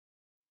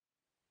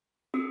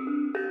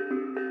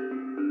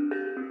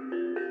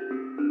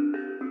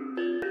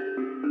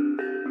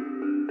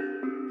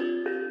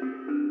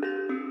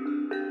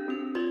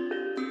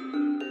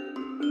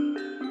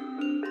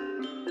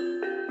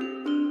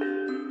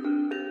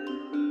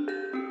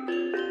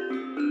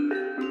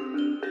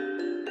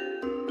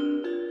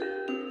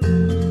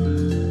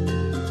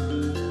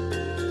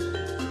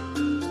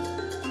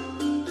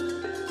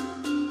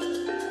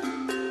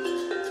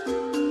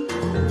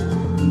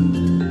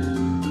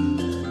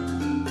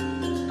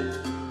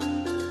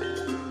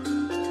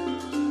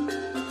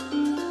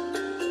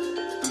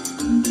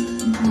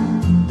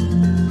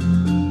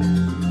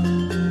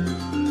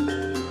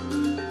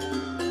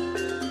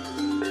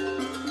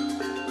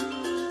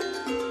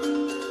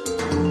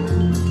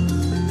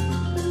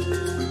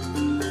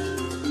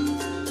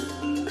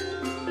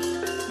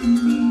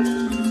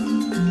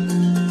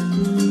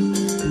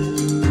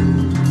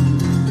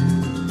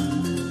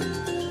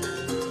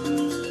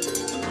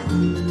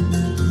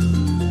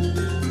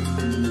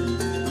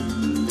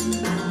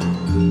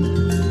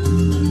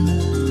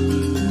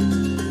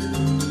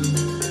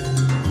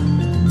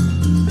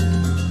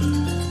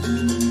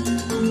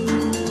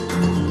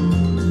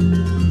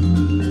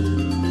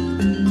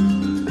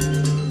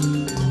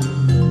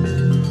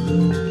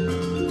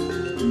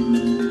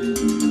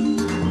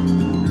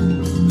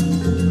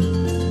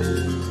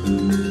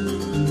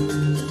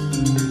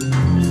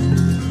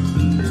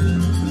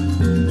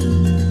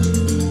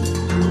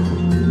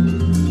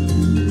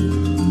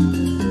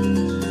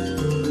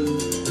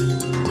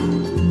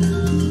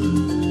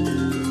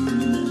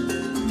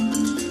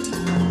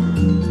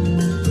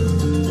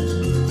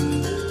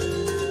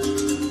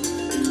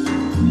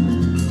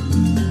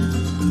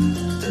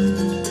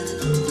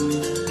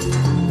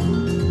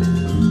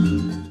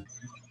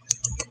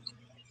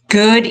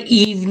Good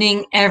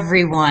evening,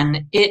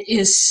 everyone. It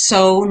is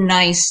so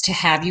nice to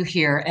have you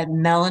here at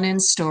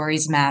Melanin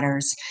Stories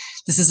Matters.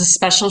 This is a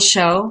special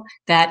show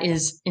that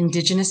is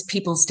Indigenous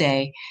Peoples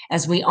Day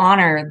as we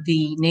honor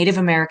the Native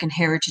American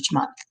Heritage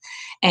Month.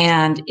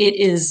 And it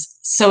is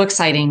so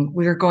exciting.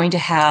 We're going to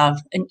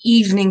have an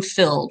evening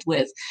filled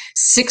with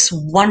 6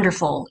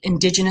 wonderful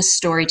Indigenous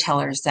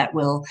storytellers that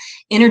will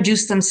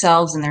introduce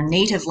themselves in their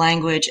native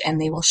language, and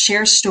they will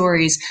share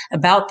stories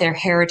about their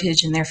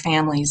heritage and their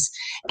families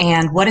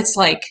and what it's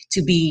like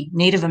to be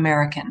Native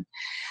American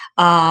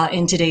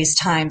in today's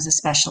times,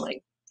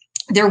 especially.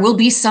 There will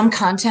be some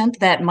content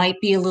that might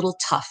be a little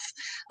tough.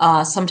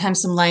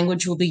 Sometimes some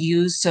language will be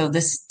used, so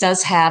this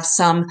does have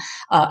some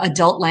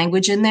adult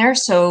language in there,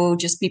 so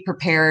just be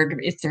prepared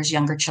if there's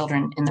younger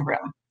children in the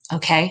room,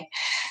 okay?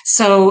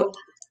 So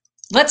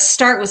let's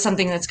start with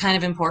something that's kind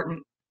of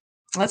important.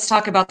 Let's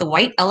talk about the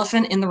white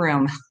elephant in the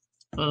room.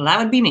 Well, that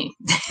would be me.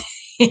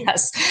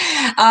 Yes,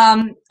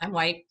 I'm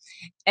white.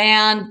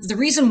 And the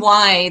reason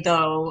why,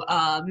 though,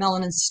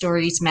 Melanin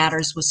Stories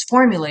Matters was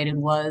formulated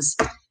was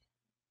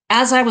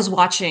as I was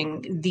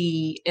watching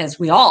as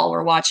we all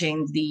were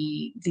watching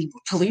the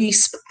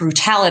police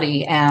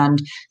brutality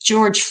and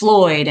George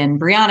Floyd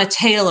and Breonna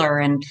Taylor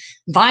and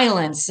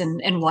violence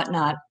and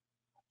whatnot,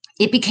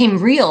 it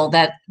became real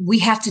that we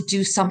have to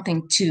do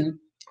something to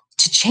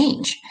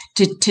change,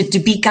 to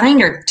be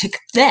kinder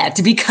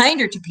to be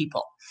kinder to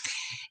people.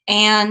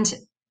 And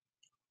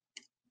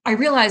I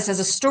realized as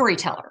a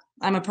storyteller,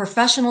 I'm a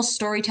professional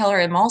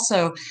storyteller. I'm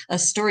also a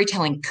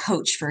storytelling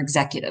coach for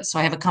executives. So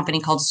I have a company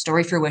called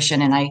Story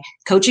Fruition, and I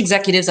coach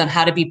executives on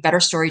how to be better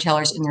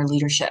storytellers in their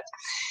leadership.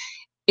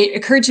 It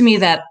occurred to me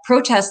that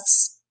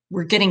protests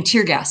were getting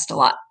tear gassed a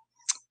lot,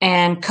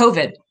 and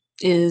COVID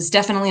is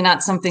definitely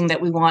not something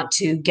that we want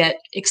to get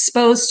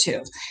exposed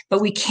to,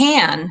 but we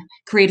can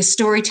create a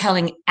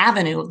storytelling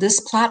avenue of this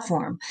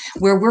platform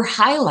where we're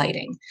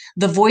highlighting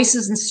the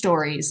voices and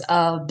stories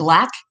of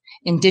Black,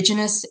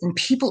 Indigenous, and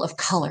people of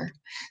color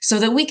so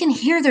that we can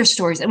hear their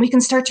stories and we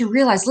can start to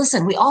realize,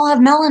 listen, we all have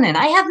melanin.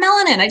 I have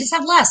melanin, I just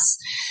have less.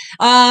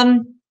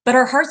 But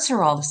our hearts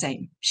are all the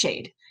same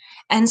shade.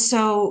 And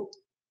so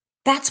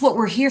that's what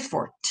we're here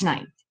for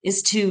tonight,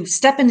 is to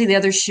step into the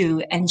other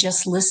shoe and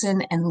just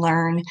listen and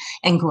learn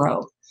and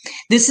grow.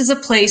 This is a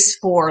place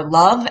for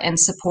love and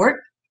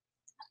support.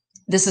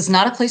 This is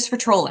not a place for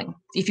trolling.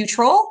 If you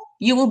troll,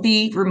 you will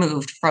be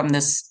removed from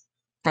this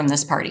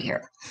party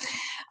here.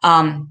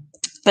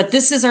 But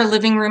this is our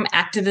living room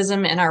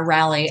activism and our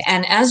rally.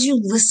 And as you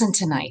listen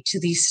tonight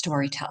to these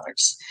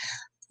storytellers,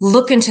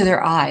 look into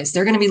their eyes.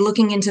 They're going to be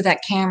looking into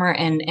that camera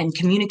and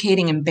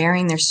communicating and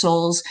bearing their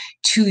souls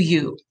to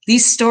you.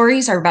 These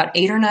stories are about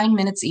 8 or 9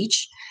 minutes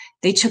each.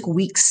 They took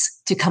weeks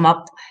to come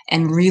up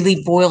and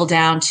really boil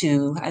down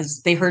to,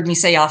 as they heard me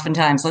say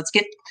oftentimes, let's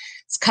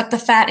cut the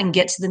fat and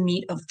get to the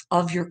meat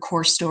of your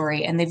core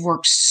story. And they've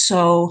worked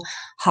so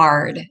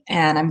hard.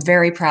 And I'm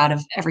very proud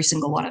of every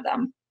single one of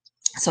them.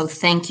 So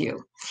thank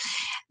you.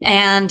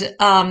 And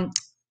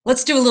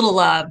let's do a little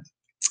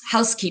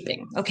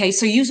housekeeping. Okay,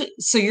 so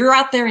you're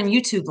out there in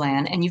YouTube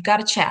land and you've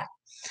got a chat,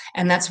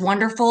 and that's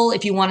wonderful.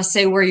 If you want to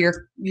say where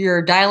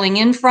you're dialing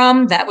in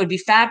from, that would be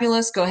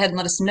fabulous. Go ahead and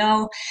let us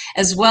know.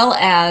 As well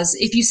as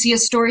if you see a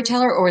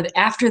storyteller or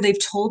after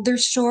they've told their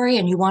story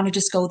and you want to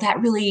just go,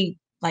 that really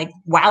like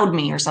wowed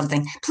me or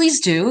something, please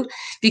do,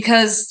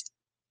 because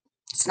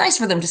it's nice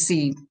for them to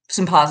see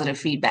some positive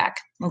feedback.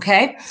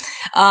 Okay.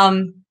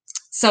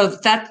 So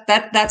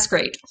that's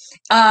great.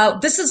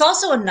 This is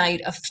also a night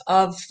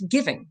of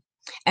giving.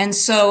 And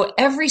so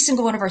every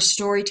single one of our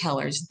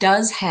storytellers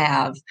does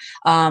have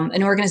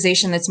an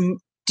organization that's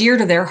dear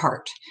to their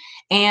heart.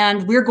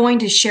 And we're going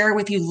to share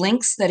with you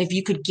links that if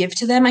you could give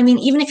to them, I mean,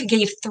 even if you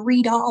gave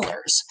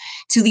 $3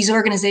 to these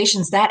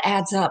organizations, that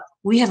adds up.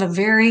 We have a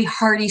very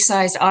hearty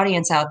sized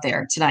audience out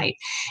there tonight,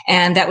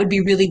 and that would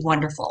be really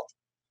wonderful.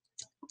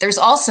 There's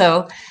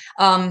also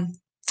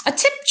a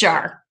tip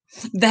jar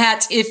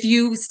that if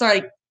you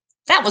start,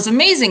 that was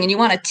amazing, and you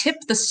want to tip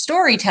the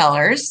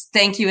storytellers,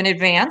 thank you in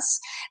advance.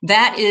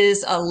 That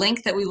is a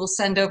link that we will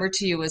send over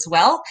to you as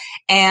well.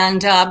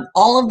 And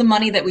all of the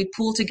money that we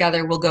pool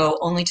together will go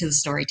only to the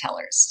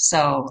storytellers.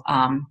 So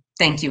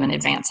thank you in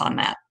advance on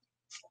that.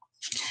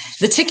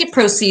 The ticket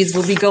proceeds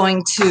will be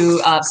going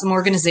to some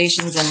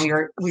organizations,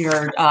 and we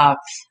are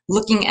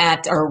looking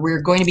at, or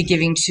we're going to be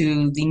giving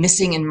to the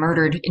missing and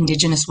murdered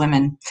Indigenous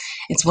women.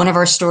 It's one of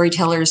our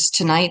storytellers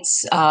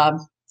tonight's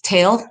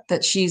tale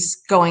that she's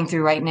going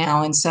through right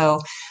now, and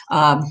so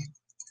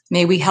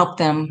may we help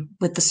them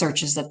with the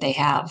searches that they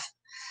have.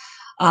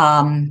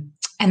 And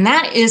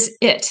that is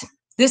it.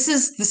 This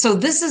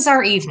is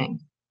our evening.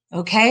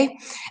 Okay,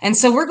 and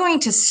so we're going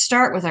to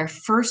start with our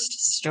first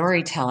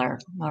storyteller,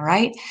 all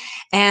right?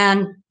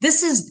 And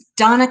this is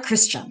Donna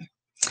Christian,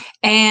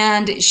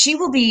 and she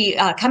will be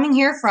coming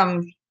here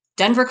from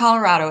Denver,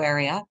 Colorado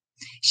area.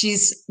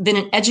 She's been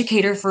an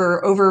educator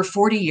for over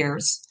 40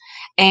 years,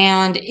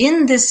 and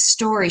in this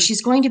story,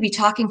 she's going to be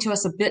talking to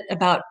us a bit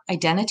about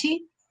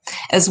identity,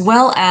 as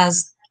well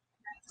as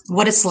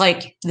what it's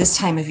like this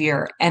time of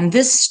year. And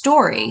this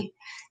story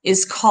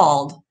is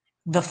called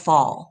The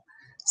Fall.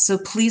 So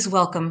please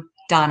welcome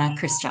Donna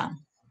Christian.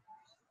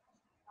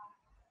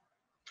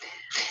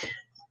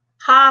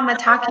 Ha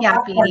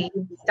matakiapi,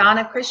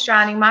 Donna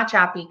Christiani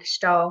machapi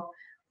ksto,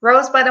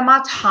 Rosebud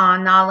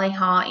amatan nale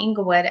ha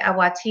Inglewood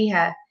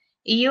awatiha,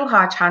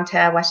 Iuha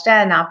chanta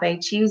wasta nape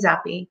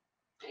chiuzapi.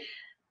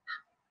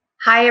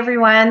 Hi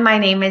everyone, my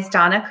name is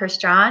Donna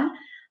Christian.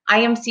 I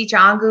am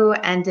Sijangu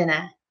and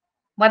Dina.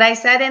 What I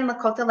said in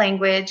Lakota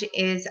language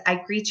is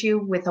I greet you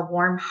with a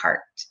warm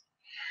heart.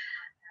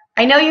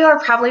 I know you are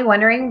probably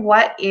wondering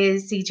what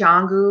is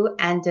Sijangu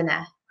and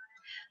Dina.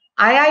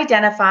 I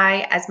identify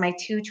as my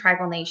two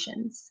tribal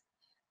nations.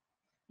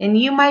 And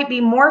you might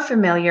be more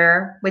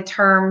familiar with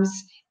terms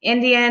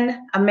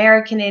Indian,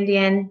 American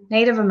Indian,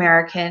 Native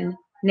American,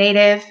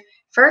 Native,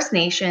 First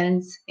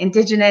Nations,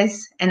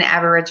 Indigenous, and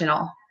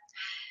Aboriginal.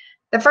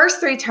 The first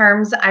three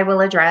terms I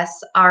will address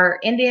are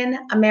Indian,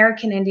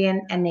 American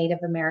Indian, and Native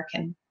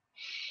American.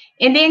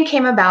 Indian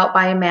came about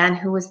by a man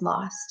who was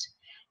lost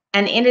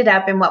and ended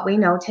up in what we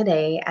know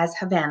today as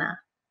Havana.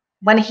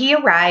 When he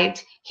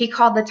arrived, he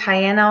called the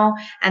Taino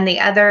and the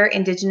other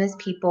indigenous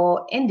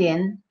people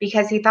Indian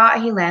because he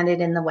thought he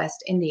landed in the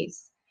West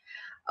Indies.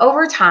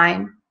 Over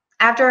time,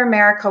 after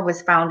America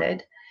was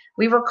founded,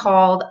 we were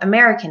called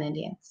American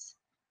Indians.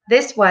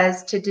 This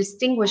was to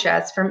distinguish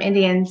us from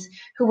Indians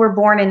who were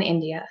born in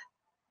India.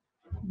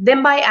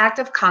 Then by act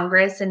of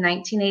Congress in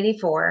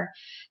 1984,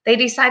 they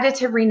decided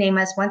to rename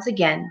us once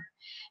again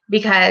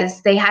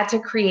because they had to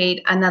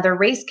create another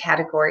race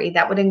category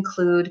that would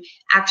include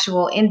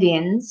actual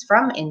Indians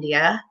from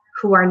India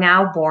who are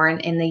now born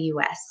in the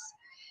US.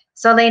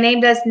 So they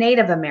named us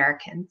Native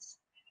Americans,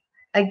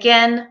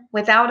 again,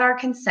 without our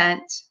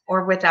consent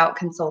or without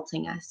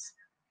consulting us.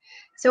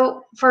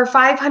 So for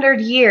 500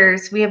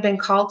 years, we have been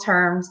called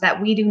terms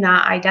that we do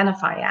not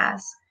identify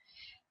as.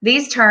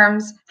 These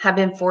terms have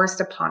been forced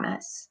upon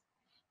us.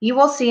 You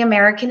will see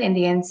American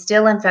Indians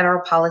still in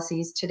federal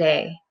policies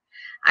today.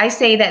 I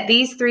say that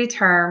these three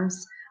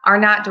terms are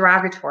not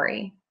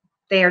derogatory.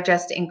 They are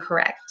just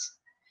incorrect.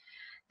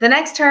 The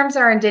next terms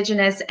are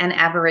Indigenous and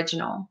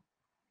Aboriginal.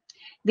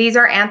 These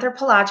are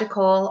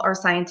anthropological or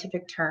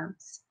scientific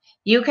terms.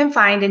 You can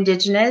find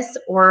Indigenous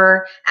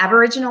or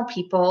Aboriginal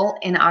people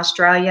in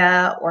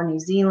Australia or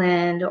New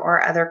Zealand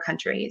or other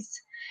countries.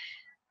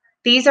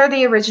 These are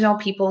the original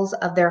peoples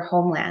of their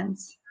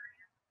homelands.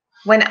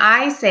 When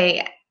I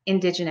say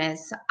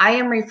Indigenous, I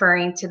am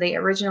referring to the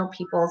original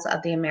peoples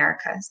of the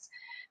Americas,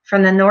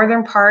 from the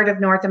northern part of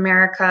North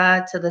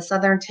America to the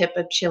southern tip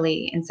of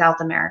Chile in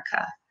South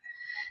America.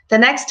 The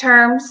next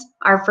terms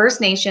are First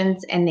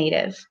Nations and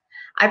Native.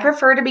 I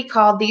prefer to be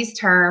called these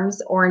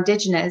terms or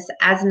Indigenous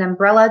as an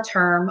umbrella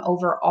term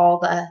over all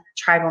the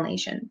tribal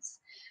nations.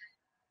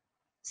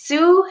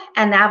 Sioux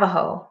and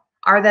Navajo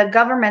are the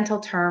governmental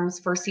terms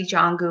for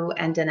Sijangu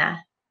and Dene.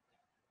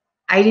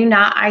 I do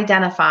not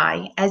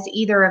identify as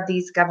either of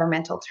these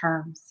governmental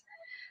terms.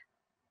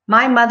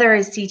 My mother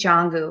is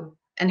Sijangu,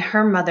 and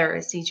her mother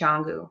is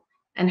Sijangu,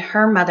 and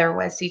her mother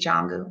was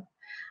Sijangu.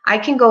 I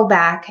can go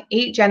back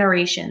 8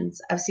 generations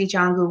of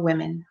Sijangu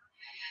women.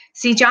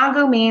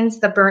 Sijangu means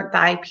the burnt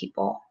thigh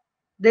people.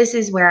 This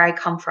is where I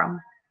come from.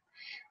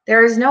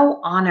 There is no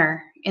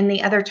honor in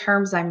the other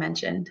terms I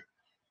mentioned,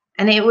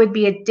 and it would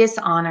be a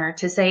dishonor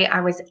to say I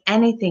was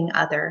anything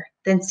other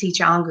than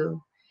Sijangu,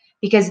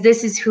 because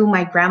this is who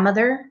my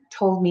grandmother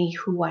told me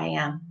who I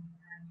am.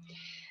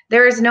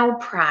 There is no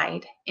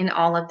pride in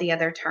all of the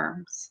other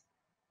terms.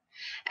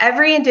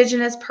 Every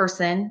Indigenous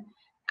person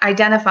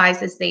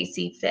identifies as they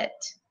see fit.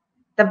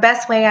 The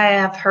best way I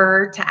have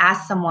heard to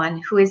ask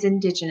someone who is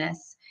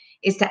Indigenous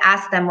is to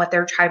ask them what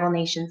their tribal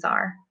nations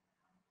are.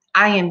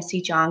 I am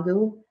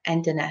Sijangu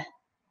and Dene.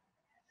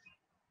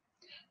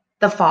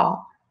 The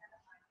fall.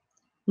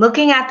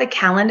 Looking at the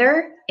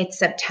calendar, it's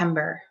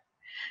September.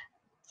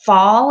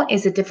 Fall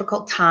is a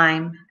difficult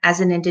time as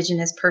an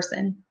Indigenous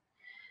person.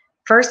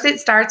 First, it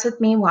starts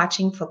with me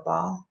watching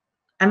football.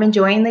 I'm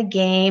enjoying the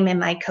game in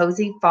my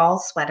cozy fall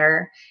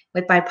sweater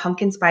with my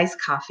pumpkin spice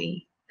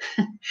coffee.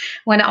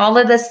 When all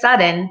of a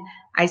sudden,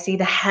 I see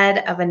the head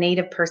of a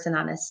Native person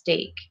on a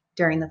stake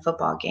during the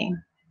football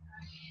game.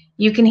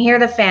 You can hear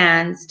the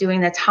fans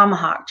doing the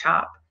tomahawk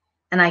chop,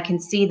 and I can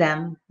see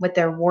them with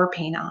their war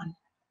paint on.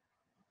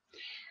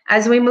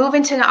 As we move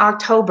into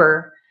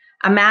October,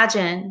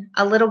 imagine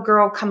a little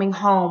girl coming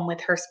home with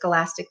her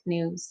scholastic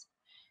news.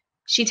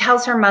 She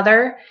tells her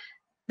mother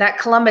that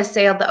Columbus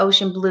sailed the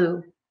ocean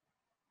blue,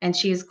 and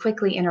she is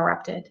quickly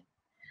interrupted.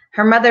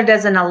 Her mother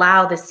doesn't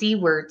allow the C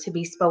word to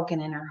be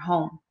spoken in her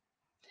home.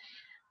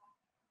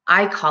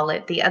 I call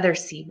it the other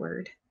C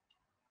word.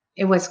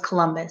 It was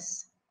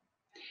Columbus.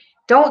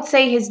 Don't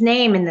say his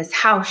name in this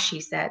house, she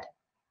said.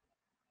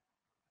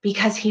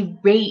 Because he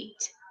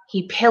raped,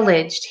 he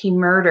pillaged, he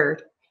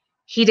murdered.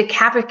 He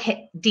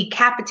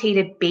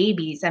decapitated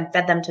babies and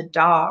fed them to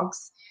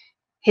dogs.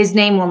 His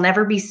name will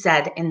never be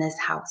said in this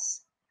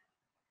house.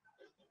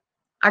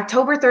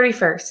 October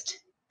 31st,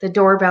 the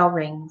doorbell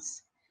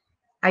rings.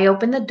 I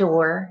open the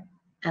door,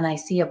 and I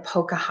see a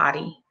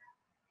Pocahontas.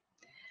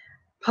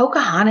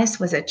 Pocahontas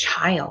was a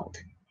child,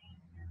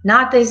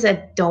 not this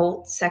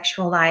adult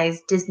sexualized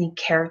Disney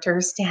character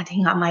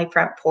standing on my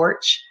front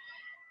porch.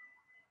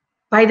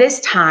 By this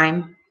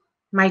time,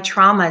 my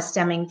trauma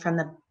stemming from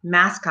the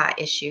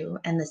mascot issue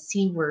and the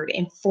C word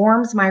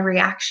informs my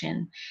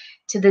reaction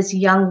to this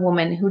young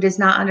woman who does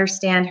not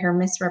understand her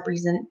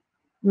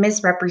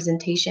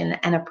misrepresentation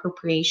and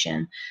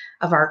appropriation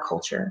of our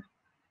culture.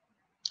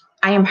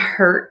 I am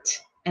hurt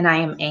and I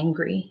am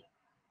angry.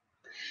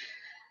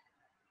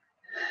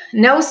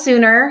 No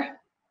sooner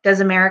does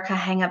America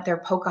hang up their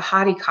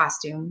Pocahontas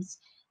costumes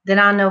than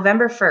on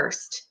November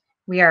 1st,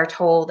 we are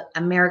told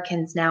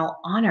Americans now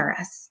honor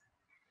us.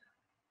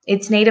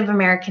 It's Native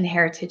American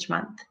Heritage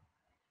Month.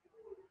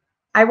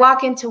 I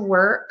walk into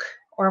work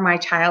or my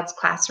child's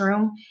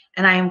classroom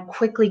and I am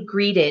quickly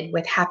greeted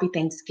with Happy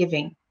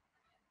Thanksgiving.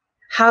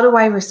 How do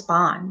I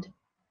respond?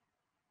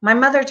 My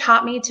mother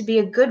taught me to be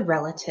a good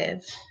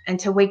relative and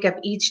to wake up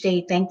each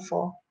day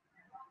thankful.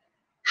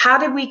 How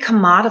did we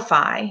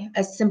commodify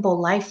a simple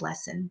life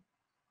lesson?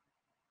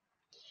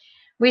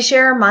 We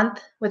share a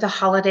month with a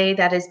holiday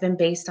that has been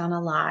based on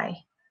a lie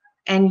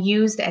and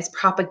used as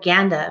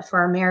propaganda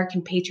for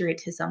American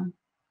patriotism.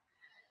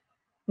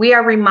 We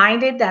are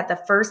reminded that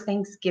the first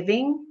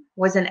Thanksgiving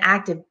was an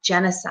act of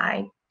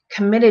genocide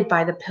committed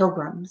by the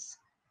Pilgrims.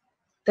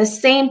 The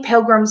same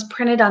Pilgrims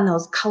printed on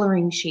those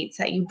coloring sheets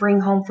that you bring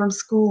home from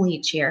school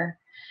each year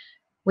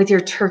with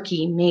your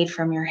turkey made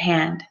from your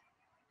hand.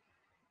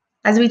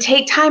 As we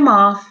take time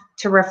off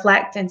to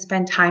reflect and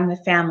spend time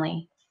with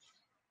family,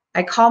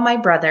 I call my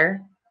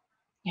brother,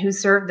 who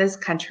served this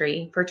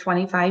country for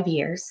 25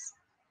 years,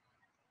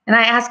 and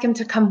I ask him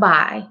to come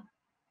by.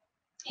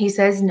 He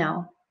says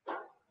no.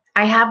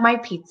 I have my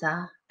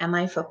pizza and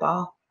my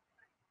football.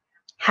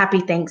 Happy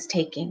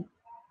Thanksgiving.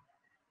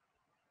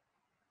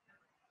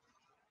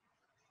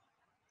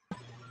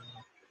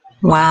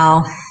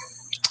 Wow.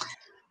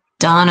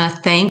 Donna,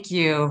 thank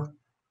you.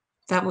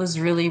 That was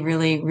really,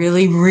 really,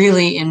 really,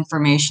 really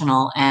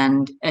informational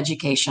and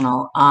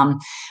educational.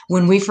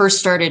 When we first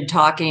started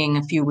talking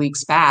a few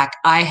weeks back,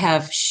 I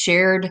have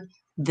shared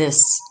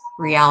this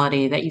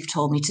reality that you've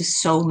told me to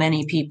so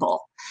many people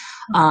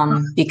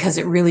because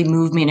it really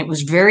moved me and it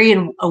was very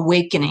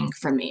awakening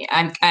for me.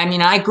 I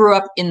mean, I grew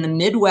up in the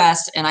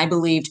Midwest and I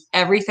believed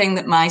everything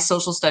that my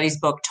social studies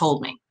book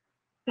told me.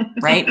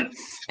 Right?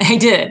 I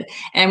did.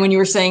 And when you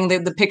were saying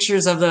the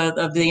pictures of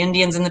the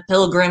Indians and the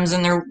Pilgrims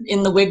and they're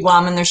in the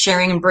wigwam and they're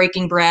sharing and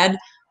breaking bread.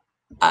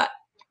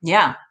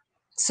 Yeah.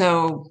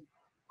 So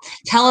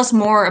tell us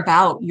more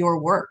about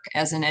your work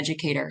as an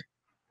educator.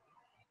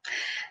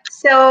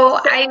 So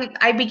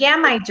I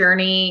began my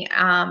journey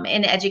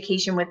in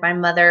education with my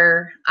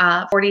mother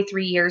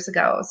 43 years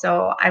ago.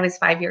 So I was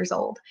 5 years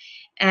old.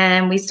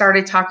 And we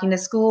started talking to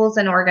schools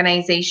and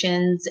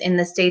organizations in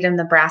the state of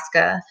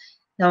Nebraska.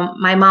 So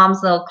my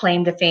mom's little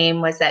claim to fame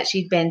was that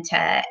she'd been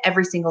to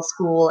every single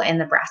school in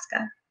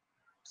Nebraska.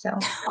 So,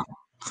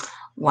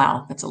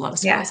 wow, that's a lot of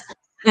schools.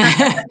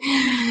 Yeah.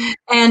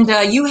 And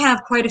you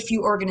have quite a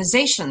few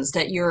organizations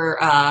that you're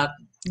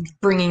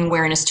bringing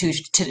awareness to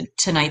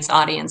tonight's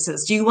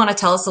audiences. Do you want to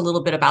tell us a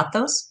little bit about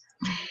those?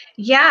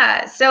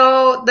 Yeah.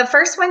 So the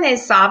first one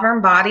is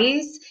Sovereign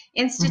Bodies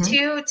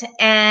Institute. Mm-hmm.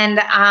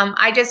 And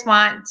I just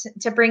want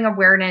to bring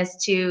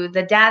awareness to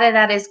the data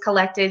that is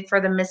collected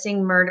for the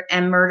missing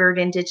and murdered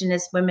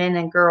Indigenous women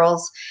and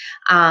girls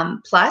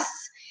plus.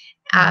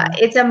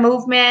 It's a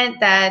movement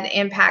that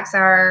impacts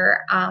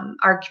our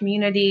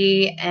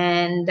community,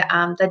 and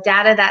the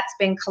data that's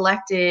been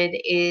collected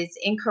is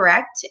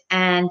incorrect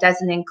and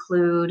doesn't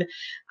include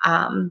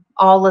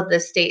all of the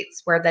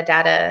states where the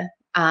data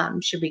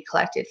should be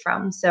collected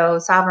from. So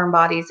Sovereign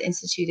Bodies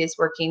Institute is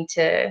working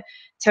to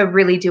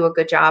really do a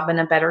good job and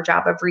a better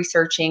job of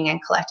researching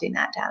and collecting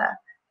that data.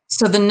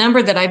 So the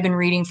number that I've been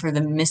reading for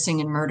the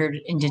missing and murdered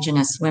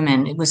Indigenous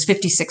women, it was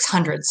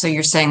 5,600. So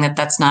you're saying that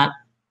that's not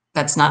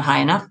high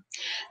enough?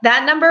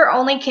 That number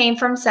only came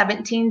from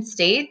 17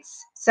 states.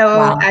 So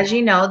wow. As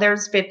you know,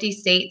 there's 50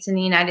 states in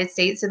the United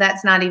States, so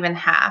that's not even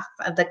half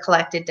of the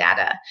collected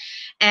data.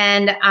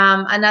 And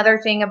another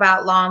thing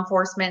about law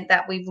enforcement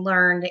that we've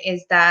learned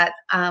is that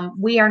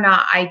we are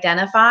not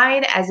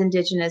identified as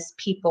Indigenous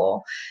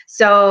people.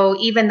 So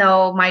even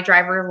though my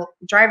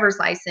driver's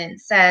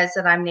license says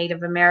that I'm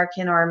Native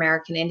American or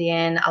American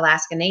Indian,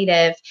 Alaska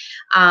Native,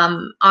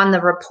 on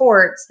the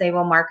reports, they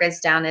will mark us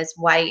down as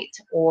white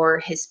or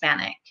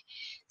Hispanic.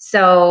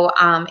 So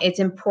it's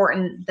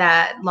important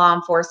that law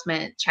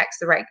enforcement checks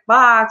the right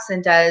box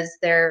and does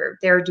their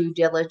due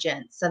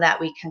diligence so that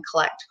we can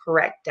collect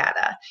correct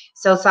data.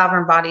 So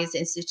Sovereign Bodies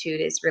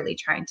Institute is really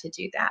trying to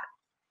do that.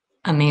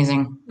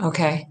 Amazing.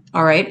 Okay.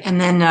 All right.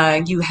 And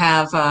then you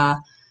have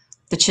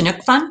the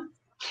Chinook Fund?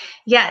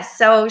 Yes.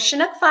 So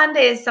Chinook Fund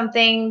is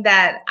something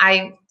that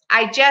I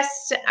I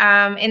just,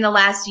 in the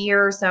last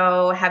year or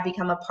so, have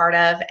become a part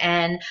of,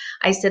 and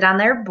I sit on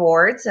their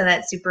board, so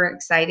that's super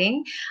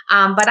exciting.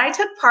 But I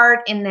took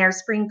part in their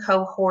spring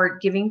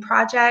cohort giving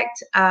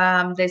project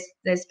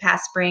this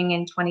past spring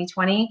in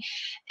 2020,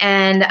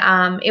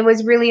 and it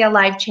was really a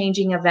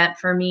life-changing event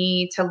for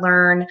me to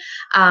learn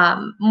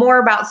more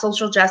about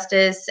social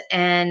justice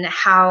and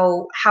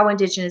how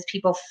Indigenous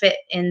people fit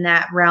in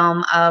that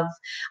realm of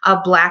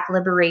Black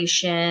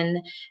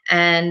liberation,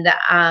 and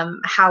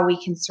how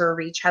we can serve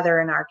each other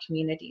in our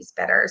communities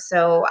better.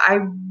 So I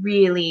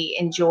really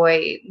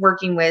enjoy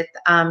working with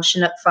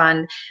Chinook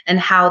Fund and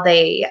how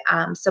they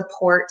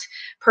support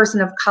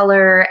person of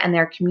color and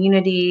their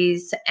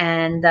communities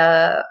and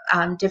the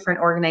different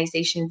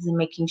organizations, and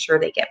making sure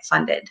they get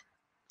funded.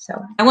 So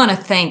I want to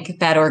thank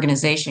that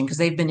organization because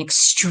they've been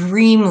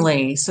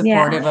extremely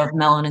supportive of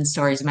Melanin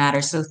Stories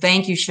Matter. So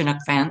thank you, Chinook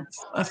Fund,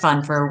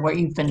 for what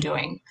you've been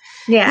doing.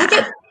 Yeah. Look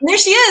at, there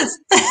she is.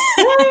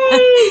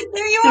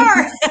 There you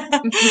are.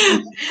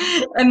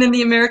 And then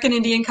the American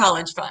Indian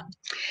College Fund.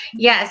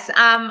 Yes,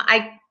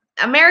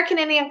 American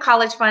Indian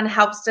College Fund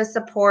helps to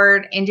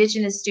support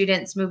Indigenous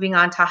students moving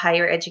on to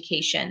higher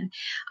education.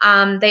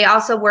 They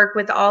also work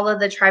with all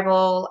of the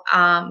tribal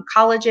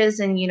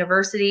colleges and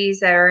universities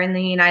that are in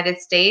the United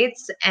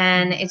States,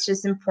 and it's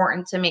just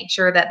important to make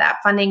sure that that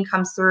funding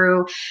comes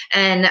through,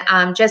 and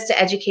just to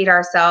educate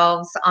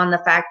ourselves on the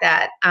fact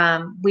that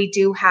we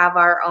do have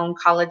our own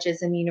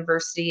colleges and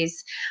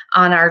universities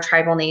on our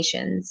tribal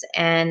nations.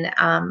 And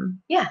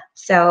yeah,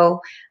 so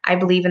I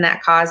believe in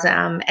that cause.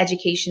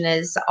 Education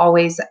is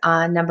always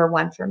number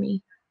one for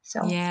me.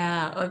 So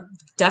yeah,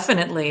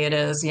 definitely it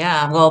is.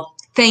 Yeah. Well,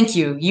 thank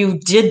you. You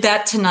did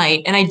that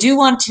tonight. And I do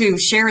want to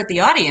share with the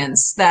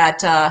audience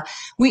that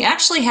we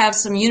actually have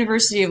some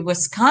University of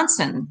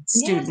Wisconsin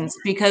students,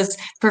 because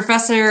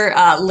Professor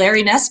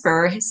Larry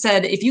Nesper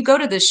said, if you go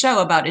to this show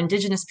about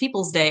Indigenous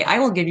Peoples Day, I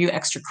will give you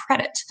extra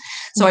credit.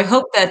 So I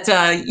hope that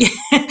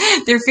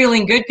they're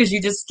feeling good, because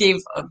you just gave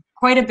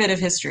quite a bit of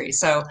history.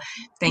 So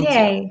thank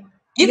you.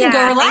 You can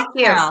go relax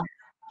now.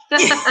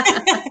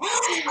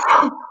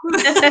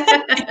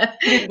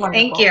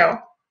 Thank you.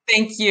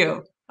 Thank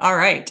you. All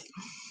right.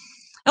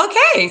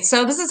 Okay,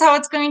 so this is how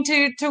it's going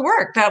to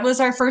work. That was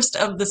our first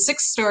of the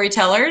 6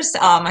 storytellers.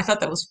 I thought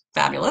that was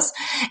fabulous.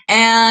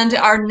 And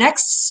our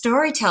next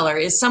storyteller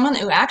is someone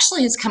who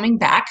actually is coming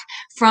back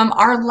from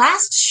our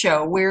last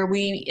show, where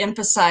we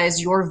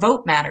emphasize Your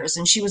Vote Matters.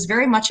 And she was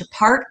very much a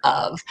part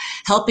of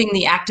helping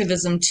the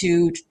activism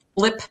to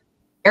flip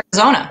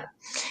Arizona.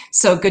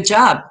 So good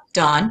job,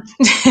 Dawn.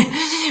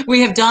 We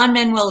have Dawn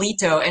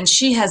Manuelito, and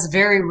she has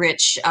very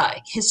rich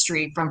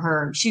history from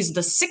her. She's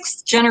the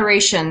 6th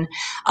generation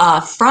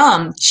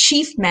from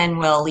Chief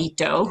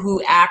Manuelito,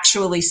 who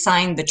actually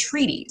signed the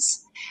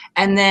treaties.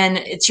 And then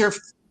it's your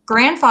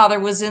grandfather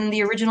was in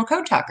the original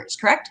Code Talkers,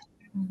 correct?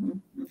 Mm-hmm.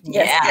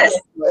 Yes.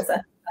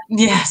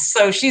 Yes.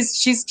 So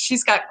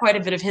she's got quite a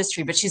bit of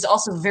history, but she's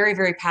also very,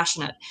 very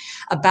passionate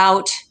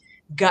about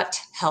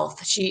gut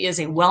health. She is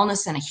a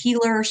wellness and a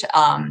healer,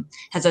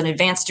 has an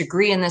advanced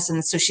degree in this.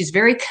 And so she's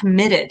very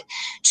committed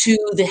to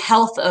the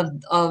health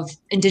of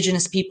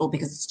Indigenous people,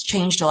 because it's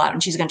changed a lot.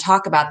 And she's going to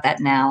talk about that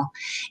now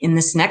in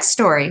this next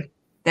story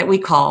that we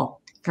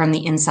call From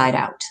the Inside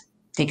Out.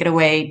 Take it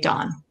away,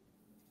 Dawn.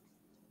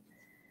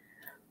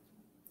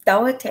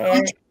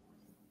 Tawate,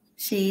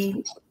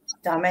 she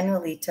Dawn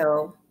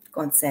Manuelito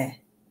Gonse.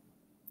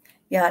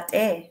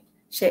 Yate,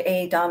 she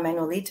a Dawn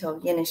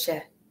Manuelito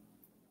Yenishe.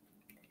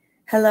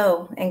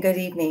 Hello and good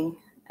evening.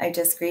 I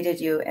just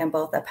greeted you in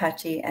both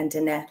Apache and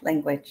Diné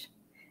language,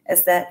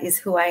 as that is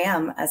who I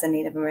am as a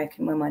Native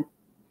American woman.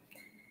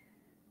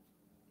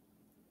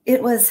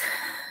 It was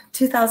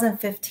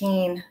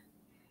 2015,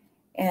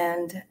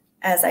 and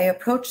as I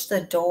approached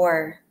the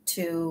door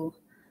to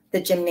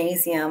the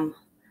gymnasium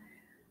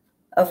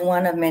of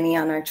one of many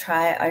on our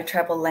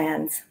tribal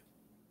lands,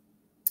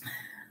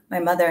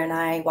 my mother and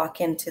I walk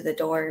into the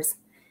doors,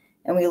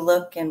 and we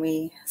look and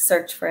we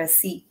search for a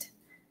seat.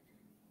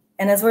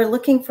 And as we're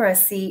looking for a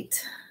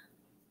seat,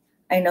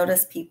 I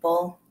noticed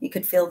people. You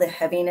could feel the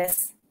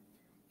heaviness.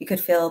 You could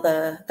feel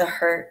the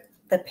hurt,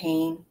 the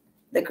pain,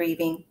 the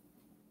grieving.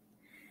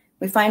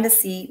 We find a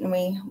seat and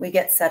we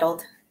get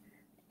settled.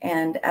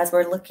 And as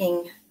we're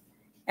looking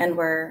and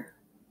we're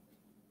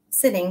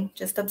sitting,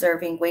 just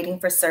observing, waiting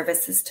for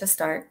services to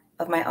start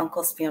of my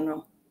uncle's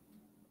funeral,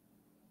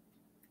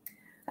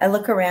 I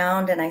look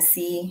around and I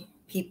see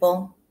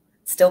people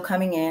still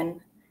coming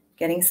in,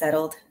 getting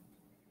settled.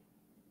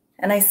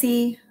 And I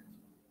see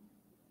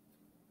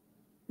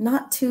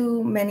not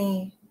too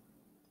many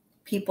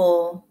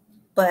people,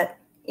 but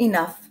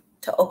enough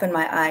to open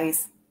my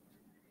eyes.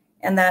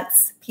 And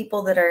that's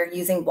people that are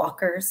using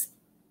walkers,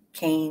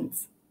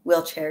 canes,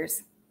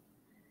 wheelchairs.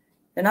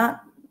 They're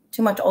not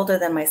too much older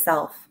than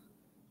myself.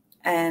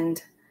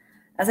 And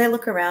as I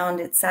look around,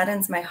 it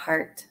saddens my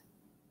heart.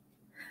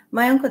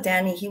 My Uncle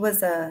Danny, he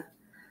was a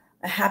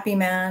happy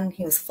man.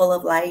 He was full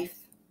of life,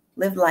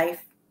 lived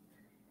life.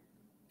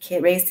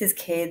 Raised his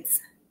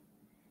kids.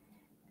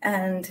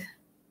 And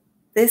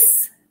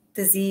this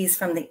disease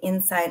from the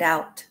inside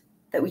out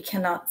that we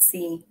cannot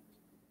see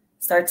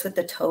starts with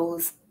the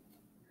toes,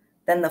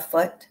 then the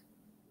foot,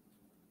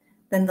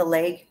 then the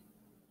leg,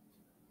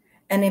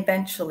 and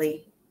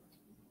eventually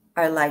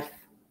our life,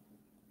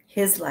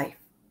 his life.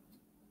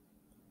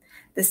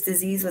 This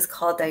disease was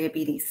called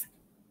diabetes.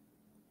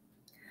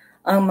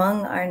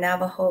 Among our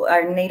Navajo,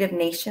 our native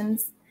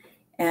nations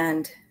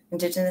and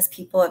indigenous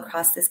people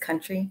across this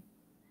country,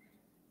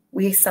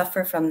 we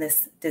suffer from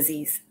this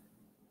disease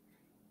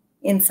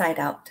inside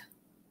out,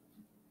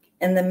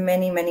 and the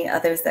many, many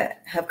others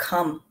that have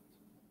come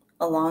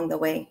along the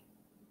way.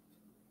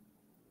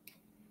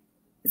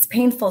 It's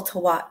painful to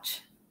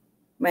watch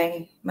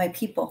my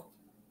people,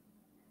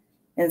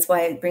 and it's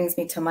why it brings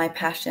me to my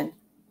passion.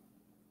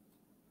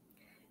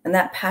 And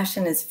that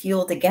passion is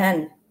fueled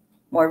again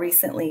more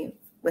recently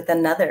with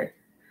another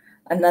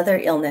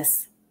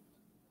illness,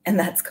 and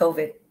that's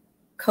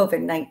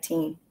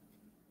COVID-19.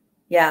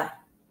 Yeah,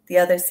 the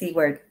other C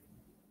word.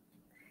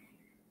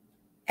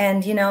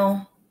 And you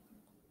know,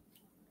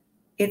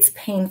 it's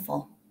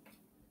painful.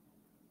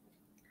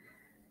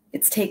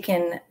 It's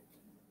taken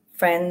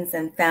friends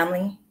and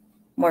family,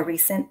 more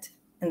recent,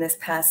 in this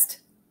past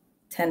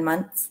 10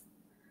 months,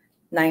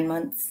 9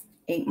 months,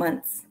 8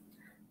 months.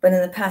 But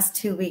in the past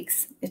 2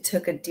 weeks, it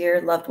took a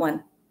dear loved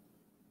one,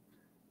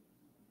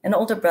 an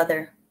older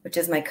brother, which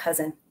is my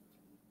cousin.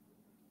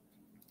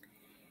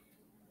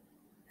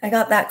 I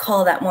got that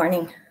call that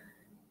morning. It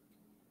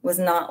was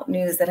not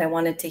news that I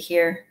wanted to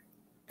hear,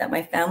 that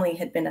my family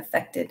had been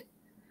affected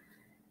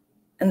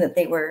and that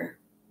they were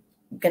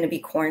going to be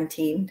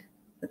quarantined,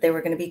 that they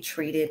were going to be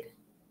treated,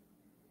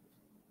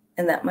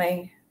 and that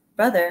my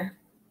brother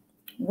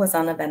was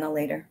on a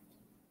ventilator.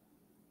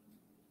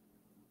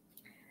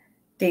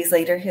 Days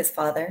later, his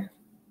father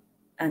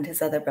and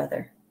his other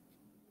brother,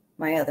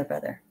 my other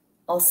brother,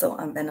 also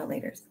on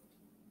ventilators.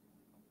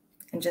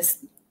 And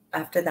just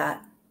after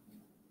that,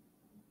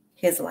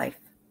 his life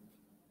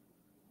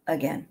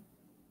again,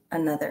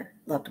 another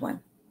loved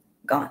one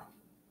gone.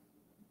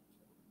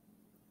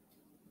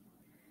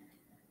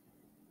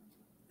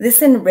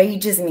 This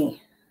enrages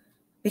me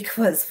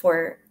because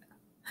for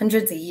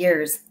hundreds of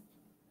years,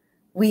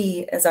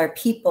 we as our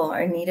people,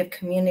 our native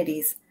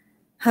communities,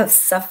 have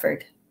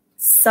suffered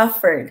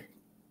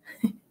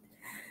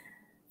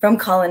from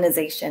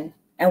colonization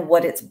and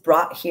what it's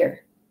brought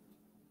here.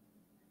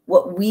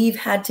 What we've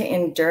had to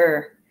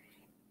endure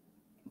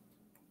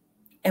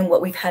and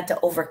what we've had to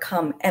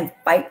overcome and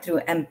fight through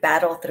and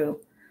battle through.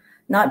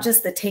 Not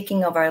just the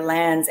taking of our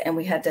lands and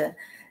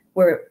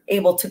we're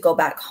able to go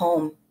back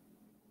home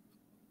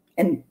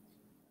and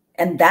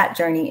that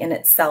journey in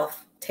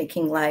itself,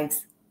 taking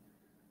lives,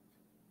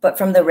 but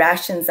from the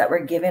rations that were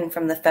given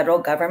from the federal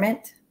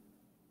government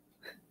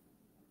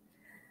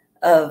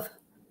of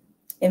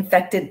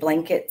infected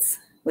blankets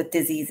with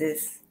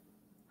diseases,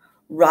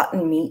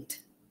 rotten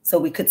meat, so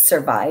we could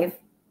survive,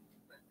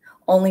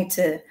 only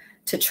to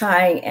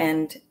try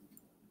and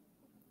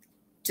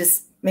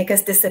just make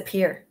us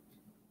disappear.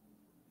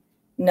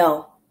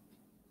 No,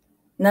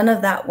 none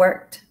of that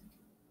worked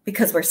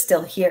because we're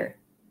still here.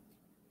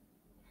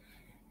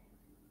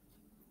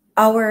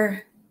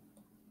 Our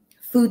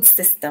food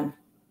system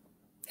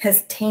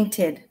has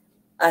tainted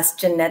us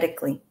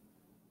genetically.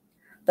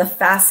 The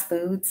fast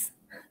foods,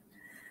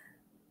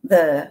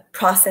 the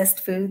processed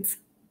foods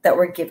that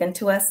were given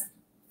to us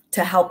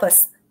to help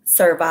us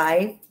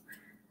survive.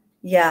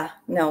 Yeah,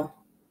 no.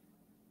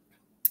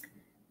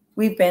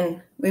 We've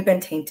been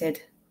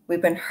tainted.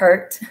 We've been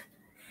hurt.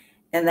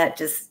 And that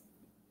just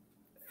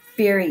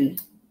fury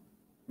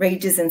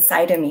rages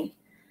inside of me.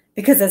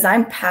 Because as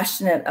I'm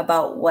passionate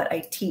about what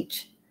I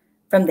teach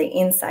from the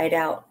inside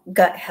out,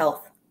 gut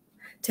health,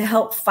 to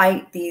help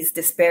fight these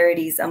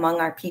disparities among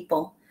our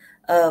people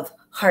of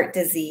heart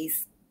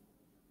disease,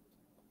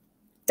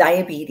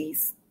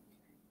 diabetes,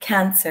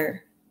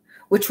 cancer,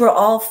 which were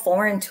all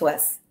foreign to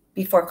us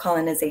before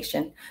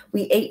colonization.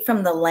 We ate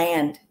from the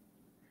land.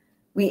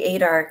 We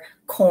ate our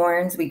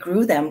corns. We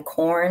grew them,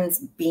 corns,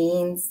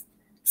 beans,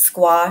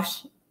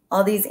 squash,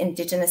 all these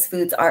indigenous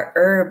foods, our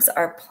herbs,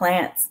 our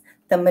plants,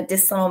 the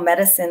medicinal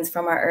medicines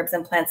from our herbs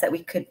and plants that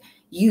we could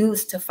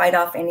use to fight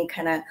off any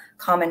kind of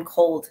common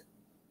cold.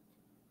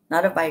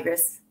 Not a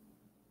virus,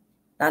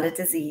 not a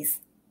disease.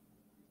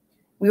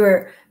 We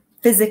were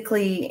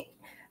physically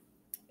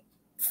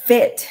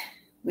fit.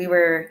 We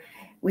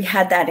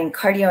had that in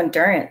cardio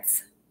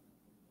endurance.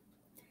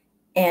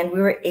 And we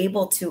were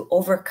able to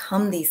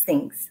overcome these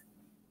things.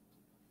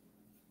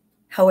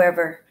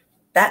 However,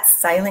 that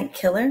silent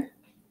killer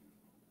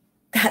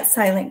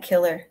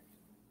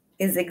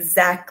is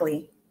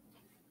exactly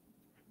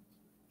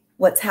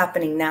what's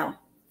happening now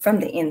from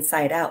the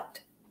inside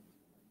out.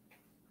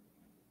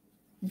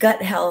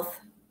 Gut health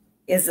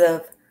is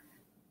of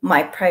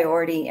my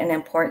priority and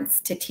importance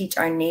to teach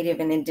our Native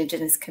and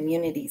Indigenous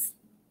communities.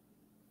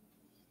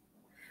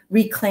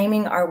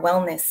 Reclaiming our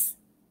wellness.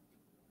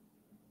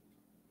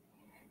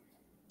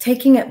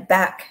 Taking it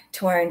back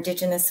to our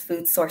Indigenous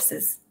food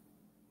sources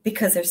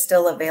because they're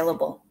still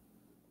available.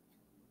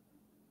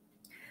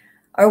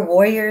 Our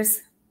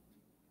warriors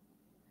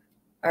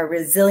our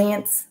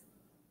resilience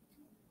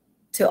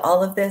to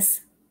all of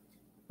this,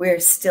 we're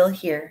still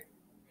here,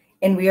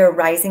 and we are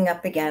rising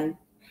up again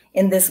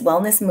in this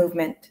wellness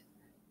movement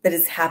that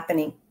is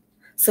happening.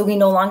 So we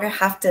no longer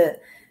have to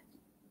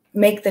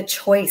make the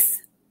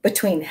choice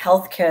between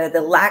healthcare,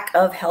 the lack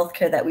of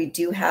healthcare that we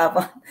do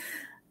have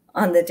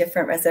on the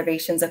different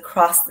reservations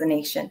across the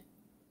nation.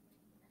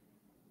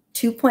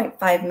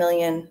 2.5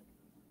 million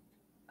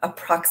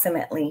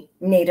approximately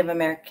Native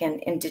American,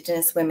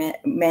 Indigenous women,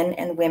 men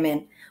and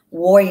women,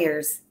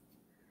 warriors,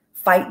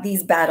 fight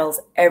these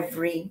battles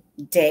every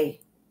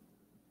day.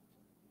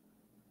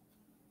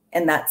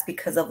 And that's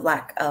because of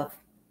lack of.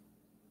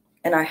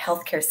 And our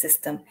healthcare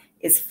system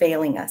is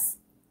failing us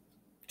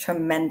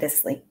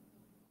tremendously.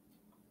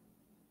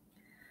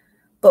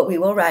 But we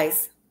will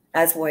rise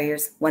as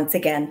warriors once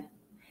again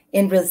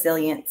in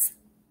resilience,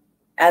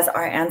 as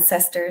our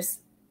ancestors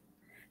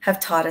have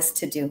taught us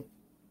to do.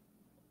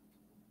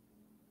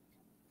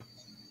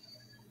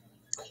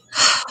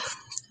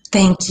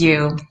 Thank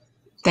you.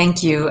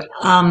 Thank you.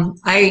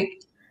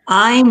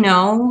 I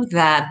know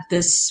that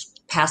this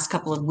past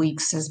couple of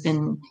weeks has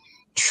been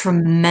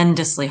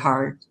tremendously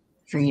hard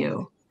for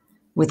you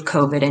with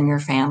COVID and your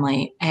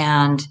family.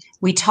 And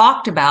we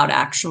talked about,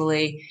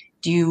 actually,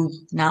 do you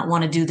not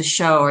want to do the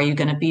show? Are you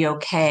going to be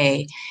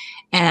okay?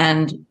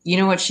 And you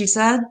know what she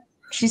said?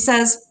 She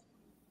says,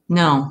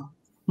 no,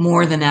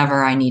 more than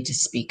ever, I need to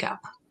speak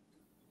up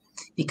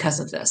because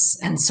of this.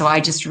 And so I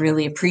just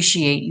really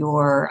appreciate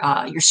your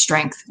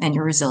strength and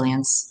your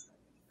resilience.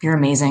 You're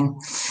amazing.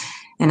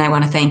 And I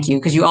want to thank you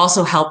because you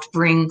also helped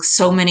bring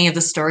so many of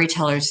the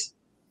storytellers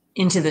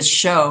into this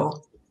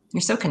show.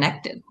 You're so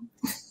connected.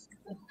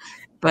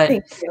 But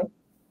thank you.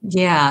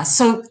 Yeah.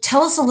 So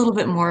tell us a little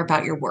bit more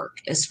about your work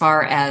as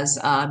far as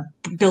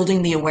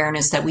building the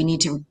awareness that we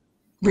need to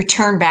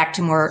return back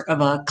to more of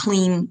a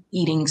clean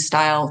eating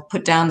style,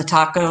 put down the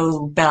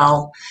Taco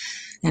Bell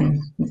and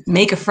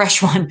make a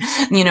fresh one.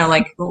 You know,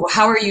 like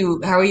how are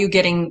you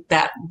getting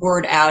that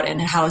word out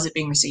and how is it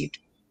being received?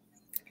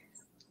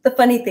 The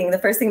funny thing, the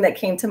first thing that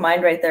came to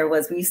mind right there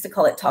was we used to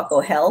call it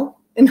Taco Hell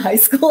in high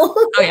school.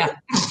 Oh yeah.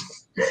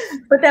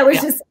 But that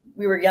was just,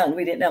 we were young,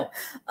 we didn't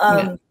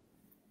know.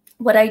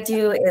 What I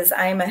do is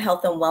I'm a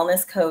health and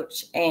wellness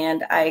coach,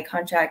 and I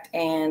contract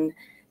and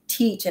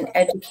teach and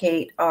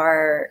educate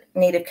our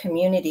Native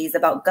communities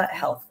about gut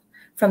health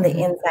from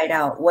the inside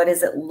out. What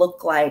does it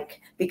look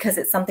like? Because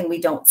it's something we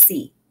don't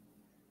see.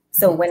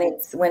 So when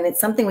it's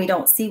something we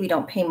don't see, we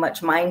don't pay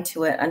much mind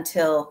to it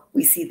until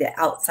we see the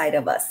outside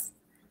of us.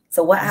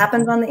 So what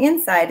happens on the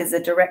inside is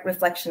a direct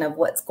reflection of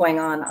what's going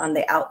on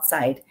the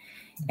outside.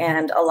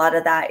 And a lot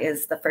of that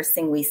is the first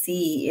thing we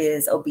see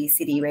is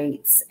obesity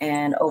rates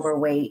and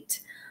overweight.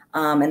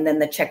 And then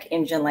the check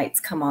engine lights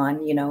come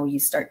on, you know, you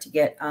start to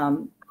get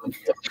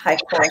high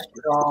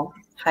cholesterol,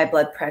 high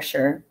blood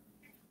pressure,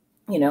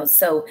 you know,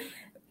 so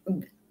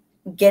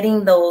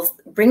bringing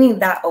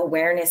that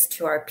awareness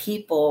to our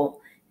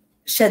people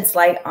sheds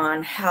light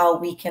on how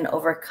we can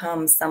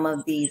overcome some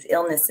of these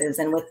illnesses.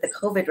 And with the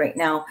COVID right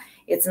now,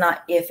 it's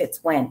not if,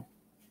 it's when.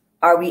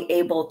 Are we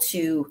able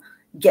to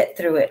get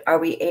through it?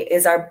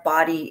 Is our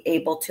body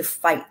able to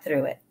fight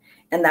through it?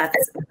 And that's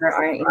where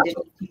our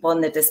Indigenous people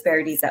and the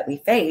disparities that we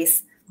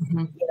face,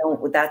 you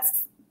know,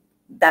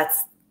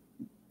 that's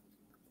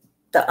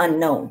the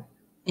unknown.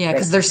 Yeah,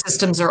 because their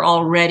systems are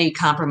already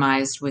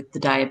compromised with the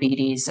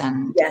diabetes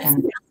and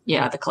the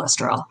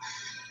cholesterol.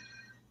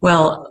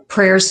 Well,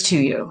 prayers to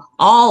you.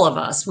 All of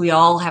us, we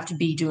all have to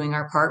be doing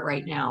our part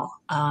right now,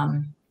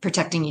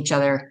 protecting each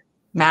other,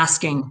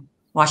 masking,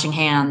 washing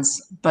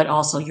hands, but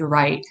also you're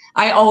right.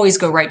 I always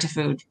go right to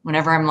food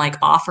whenever I'm like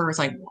offer. It's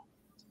like,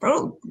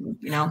 bro,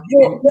 you know.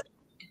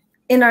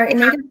 In our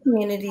Native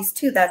communities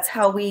too, that's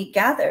how we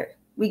gather.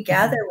 We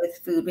gather with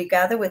food, we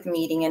gather with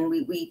meeting, and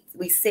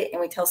we sit and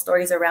we tell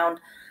stories around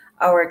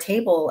our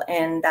table,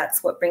 and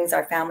that's what brings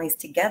our families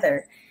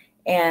together.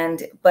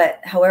 But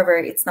however,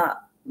 it's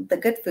not the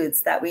good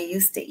foods that we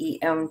used to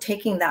eat.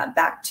 Taking that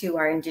back to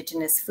our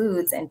Indigenous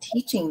foods and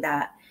teaching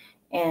that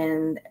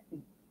and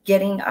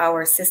getting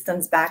our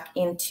systems back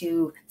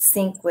into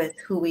sync with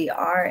who we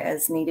are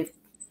as Native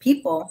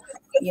people,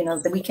 you know,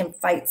 that we can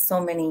fight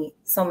so many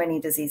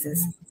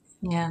diseases.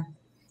 Yeah.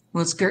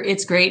 Well, it's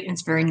great.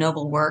 It's very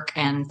noble work,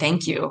 and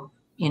thank you.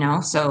 You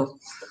know, so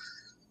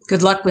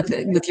good luck with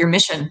your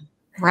mission.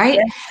 Right?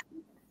 Yeah.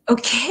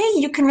 Okay,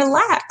 you can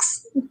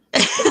relax.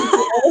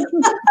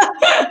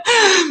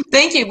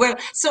 Thank you. Well,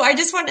 so I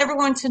just want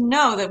everyone to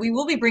know that we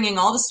will be bringing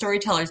all the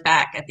storytellers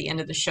back at the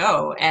end of the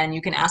show, and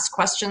you can ask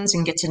questions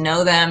and get to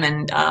know them.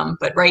 And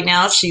but right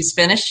now, she's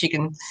finished. She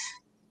can.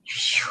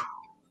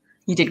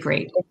 You did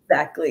great.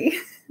 Exactly.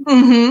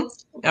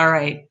 All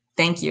right.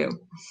 Thank you.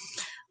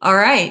 All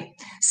right.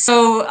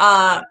 So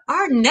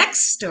our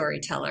next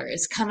storyteller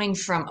is coming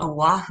from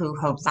Oahu,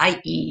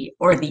 Hawaii,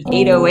 or the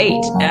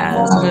 808,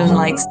 as Moon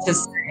likes to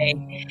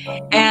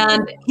say.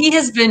 And he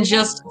has been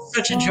just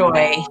such a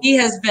joy. He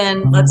has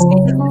been, let's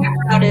see, his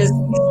background is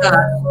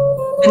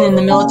been in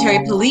the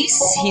military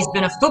police. He's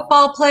been a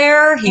football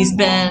player. He's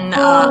been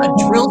a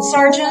drill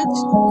sergeant,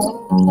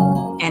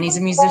 and he's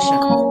a musician.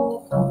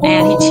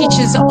 And he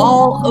teaches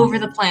all over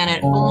the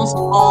planet almost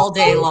all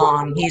day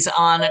long. He's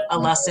on a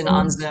lesson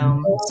on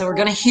Zoom. So we're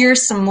going to hear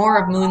some more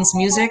of Moon's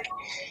music.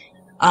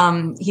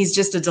 He's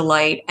just a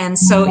delight. And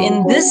so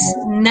in this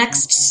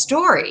next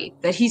story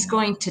that he's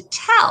going to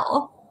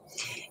tell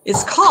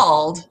is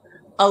called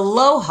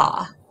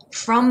Aloha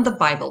from the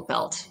Bible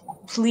Belt.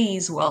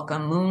 Please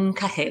welcome Moon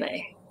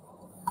Kahele.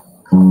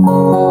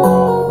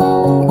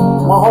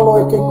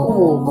 Mahalo e ke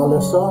kumu,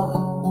 Melissa.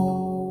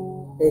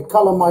 E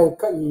kala mai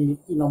kai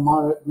ina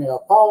mea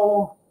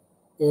pao,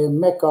 e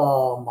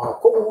meka ma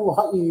ko'u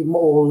ha'i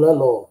mo'o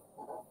lelo.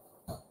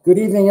 Good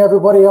evening,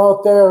 everybody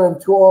out there, and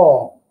to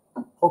all.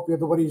 Hope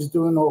everybody's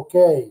doing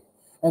okay.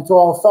 And to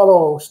our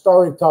fellow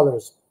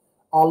storytellers,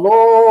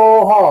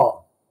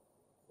 aloha.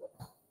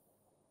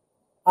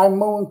 I'm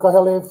Moon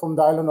Kahele from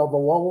the island of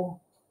Oahu,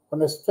 from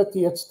the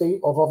 50th state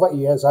of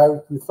Hawaii, as I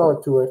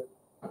refer to it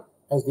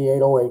as the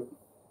 808.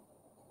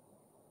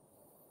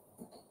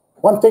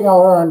 One thing I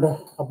learned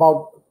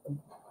about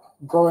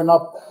growing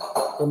up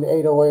in the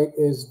 808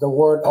 is the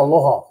word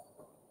aloha.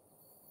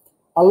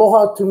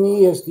 Aloha to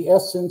me is the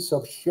essence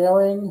of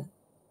sharing,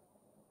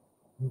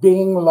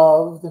 being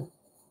loved,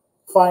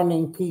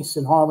 finding peace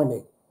and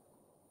harmony,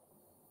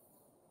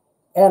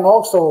 and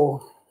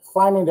also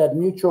finding that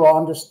mutual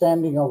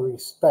understanding of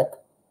respect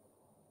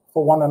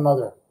for one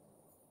another.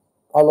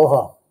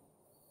 Aloha.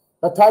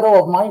 The title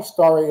of my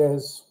story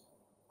is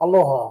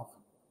Aloha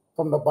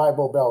from the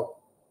Bible Belt.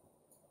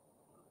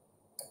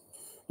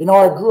 You know,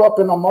 I grew up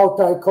in a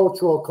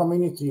multicultural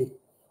community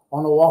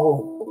on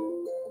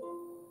Oahu.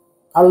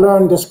 I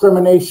learned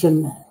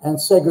discrimination and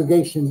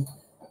segregation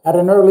at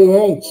an early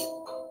age.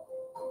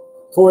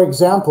 For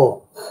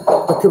example,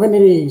 the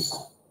communities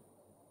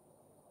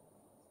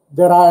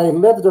that I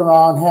lived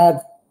around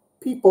had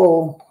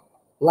people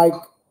like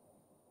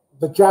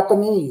the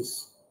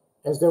Japanese,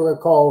 as they were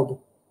called,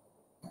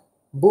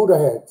 Buddha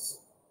heads.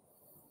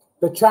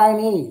 The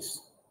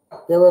Chinese,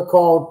 they were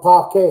called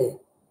pake.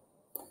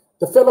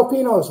 The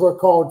Filipinos were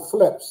called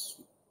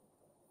flips.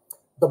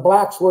 The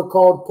blacks were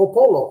called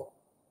popolo.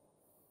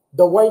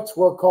 The whites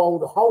were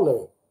called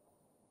haole.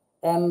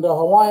 And the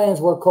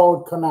Hawaiians were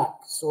called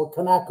kanaks or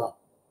kanaka.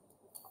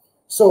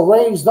 So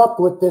raised up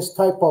with this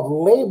type of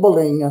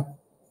labeling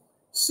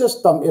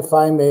system, if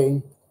I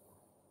may,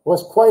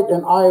 was quite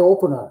an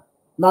eye-opener,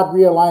 not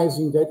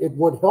realizing that it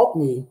would help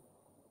me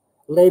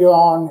later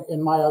on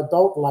in my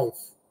adult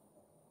life.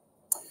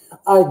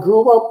 I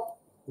grew up,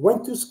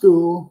 went to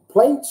school,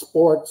 played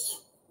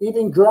sports,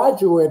 even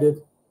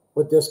graduated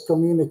with this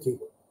community.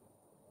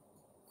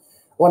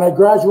 When I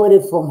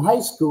graduated from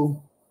high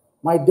school,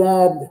 my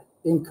dad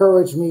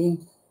encouraged me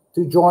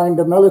to join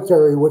the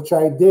military, which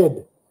I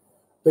did.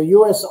 The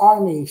U.S.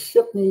 Army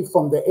shipped me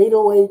from the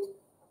 808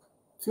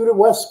 to the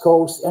West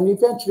Coast, and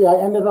eventually I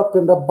ended up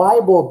in the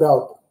Bible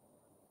Belt.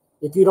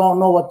 If you don't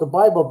know what the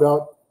Bible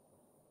Belt,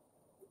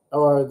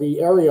 or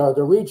the area, or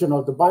the region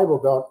of the Bible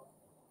Belt,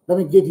 let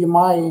me give you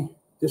my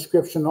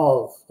description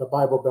of the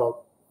Bible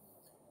Belt.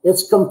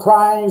 It's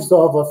comprised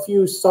of a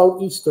few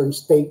southeastern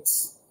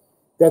states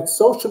that's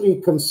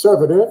socially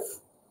conservative.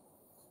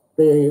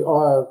 They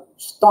are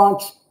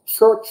staunch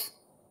church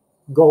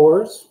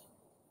goers,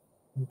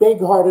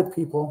 big-hearted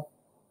people,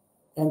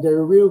 and they're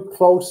a real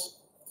close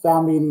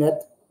family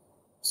knit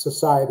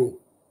society.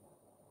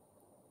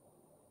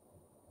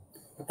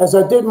 As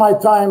I did my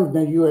time in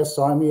the U.S.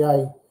 Army,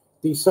 I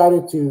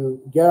decided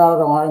to get out of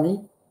the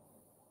Army.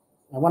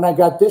 And when I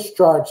got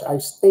discharged, I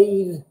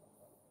stayed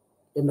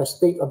in the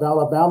state of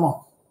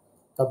Alabama,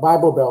 the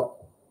Bible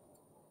Belt.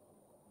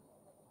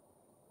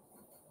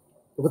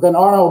 With an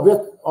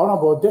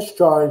honorable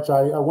discharge,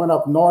 I went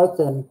up north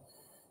and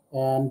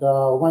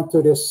went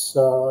to this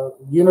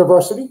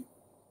university.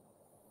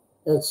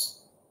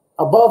 It's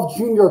above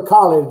junior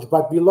college,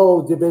 but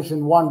below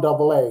Division I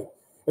AA.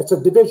 It's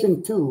a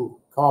Division II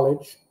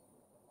college.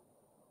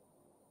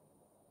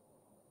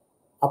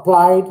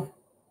 Applied,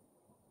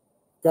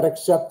 got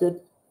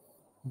accepted.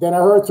 Then I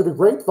heard through the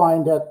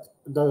grapevine that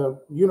the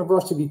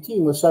university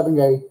team was having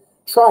a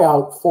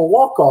tryout for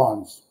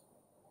walk-ons.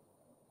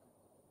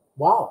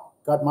 Wow,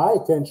 got my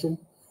attention.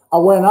 I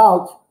went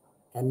out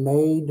and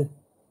made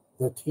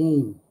the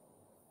team.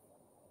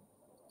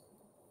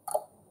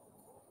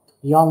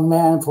 Young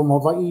man from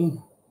Hawaii,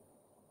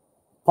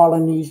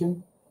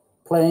 Polynesian,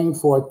 playing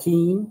for a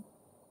team,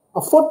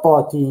 a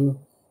football team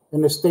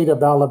in the state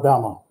of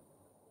Alabama.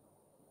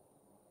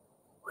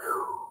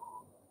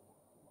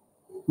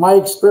 My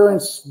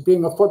experience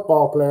being a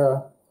football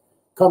player,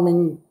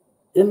 coming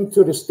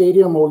into the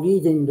stadium or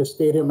leaving the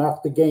stadium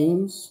after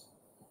games,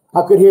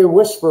 I could hear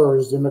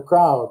whispers in the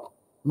crowd,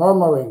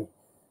 murmuring.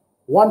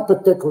 One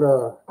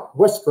particular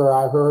whisper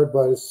I heard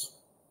was,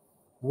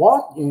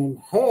 "What in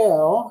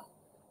hell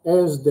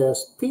is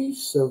this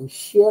piece of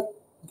shit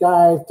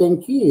guy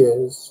think he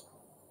is,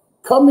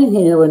 coming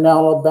here in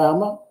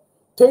Alabama,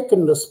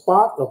 taking the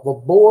spot of a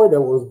boy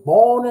that was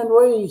born and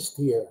raised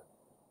here?"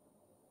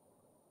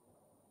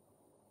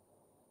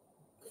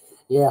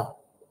 Yeah,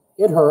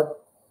 it hurt,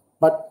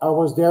 but I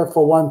was there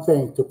for one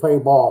thing, to play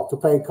ball, to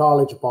play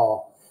college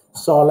ball.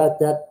 So I let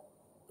that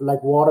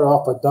like water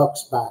off a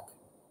duck's back.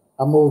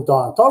 I moved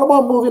on. Talk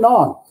about moving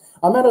on.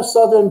 I met a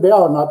Southern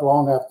Belle not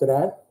long after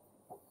that.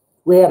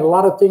 We had a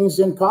lot of things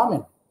in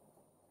common.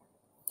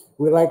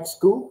 We liked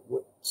school,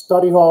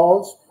 study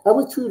halls, and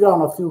we threw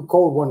down a few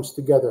cold ones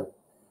together.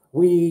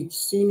 We'd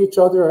seen each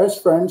other as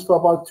friends for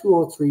about 2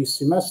 or 3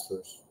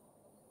 semesters.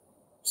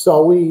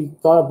 So we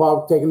thought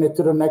about taking it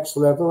to the next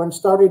level and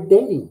started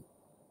dating,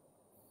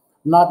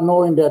 not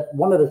knowing that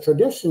one of the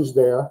traditions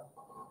there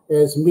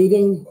is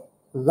meeting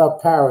the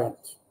parent.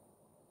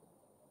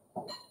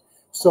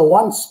 So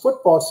once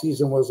football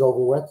season was over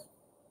with,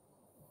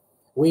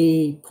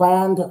 we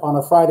planned on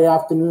a Friday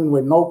afternoon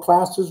when no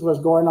classes was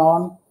going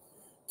on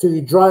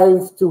to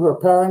drive to her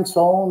parents'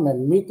 home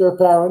and meet their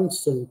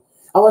parents. And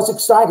I was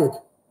excited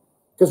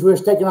because we were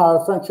taking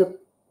our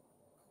friendship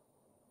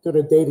to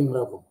the dating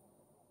level.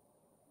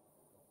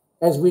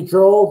 As we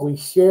drove, we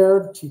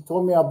shared. She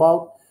told me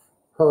about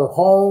her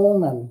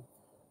home and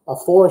a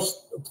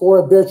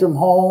 4-bedroom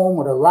home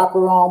with a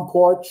wraparound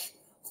porch,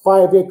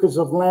 5 acres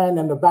of land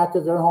in the back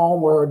of their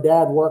home where her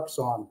dad works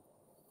on.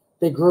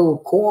 They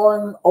grew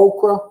corn,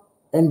 okra,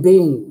 and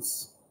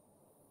beans.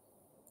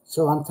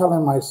 So I'm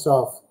telling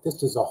myself,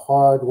 this is a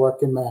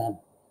hard-working man,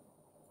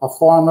 a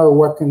farmer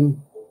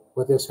working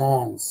with his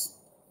hands.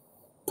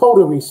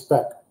 Total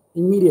respect,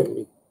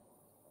 immediately.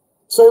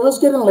 So it was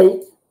getting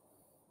late.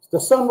 The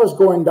sun was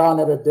going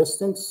down at a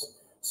distance.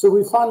 So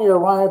we finally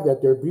arrived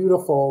at their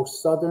beautiful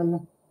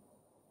Southern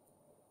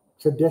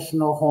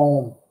traditional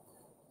home.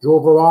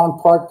 Drove around,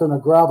 parked on a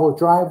gravel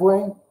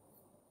driveway.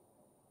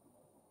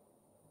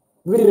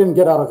 We didn't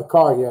get out of the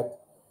car yet.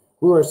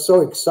 We were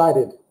so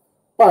excited.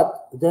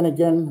 But then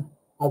again,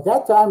 at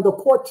that time, the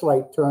porch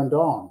light turned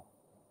on.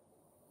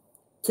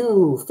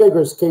 2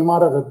 figures came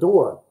out of the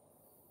door.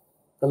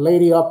 The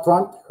lady up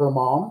front, her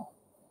mom,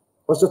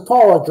 was a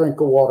tall drink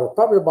of water,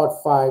 probably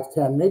about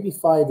 5'10", maybe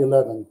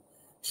 5'11".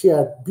 She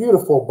had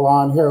beautiful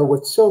blonde hair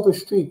with silver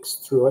streaks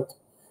through it,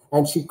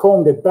 and she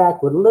combed it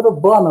back with a little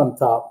bun on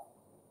top.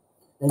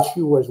 And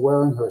she was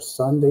wearing her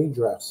Sunday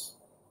dress.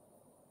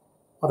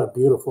 What a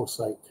beautiful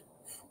sight.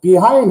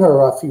 Behind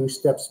her, a few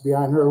steps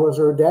behind her, was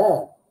her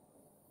dad.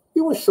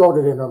 He was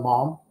shorter than her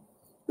mom,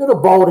 a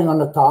little balding on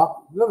the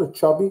top, a little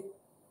chubby.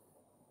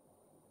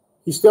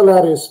 He still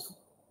had his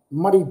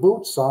muddy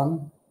boots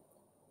on,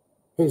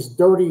 his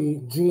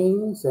dirty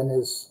jeans, and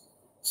his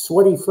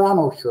sweaty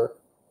flannel shirt.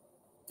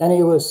 And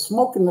he was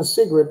smoking a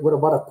cigarette with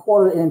about a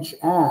 1/4-inch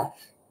ash,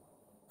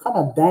 kind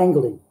of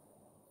dangling.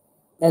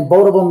 And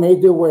both of them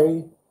made their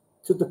way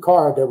to the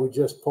car that we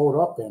just pulled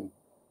up in.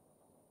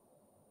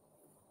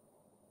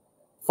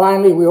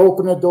 Finally, we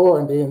opened the door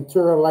and the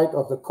interior light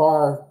of the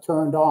car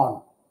turned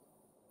on.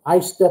 I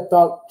stepped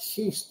out,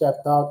 she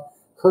stepped out.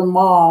 Her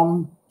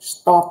mom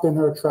stopped in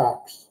her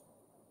tracks.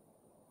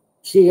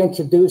 She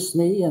introduced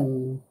me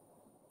and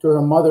to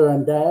her mother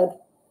and dad.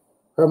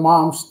 Her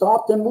mom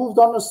stopped and moved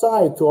on the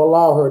side to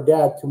allow her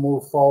dad to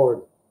move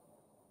forward.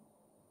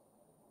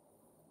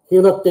 He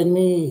looked at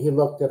me, he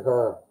looked at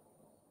her.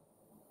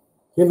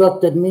 He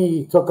looked at me,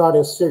 he took out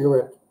his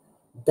cigarette,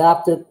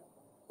 dapped it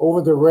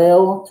over the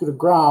rail to the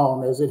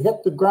ground. As it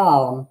hit the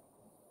ground,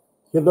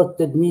 he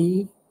looked at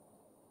me,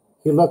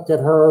 he looked at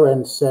her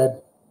and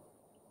said,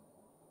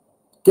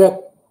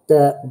 "Get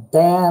that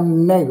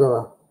damn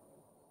nigger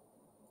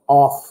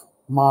off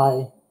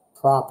my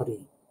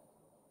property."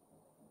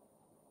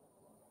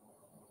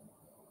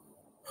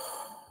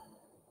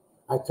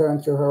 I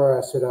turned to her,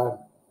 I said,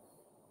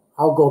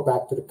 I'll go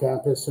back to the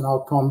campus and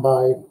I'll come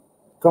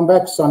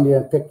back Sunday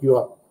and pick you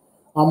up.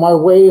 On my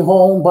way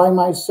home by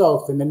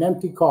myself in an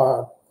empty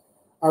car,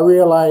 I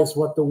realized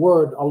what the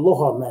word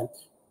aloha meant.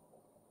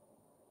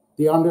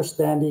 The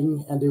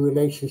understanding and the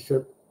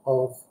relationship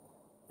of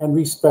and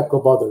respect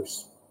of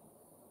others.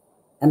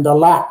 And the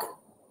lack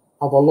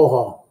of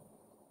aloha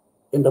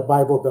in the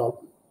Bible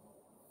Belt.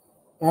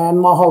 And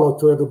mahalo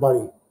to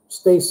everybody.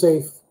 Stay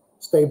safe,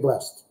 stay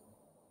blessed.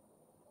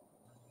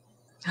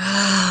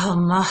 Oh,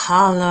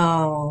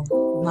 mahalo.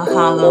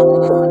 Mahalo.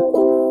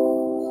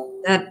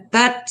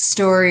 That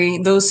story,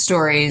 those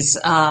stories,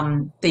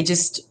 they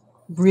just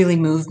really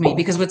moved me,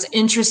 because what's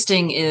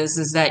interesting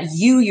is that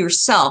you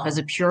yourself, as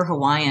a pure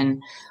Hawaiian,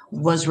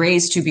 was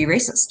raised to be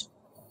racist,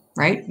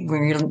 right?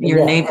 Where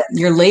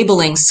you're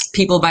labeling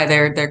people by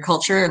their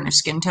culture and their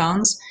skin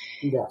tones.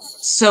 Yes.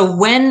 So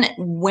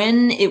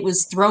when it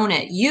was thrown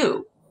at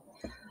you,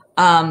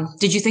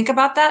 did you think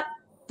about that?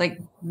 Like,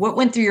 what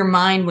went through your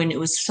mind when it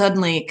was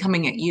suddenly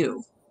coming at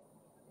you?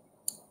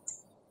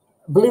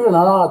 Believe it or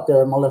not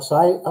there, Melissa,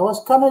 I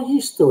was kind of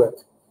used to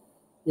it.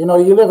 You know,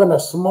 you live in a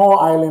small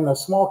island, a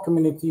small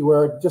community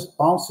where it just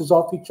bounces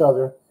off each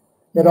other.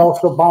 It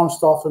also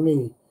bounced off of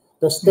me.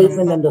 The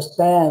statement in the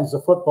stands,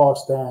 the football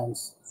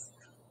stands,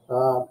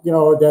 you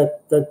know,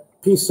 that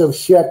piece of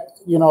shit,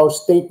 you know,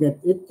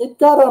 statement, it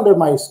got under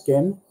my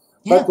skin.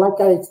 But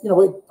like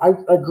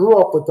I grew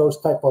up with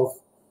those type of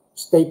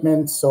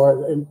statements,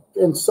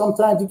 and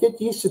sometimes you get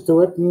used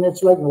to it, and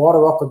it's like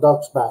water off a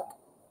duck's back.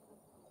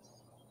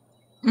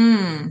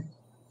 Mm.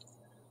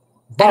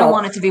 But I don't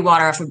want it to be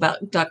water off a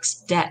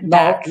duck's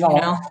back, you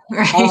know,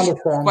 right? I understand.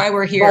 That's why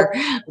we're here.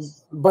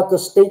 But the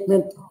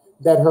statement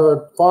that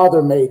her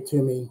father made to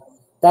me,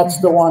 that's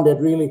the one that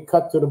really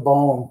cut to the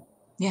bone.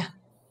 Yeah.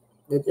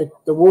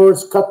 The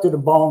words cut to the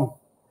bone.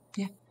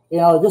 Yeah. You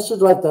know, this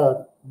is like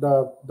the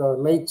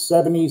late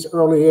 70s,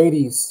 early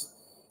 80s.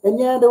 And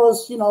yeah, there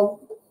was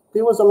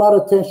a lot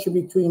of tension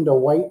between the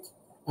white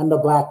and the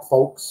black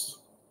folks,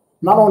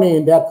 not only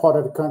in that part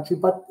of the country,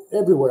 but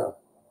everywhere.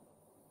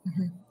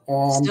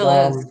 And still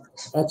is.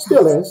 It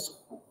still is.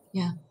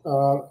 Yeah.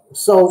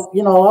 So,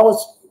 you know, I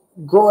was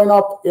growing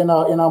up in a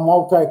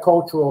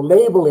multicultural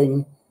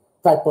labeling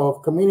type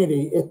of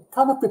community. It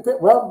kind of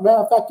prepared, well, matter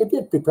of fact, it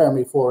did prepare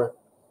me for it.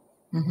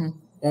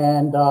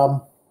 And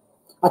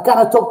I kind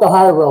of took the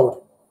high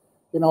road.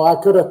 You know,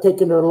 I could have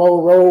taken the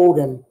low road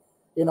and,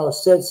 you know,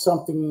 said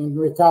something in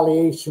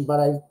retaliation, but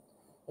I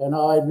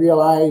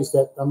realized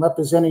that I'm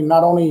representing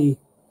not only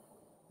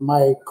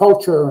my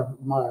culture,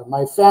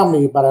 my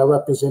family, but I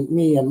represent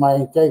me and my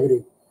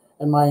integrity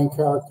and my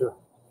character.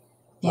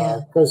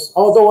 Yeah. Because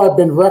although I've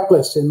been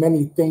reckless in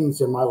many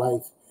things in my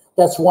life,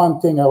 that's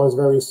one thing I was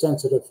very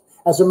sensitive.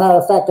 As a matter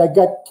of fact, I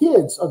got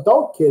kids,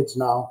 adult kids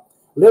now,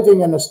 living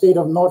in the state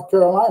of North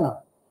Carolina.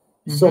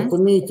 So for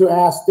me to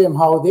ask them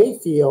how they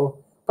feel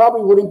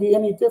probably wouldn't be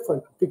any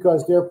different,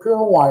 because they're pure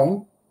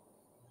Hawaiian,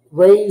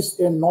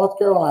 raised in North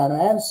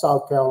Carolina and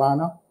South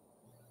Carolina.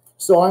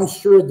 So I'm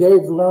sure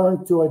they've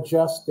learned to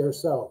adjust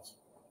themselves.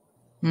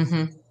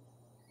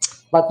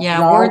 But yeah,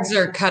 now, words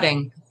are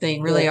cutting. They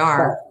really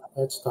are.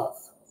 Tough. It's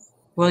tough.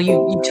 Well,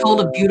 you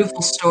told a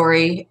beautiful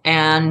story,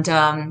 and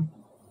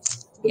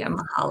yeah,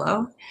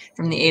 mahalo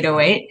from the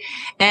 808.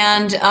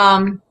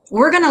 And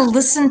we're going to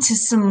listen to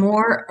some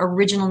more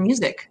original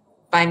music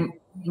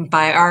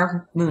by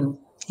our Moon.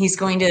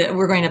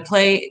 We're going to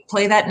play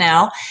that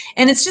now.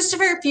 And it's just a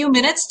very few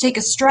minutes. Take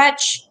a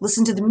stretch,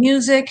 listen to the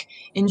music,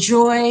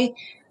 enjoy.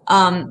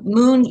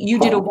 Moon, you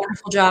did a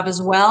wonderful job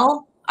as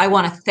well. I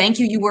want to thank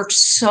you. You worked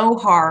so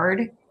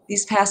hard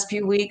these past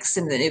few weeks,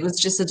 and it was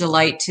just a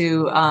delight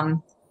to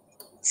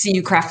see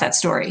you craft that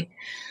story.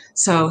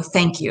 So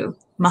thank you.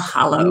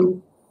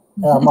 Mahalo.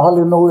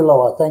 Mahalo nui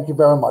loa. Thank you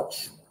very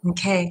much.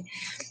 Okay.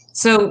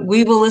 So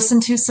we will listen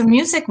to some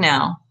music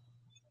now.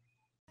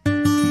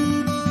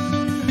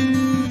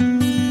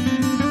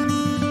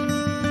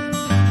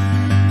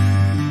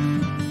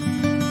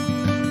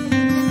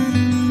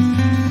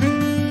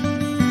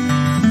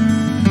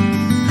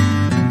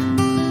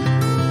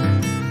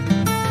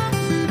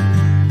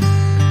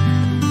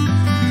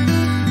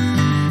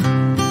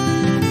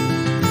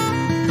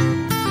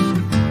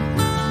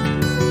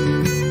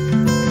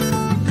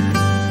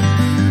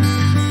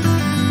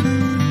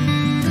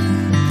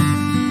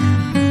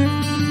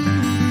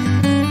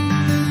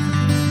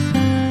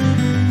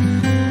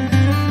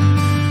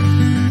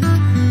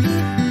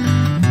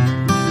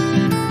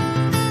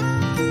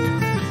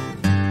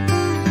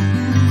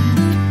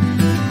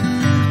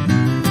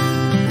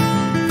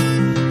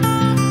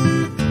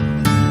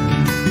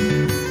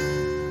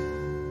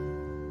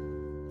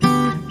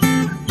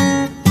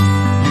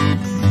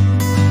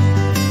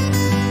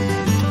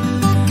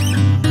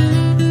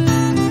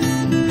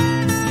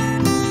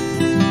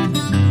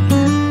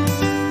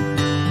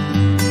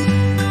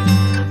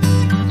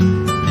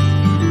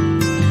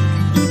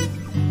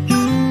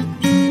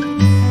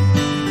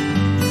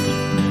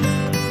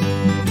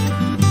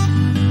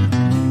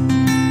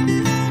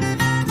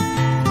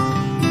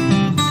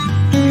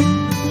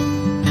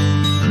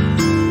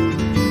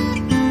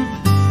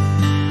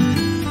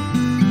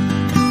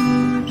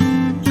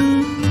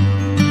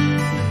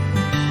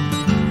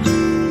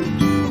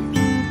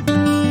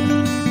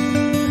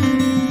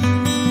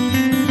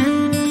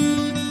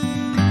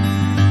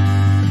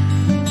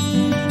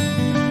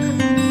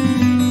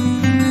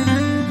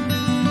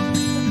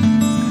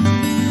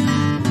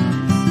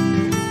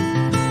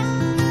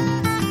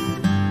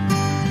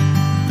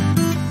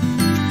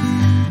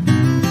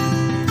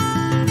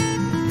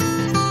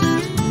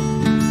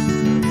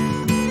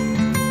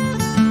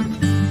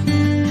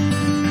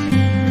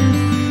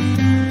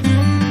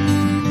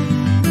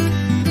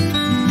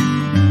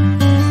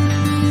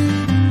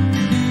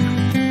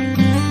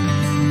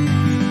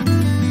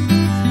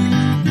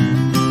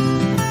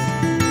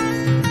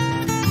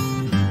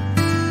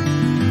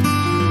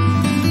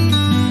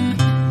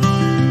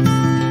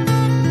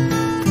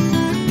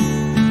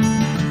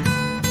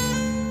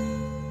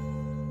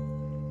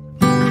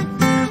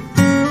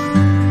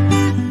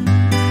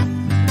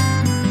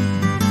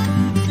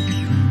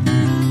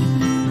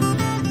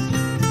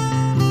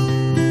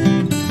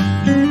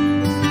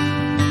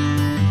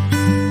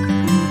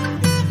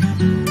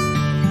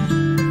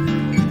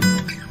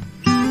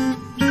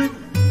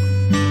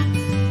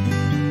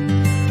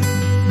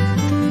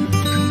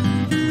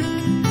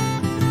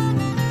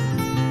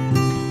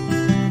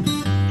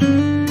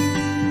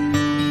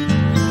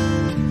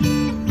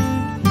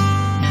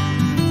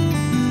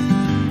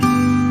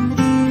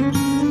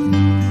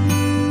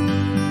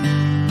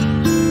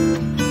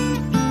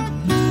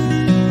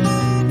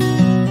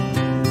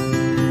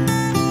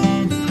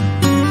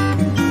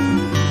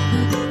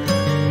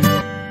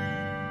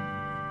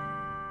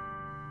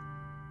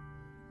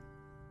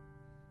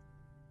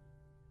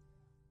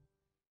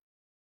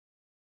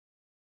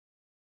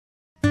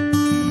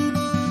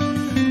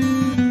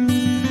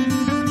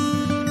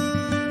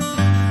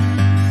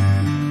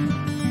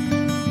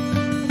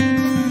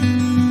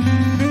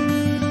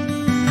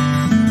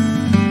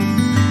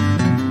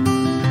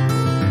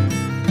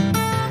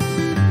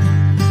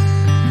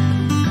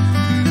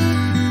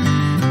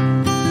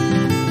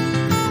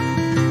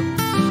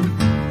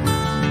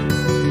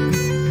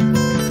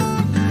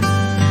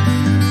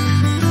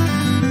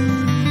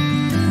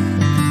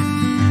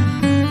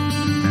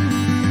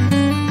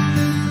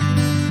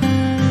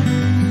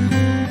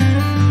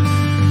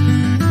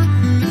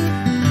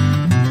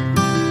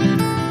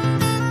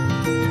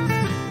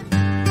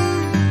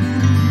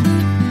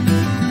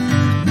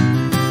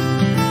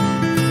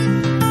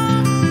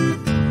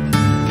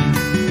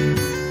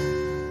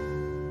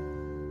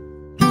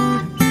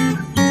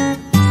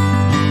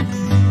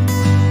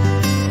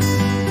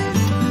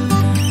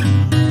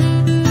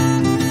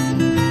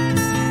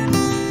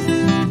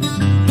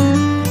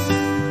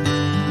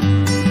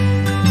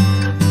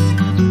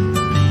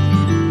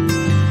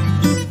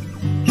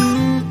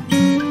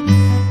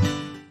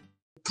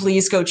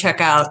 please go check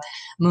out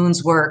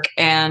Moon's work.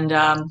 And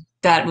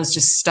that was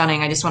just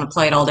stunning. I just want to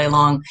play it all day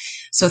long.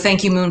 So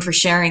thank you, Moon, for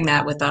sharing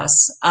that with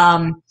us.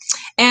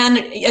 And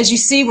as you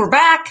see, we're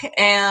back.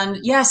 And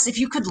yes, if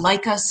you could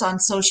like us on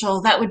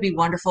social, that would be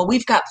wonderful.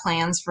 We've got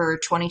plans for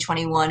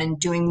 2021 and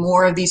doing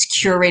more of these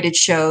curated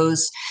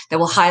shows that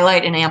will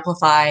highlight and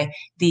amplify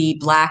the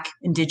Black,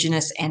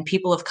 Indigenous, and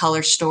people of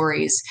color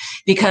stories,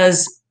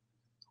 because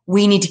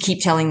we need to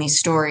keep telling these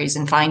stories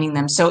and finding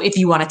them. So if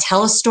you want to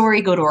tell a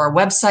story, go to our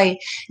website,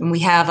 and we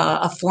have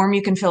a form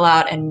you can fill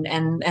out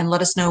and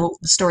let us know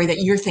the story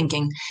that you're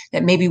thinking,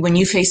 that maybe when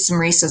you faced some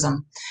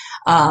racism,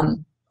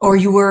 or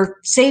you were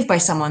saved by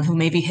someone who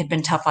maybe had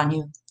been tough on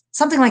you,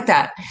 something like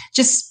that.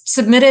 Just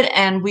submit it,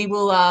 and we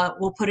will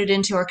we'll put it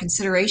into our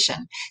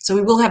consideration. So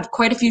we will have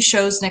quite a few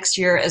shows next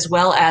year, as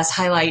well as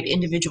highlight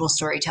individual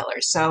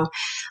storytellers. So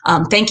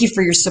thank you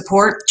for your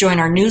support. Join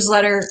our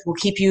newsletter. We'll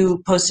keep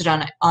you posted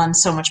on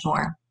so much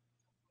more.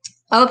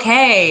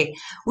 Okay,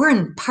 we're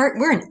in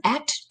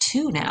Act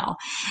 2 now,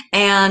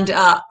 and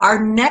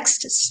our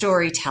next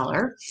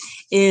storyteller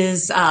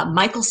is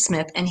Michael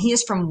Smith, and he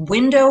is from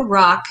Window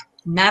Rock,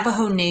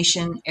 Navajo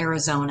Nation,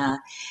 Arizona.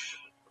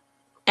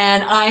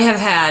 And I have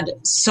had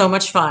so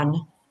much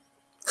fun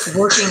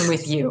working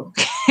with you.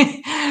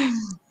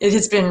 It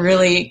has been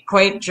really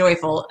quite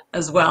joyful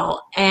as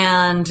well.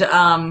 And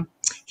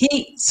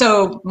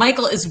so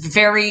Michael is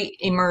very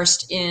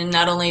immersed in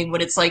not only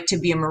what it's like to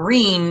be a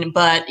Marine,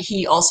 but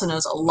he also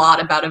knows a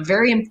lot about a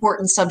very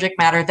important subject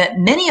matter that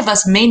many of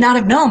us may not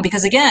have known,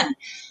 because again,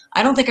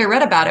 I don't think I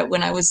read about it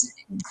when I was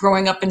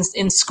growing up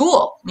in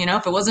school. You know,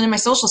 if it wasn't in my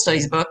social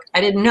studies book,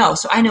 I didn't know.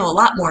 So I know a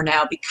lot more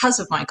now because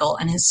of Michael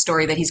and his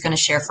story that he's going to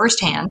share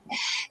firsthand,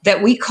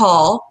 that we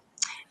call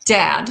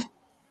Dad,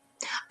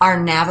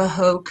 our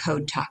Navajo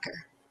code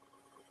talker.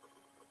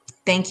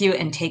 Thank you,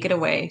 and take it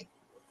away.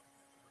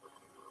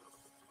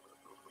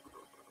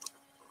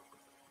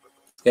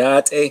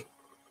 Yate,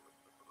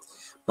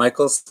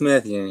 Michael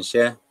Smith,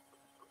 Yinsha.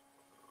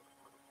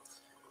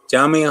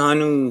 Jami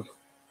Hanu.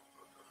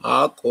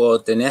 Hello,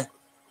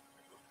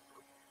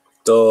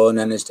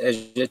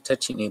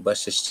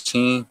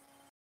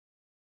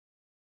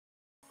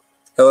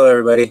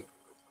 everybody.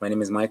 My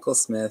name is Michael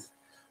Smith.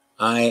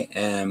 I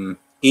am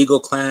Eagle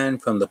Clan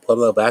from the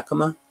Pueblo of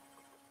Acoma,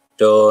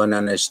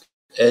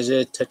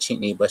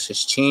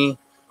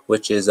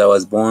 which is I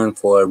was born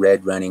for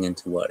red running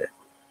into water.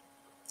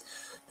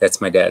 That's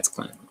my dad's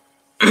clan.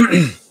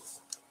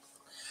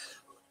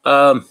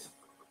 I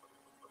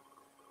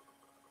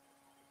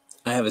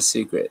have a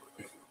secret.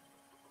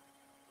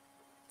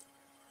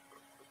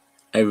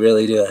 I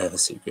really do have a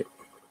secret.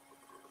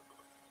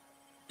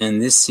 And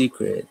this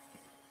secret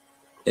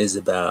is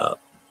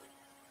about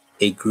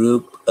a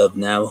group of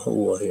Navajo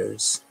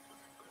warriors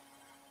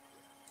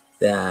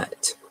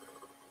that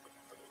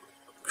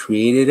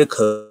created a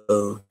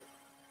code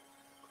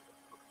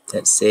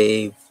that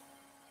saved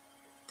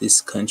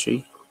this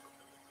country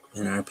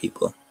and our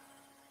people.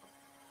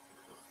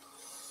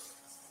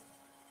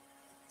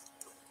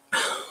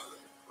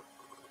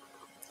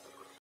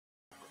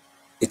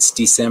 It's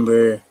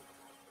December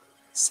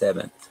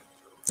 7th,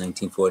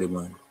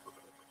 1941.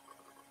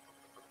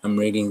 I'm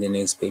reading the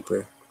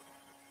newspaper,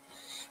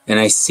 and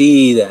I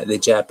see that the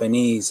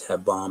Japanese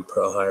have bombed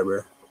Pearl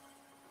Harbor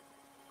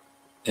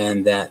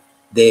and that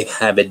they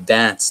have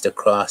advanced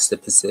across the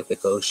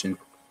Pacific Ocean.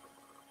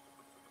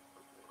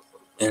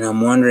 And I'm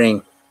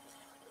wondering,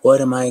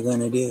 what am I going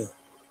to do?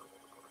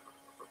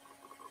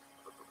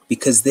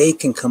 Because they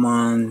can come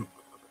on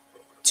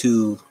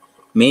to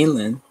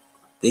mainland,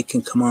 they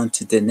can come on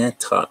to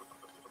Denetop,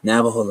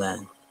 Navajo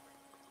land,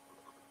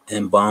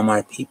 and bomb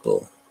our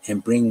people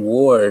and bring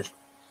war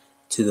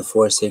to the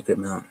four sacred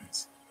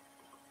mountains.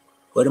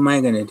 What am I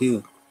going to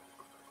do?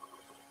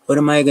 What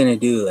am I going to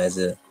do as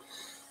a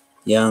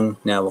young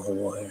Navajo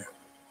warrior?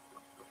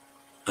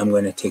 I'm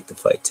going to take the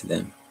fight to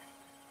them.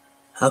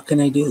 How can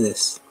I do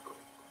this?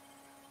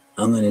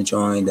 I'm going to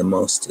join the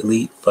most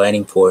elite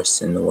fighting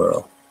force in the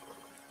world,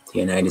 the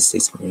United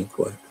States Marine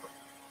Corps.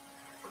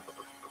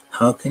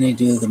 How can I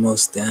do the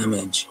most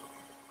damage?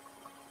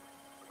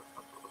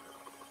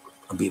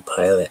 I'll be a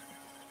pilot.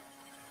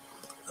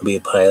 I'll be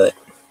a pilot.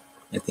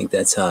 I think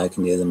that's how I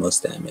can do the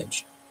most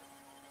damage.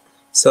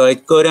 So I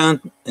go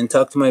down and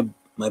talk to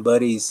my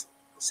buddies,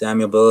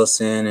 Samuel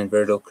Billison and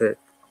Virgil Kirk.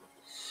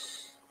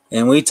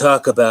 And we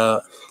talk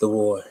about the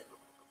war.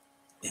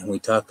 And we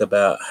talk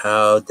about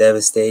how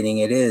devastating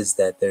it is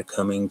that they're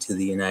coming to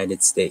the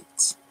United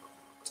States,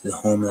 to the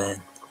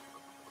homeland.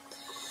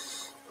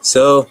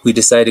 So we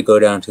decide to go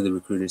down to the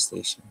recruiter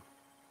station.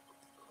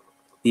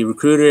 The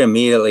recruiter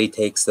immediately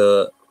takes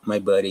my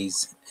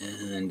buddies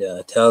and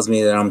tells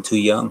me that I'm too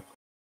young.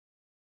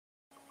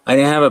 I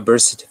didn't have a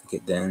birth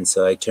certificate then,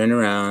 so I turn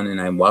around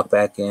and I walk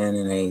back in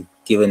and I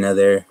give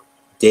another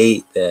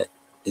date that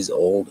is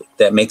old,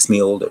 that makes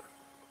me older.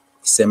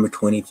 December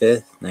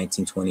 25th,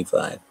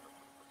 1925. I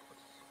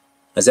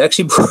was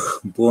actually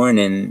born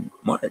in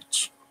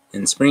March,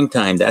 in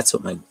springtime. That's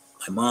what my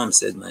mom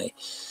said my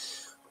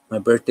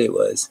birthday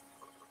was.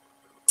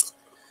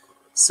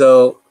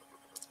 So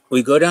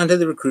we go down to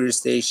the recruiter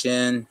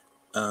station.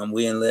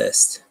 We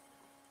enlist,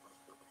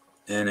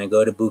 and I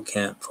go to boot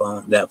camp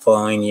that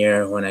following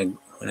year when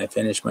I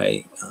finished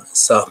my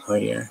sophomore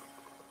year.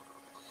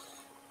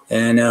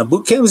 And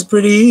boot camp was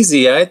pretty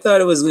easy. I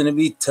thought it was going to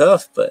be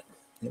tough, but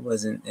it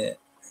wasn't.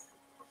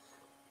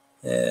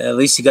 At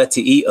least you got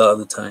to eat all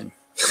the time.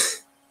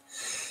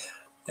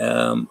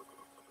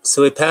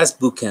 So we passed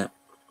boot camp.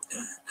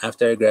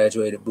 After I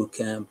graduated boot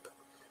camp,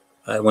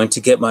 I went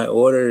to get my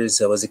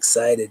orders. I was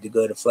excited to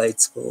go to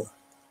flight school.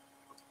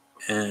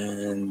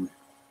 And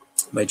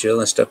my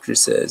drill instructor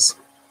says,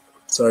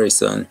 "Sorry,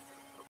 son,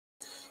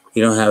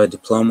 you don't have a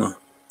diploma.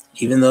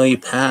 Even though you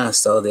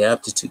passed all the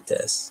aptitude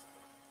tests,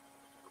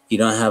 you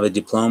don't have a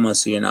diploma,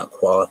 so you're not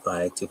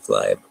qualified to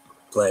fly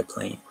a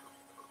plane."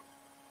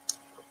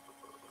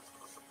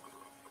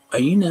 Are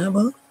you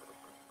Navajo?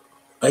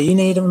 Are you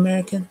Native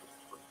American?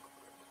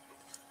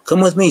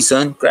 Come with me,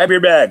 son. Grab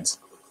your bags.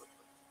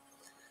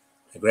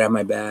 I grab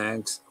my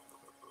bags.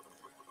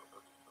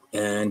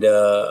 And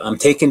I'm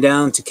taken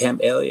down to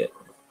Camp Elliott.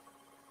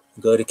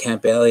 I go to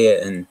Camp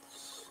Elliott and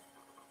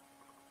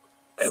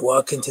I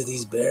walk into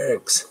these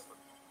barracks.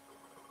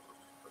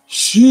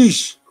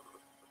 Sheesh.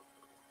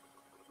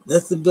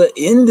 Nothing but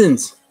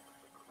Indians.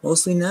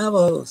 Mostly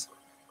Navajos.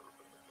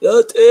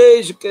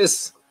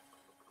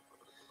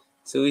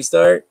 So we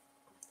start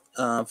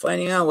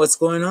finding out what's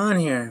going on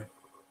here.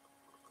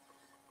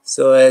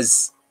 So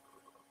as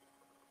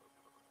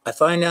I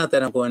find out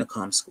that I'm going to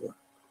comm school,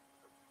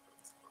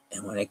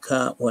 and when I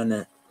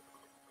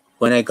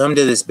come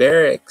to this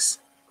barracks,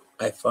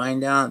 I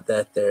find out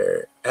that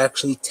they're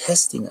actually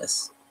testing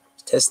us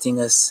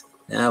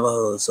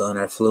Navajos on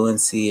our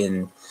fluency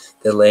in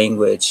the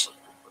language,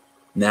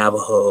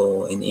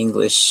 Navajo and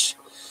English,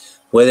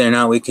 whether or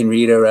not we can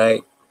read or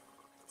write.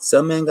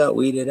 Some men got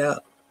weeded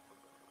out.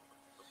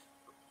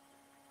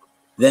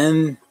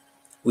 Then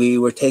we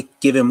were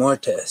given more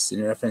tests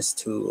in reference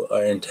to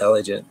our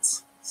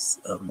intelligence.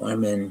 More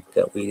men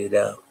got weeded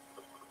out.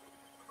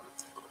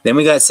 Then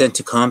we got sent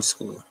to comm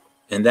school,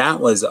 and that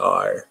was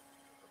our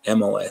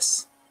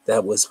MOS.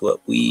 That was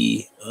what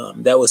we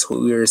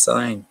were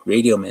assigned,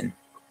 radio men.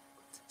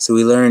 So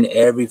we learned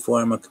every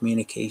form of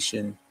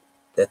communication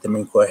that the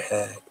Marine Corps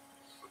had.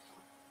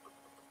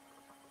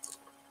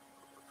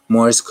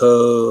 Morse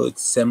code,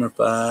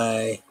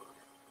 Semperfi,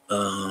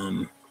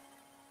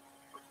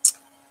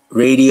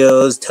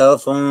 radios,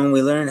 telephone.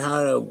 We learned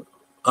how to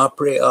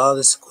operate all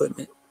this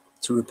equipment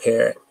to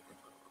repair it,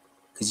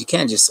 because you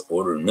can't just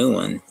order a new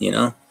one, you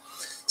know.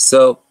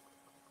 So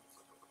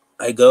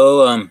I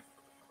go, I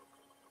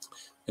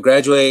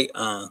graduate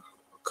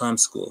comm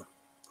school,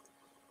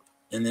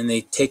 and then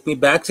they take me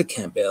back to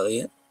Camp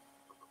Elliott,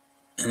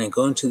 and I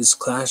go into this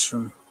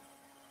classroom,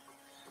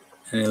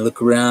 and I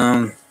look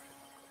around,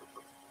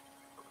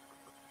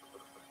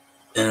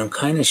 and I'm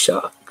kind of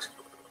shocked,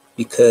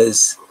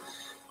 because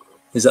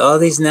there's all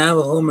these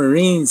Navajo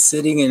Marines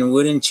sitting in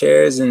wooden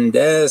chairs and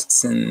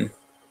desks, and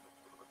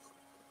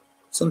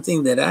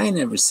something that I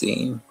never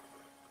seen,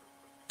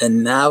 a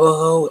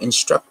Navajo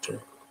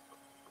instructor.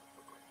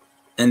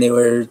 And they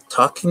were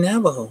talking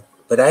Navajo,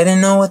 but I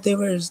didn't know what they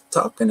were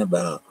talking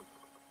about.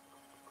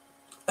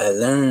 I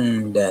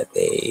learned that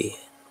they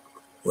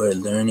were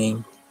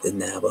learning the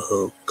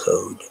Navajo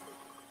code.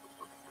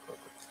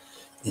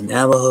 The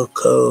Navajo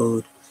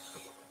code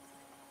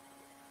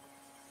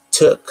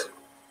took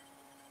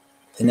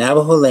the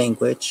Navajo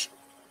language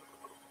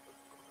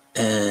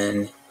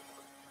and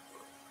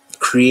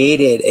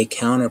created a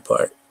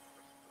counterpart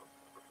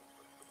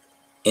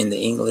in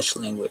the English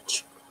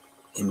language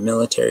in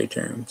military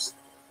terms.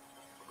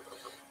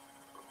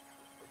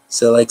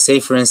 So, like, say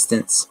for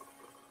instance,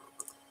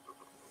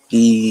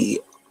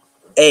 the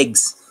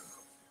eggs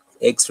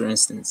for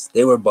instance,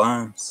 they were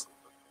bombs,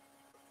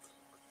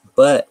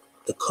 but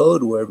the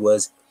code word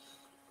was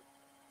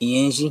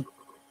Ienji.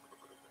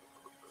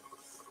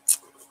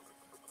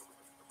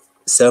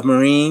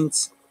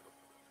 Submarines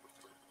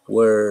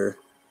were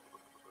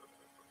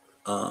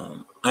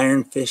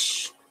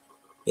ironfish,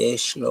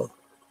 Beshlo.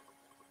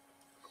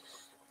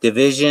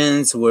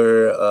 Divisions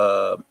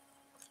were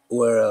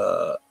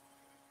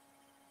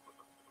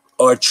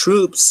our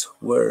troops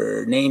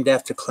were named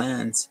after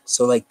clans.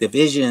 So like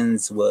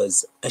divisions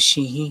was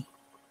Ashihi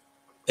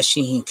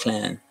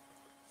clan.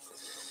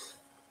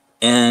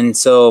 And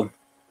so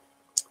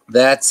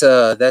that's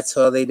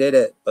how they did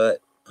it.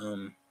 But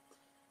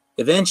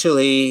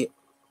eventually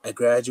I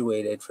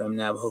graduated from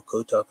Navajo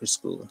Code Talker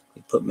School.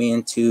 They put me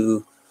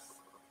into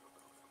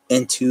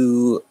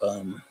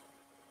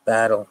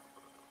battle.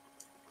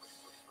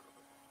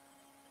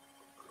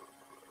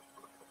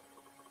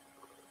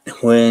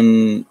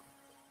 When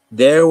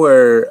there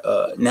were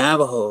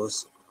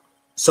Navajos,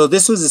 so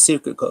this was a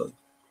secret code,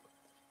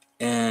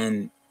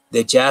 and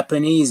the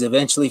Japanese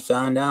eventually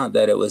found out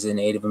that it was a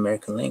Native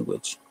American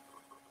language.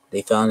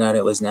 They found out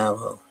it was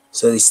Navajo,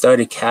 so they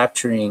started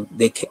capturing.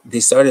 They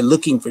started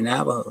looking for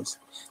Navajos,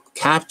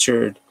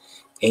 captured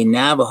a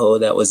Navajo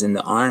that was in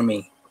the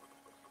army,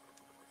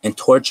 and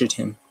tortured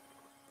him.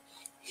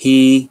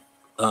 He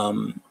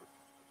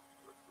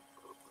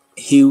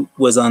he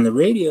was on the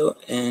radio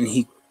and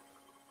he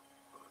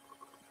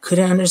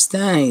couldn't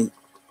understand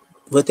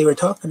what they were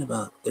talking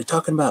about. They're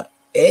talking about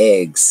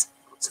eggs,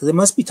 so they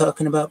must be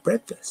talking about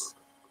breakfast.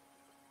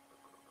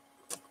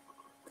 The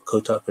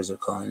code talkers are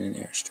calling an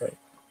airstrike.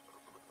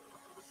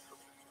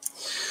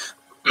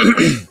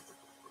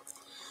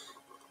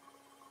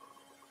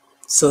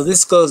 So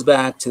this goes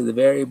back to the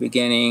very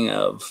beginning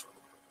of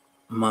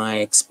my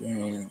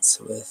experience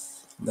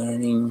with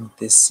learning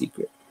this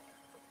secret.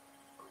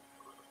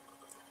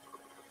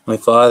 My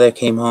father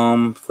came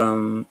home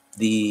from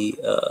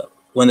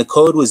when the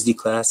code was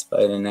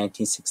declassified in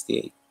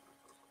 1968.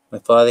 My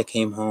father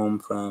came home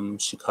from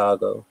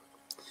Chicago.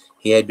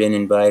 He had been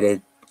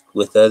invited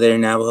with other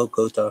Navajo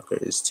code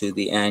talkers to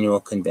the annual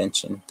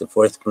convention, the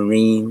 4th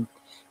Marine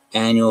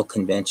Annual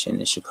Convention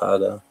in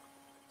Chicago.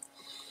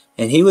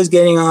 And he was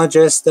getting all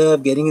dressed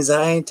up, getting his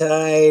eye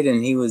tied,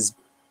 and he was,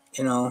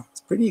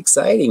 it's pretty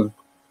exciting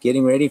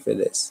getting ready for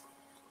this.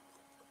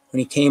 When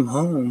he came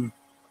home,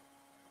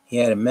 he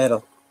had a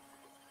medal.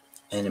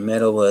 And the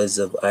medal was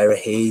of Ira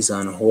Hayes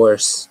on a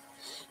horse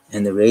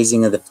and the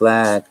raising of the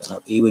flag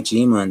of Iwo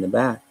Jima on the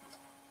back.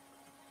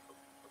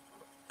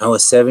 I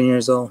was 7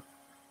 years old.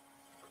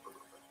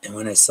 And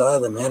when I saw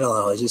the medal,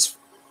 I was just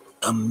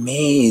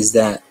amazed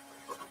at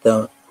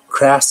the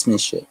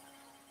craftsmanship.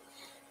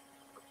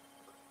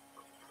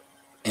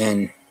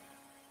 And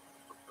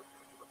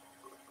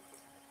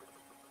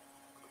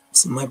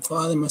so my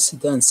father must have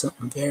done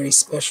something very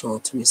special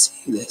to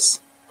receive this.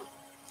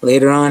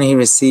 Later on, he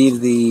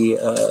received the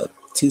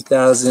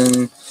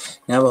 2000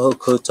 Navajo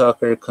Code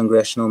Talker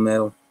Congressional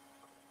Medal.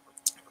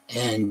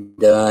 And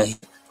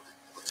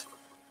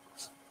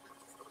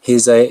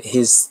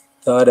his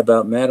thought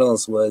about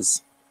medals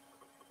was,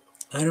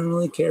 I don't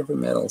really care for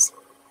medals.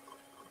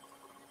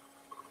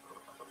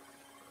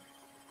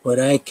 What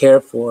I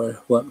care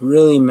for, what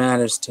really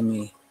matters to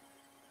me,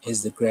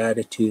 is the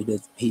gratitude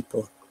of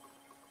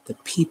the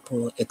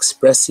people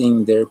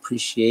expressing their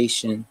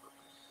appreciation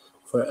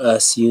for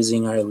us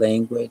using our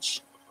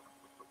language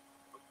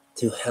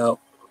to help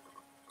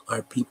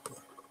our people,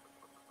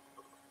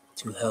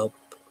 to help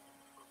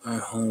our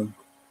home.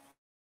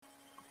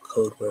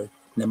 Code word,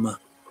 Nama.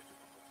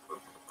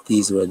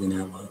 These were the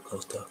Navajo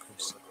Code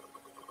Talkers.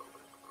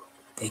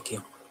 Thank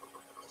you.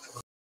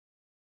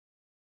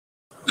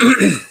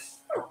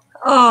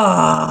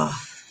 Oh,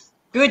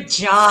 good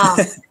job.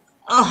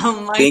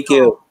 Oh, Michael. Thank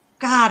you.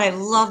 God, I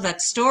love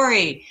that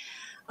story.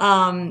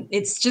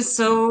 It's just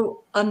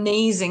so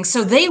amazing.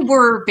 So they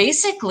were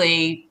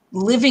basically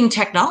living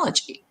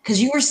technology, because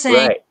you were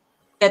saying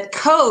that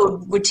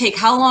code would take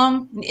how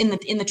long in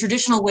the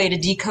traditional way to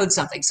decode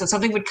something? So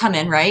something would come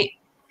in, right?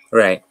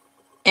 Right.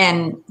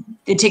 And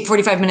it'd take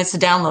 45 minutes to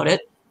download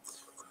it.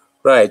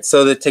 Right.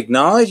 So the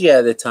technology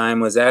at the time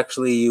was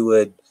actually you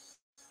would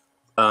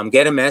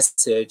get a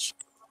message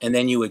and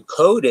then you would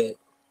code it.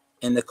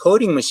 And the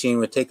coding machine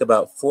would take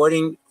about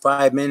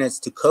 45 minutes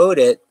to code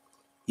it.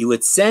 You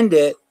would send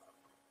it,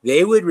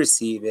 they would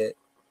receive it,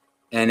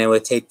 and it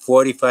would take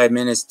 45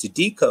 minutes to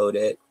decode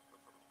it.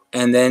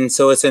 And then,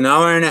 so it's an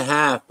hour and a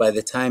half by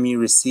the time you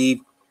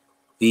receive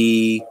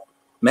the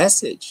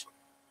message.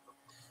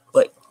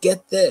 But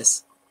get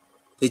this,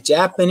 the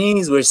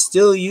Japanese were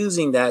still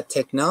using that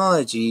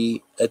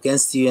technology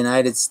against the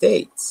United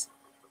States.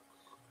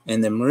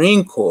 And the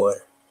Marine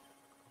Corps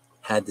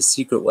had the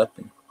secret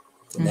weapon,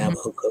 the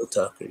Navajo Code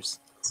Talkers.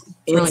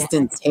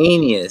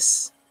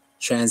 Instantaneous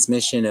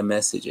transmission of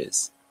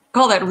messages.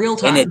 Call that real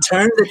time. And it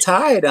turned the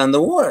tide on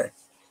the war.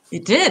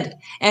 It did.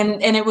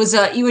 And it was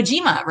Iwo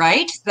Jima,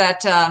 right?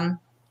 That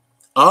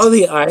all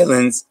the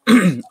islands,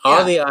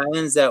 all the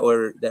islands that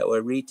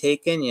were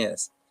retaken,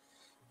 yes.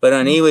 But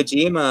on Iwo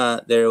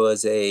Jima, there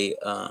was a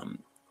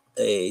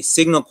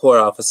Signal Corps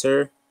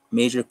officer,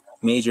 Major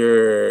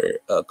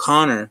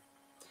Connor,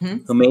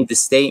 who made the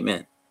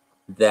statement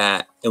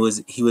that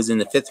he was in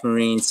the 5th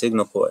Marine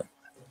Signal Corps,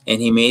 and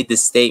he made the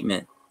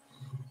statement,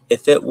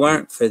 if it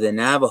weren't for the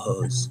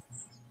Navajos,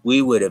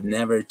 we would have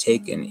never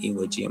taken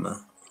Iwo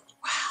Jima.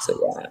 Wow.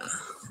 So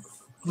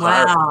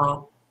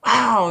yeah.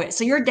 Wow.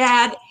 So your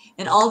dad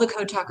and all the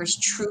code talkers,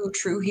 true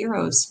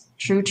heroes.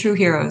 True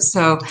heroes.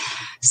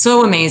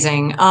 So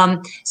amazing.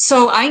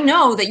 So I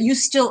know that you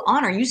still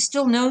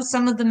know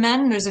some of the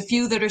men. There's a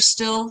few that are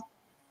still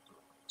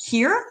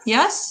here.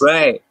 Yes.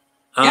 Right.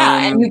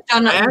 Yeah. And you've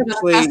done a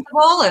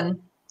festival,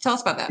 and tell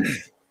us about that.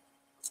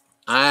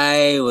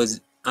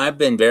 I've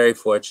been very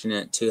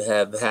fortunate to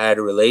have had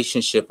a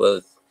relationship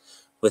with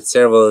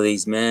several of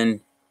these men.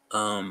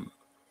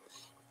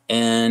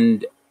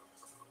 And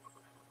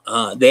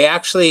they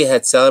actually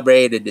had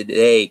celebrated a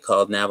day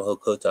called Navajo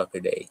Code Talker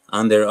Day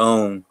on their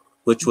own,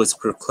 which was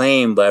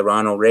proclaimed by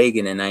Ronald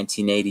Reagan in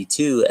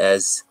 1982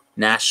 as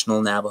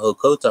National Navajo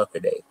Code Talker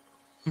Day.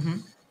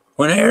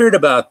 When I heard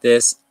about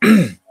this,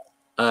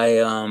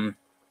 I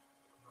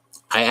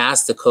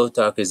asked the code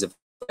talkers if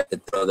I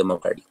could throw them a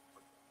party.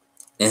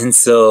 And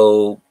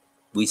so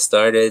we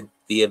started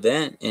the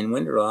event in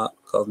Winter Rock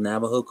called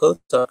Navajo Code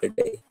Talker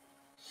Day.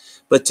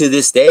 But to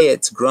this day,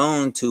 it's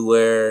grown to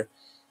where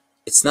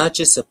it's not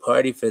just a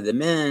party for the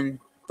men,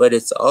 but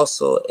it's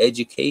also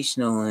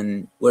educational,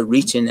 and we're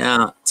reaching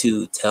out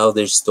to tell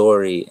their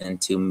story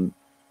and to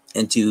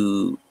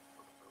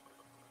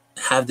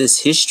have this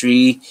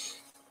history,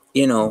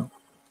 you know,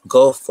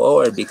 go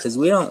forward, because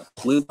we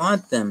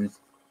want them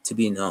to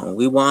be known.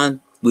 We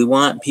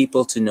want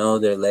people to know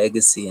their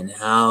legacy and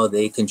how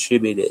they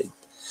contributed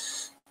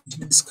to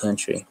this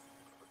country.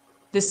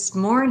 This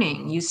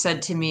morning, you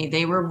said to me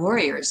they were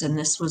warriors and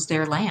this was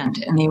their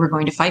land and they were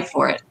going to fight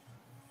for it.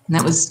 And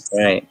that was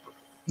right.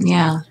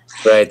 Yeah.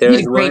 Right. There You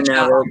was did a great one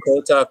job. Navajo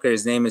code talker.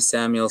 His name is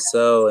Samuel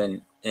So,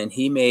 and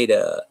he made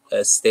a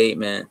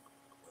statement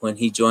when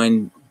he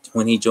joined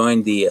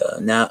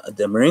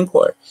the Marine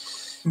Corps.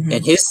 Mhm.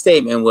 And his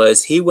statement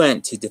was, he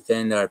went to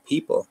defend our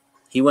people.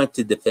 He went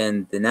to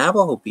defend the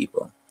Navajo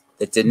people,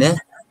 the Diné.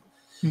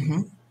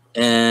 Mhm.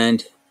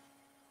 And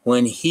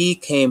when he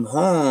came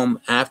home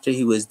after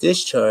he was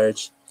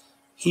discharged,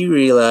 he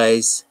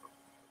realized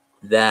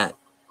that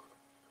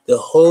the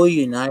whole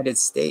United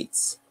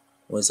States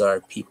was our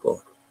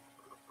people.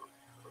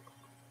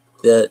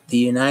 The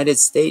United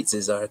States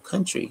is our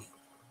country.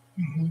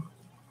 Mhm.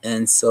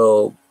 And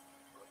so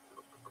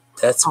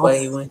that's why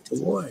he went to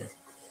war.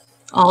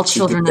 All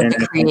children of defend the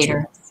our country.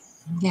 Creator.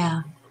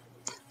 Yeah.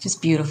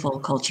 Just beautiful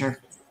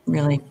culture,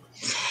 really.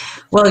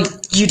 Well,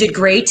 you did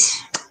great.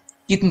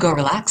 You can go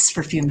relax for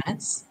a few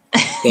minutes.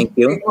 Thank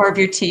you. Drink more of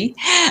your tea.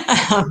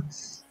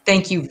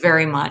 Thank you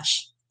very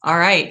much. All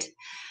right.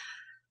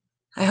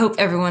 I hope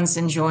everyone's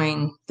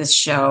enjoying this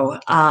show.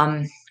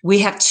 We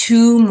have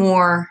 2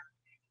 more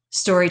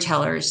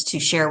storytellers to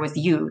share with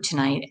you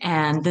tonight.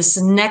 And this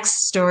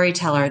next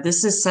storyteller,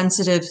 this is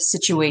Sensitive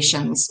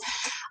Situations,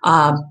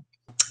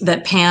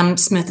 that Pamela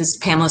Smith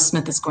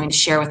is going to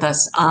share with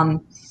us.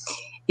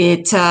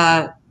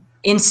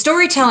 In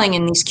storytelling,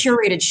 in these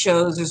curated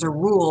shows, there's a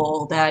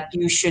rule that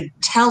you should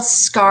tell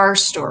scar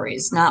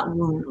stories, not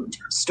wound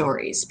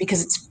stories,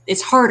 because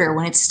it's harder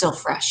when it's still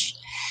fresh.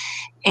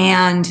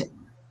 And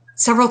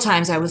several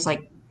times I was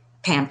like,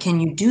 Pam,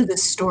 can you do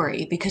this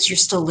story because you're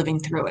still living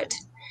through it?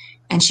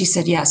 And she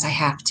said, yes, I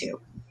have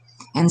to.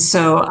 And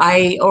so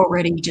I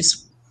already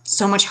just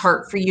so much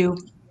heart for you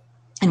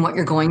and what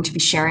you're going to be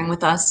sharing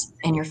with us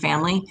and your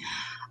family.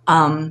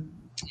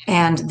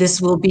 And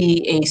this will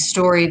be a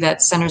story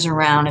that centers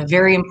around a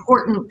very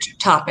important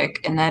topic,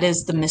 and that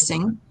is the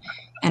missing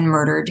and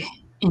murdered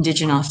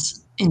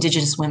Indigenous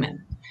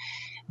women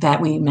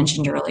that we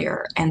mentioned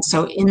earlier. And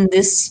so in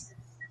this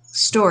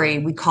story,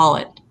 we call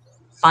it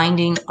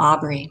Finding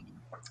Aubrey.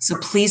 So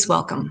please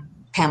welcome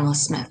Pamela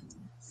Smith.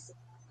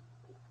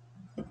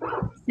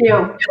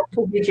 Yo,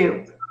 did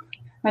you?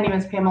 My name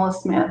is Pamela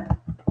Smith.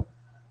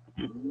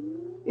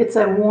 It's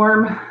a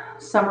warm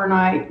summer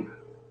night,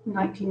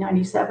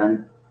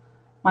 1997.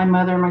 My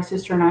mother, my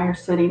sister, and I are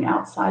sitting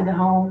outside the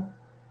home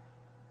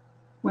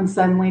when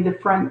suddenly the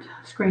front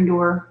screen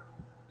door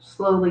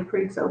slowly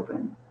creaks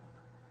open,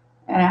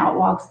 and out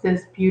walks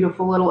this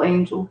beautiful little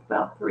angel,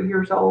 about 3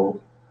 years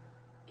old,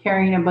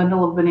 carrying a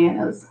bundle of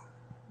bananas,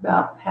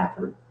 about half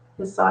of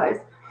his size.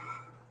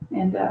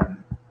 And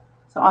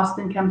so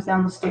Austin comes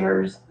down the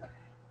stairs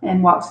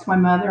and walks to my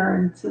mother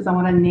and says, I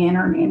want a nan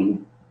or nanny.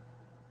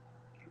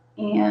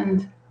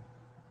 And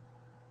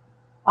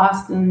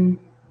Austin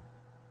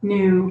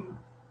knew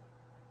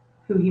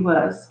who he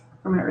was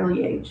from an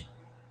early age.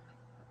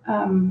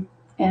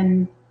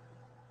 And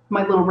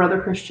my little brother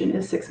Christian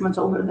is 6 months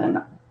older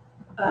than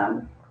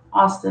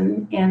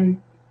Austin, and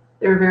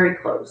they're very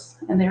close,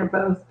 and they're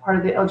both part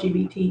of the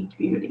LGBT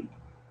community.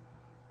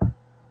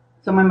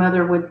 So my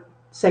mother would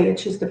say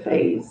it's just a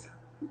phase.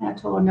 And I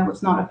told her, no,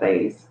 it's not a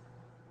phase.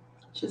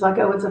 She's like,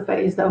 oh, it's a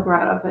phase. They'll grow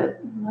out of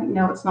it. I'm like,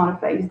 no, it's not a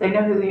phase. They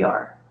know who they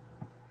are.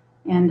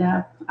 And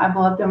I've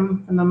loved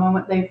them from the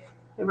moment they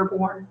were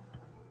born.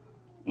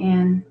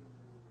 And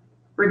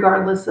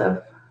regardless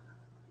of,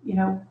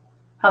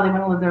 how they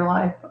want to live their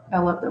life, I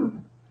love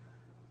them.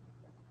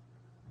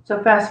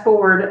 So fast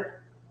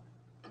forward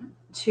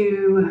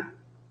to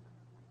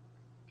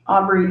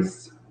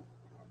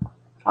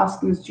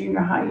Austin's junior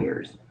high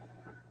years.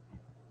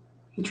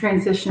 He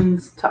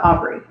transitions to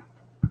Aubrey.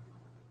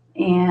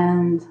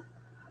 And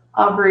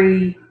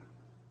Aubrey,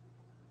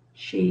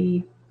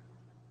 she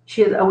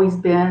has always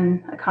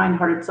been a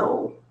kind-hearted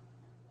soul.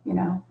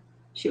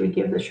 She would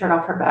give the shirt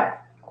off her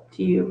back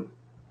to you.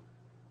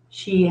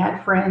 She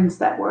had friends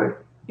that would,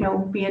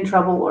 be in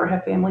trouble or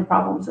have family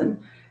problems, and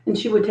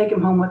she would take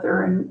them home with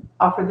her and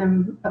offer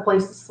them a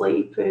place to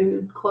sleep,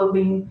 food,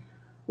 clothing,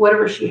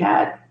 whatever she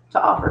had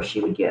to offer,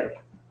 she would give.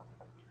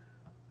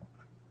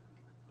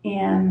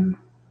 And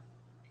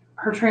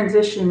her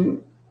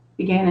transition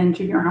began in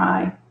junior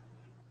high,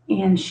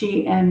 and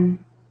she and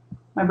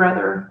my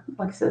brother,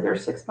 like I said, they're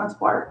 6 months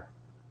apart.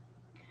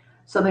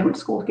 So they went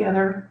to school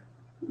together.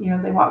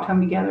 They walked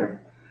home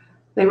together.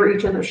 They were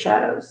each other's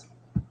shadows.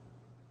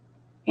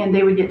 And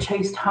they would get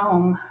chased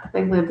home.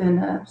 They lived in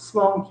a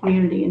small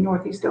community in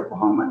northeast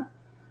Oklahoma.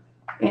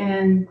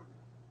 And,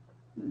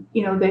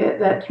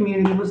 that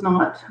community was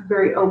not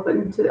very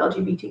open to the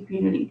LGBT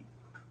community.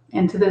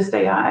 And to this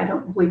day, I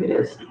don't believe it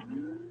is.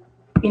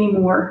 any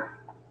more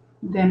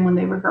than when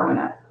they were growing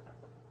up.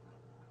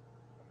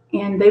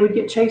 And they would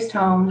get chased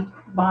home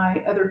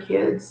by other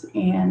kids,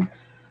 and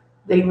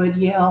they would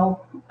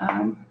yell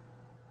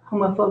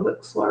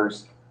homophobic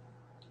slurs,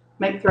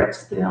 make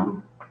threats to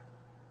them.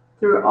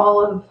 Through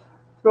all of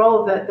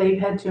that, they've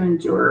had to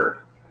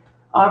endure.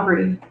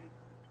 Aubrey,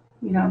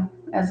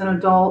 as an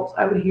adult,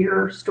 I would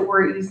hear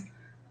stories,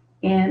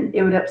 and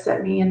it would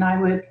upset me, and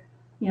I would,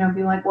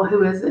 be like, well,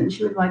 who is it? And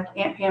she would be like,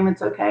 Aunt Pam,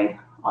 it's okay.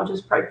 I'll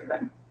just pray for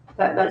them.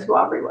 That's who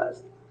Aubrey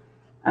was.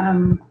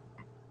 One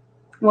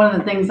of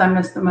the things I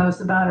miss the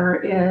most about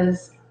her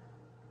is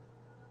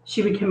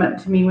she would come up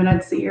to me when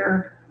I'd see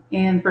her,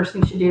 and the first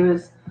thing she'd do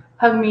is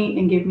hug me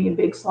and give me a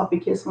big sloppy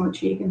kiss on the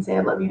cheek and say,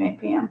 I love you, Aunt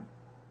Pam.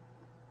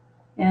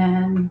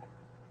 And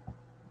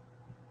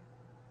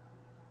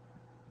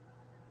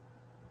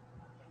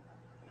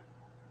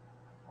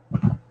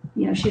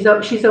she's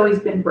always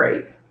been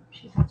brave.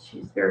 She's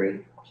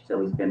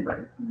always been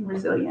brave and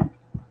resilient.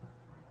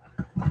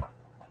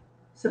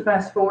 So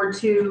fast forward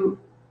to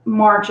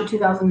March of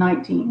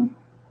 2019,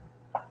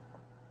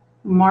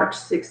 March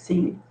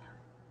 16th,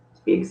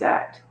 to be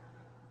exact.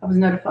 I was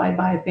notified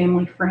by a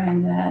family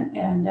friend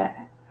and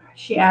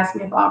she asked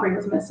me if Aubrey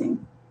was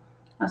missing.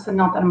 I said,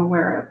 not that I'm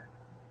aware of.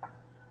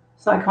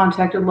 So I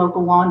contacted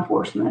local law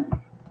enforcement,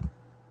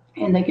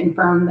 and they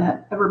confirmed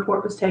that a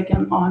report was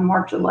taken on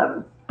March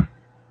 11th.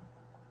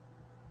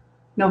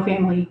 No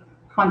family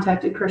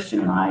contacted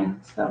Christian and I,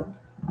 so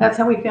that's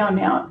how we found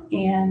out.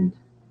 And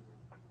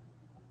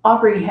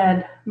Aubrey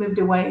had moved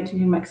away to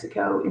New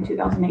Mexico in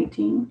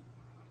 2018,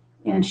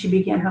 and she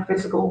began her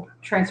physical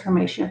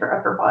transformation of her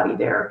upper body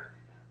there.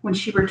 When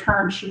she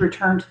returned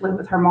to live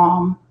with her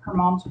mom, her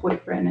mom's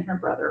boyfriend, and her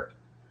brother.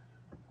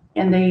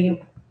 And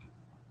they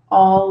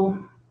all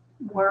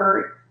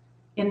were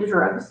into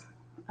drugs.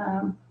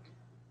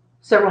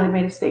 Several had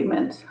made a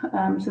statement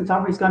since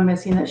Aubrey's gone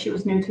missing that she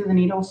was new to the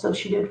needle, so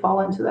she did fall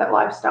into that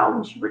lifestyle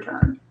when she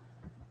returned.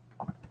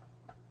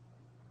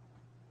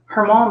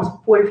 Her mom's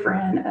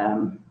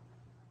boyfriend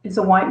is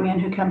a white man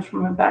who comes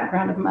from a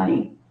background of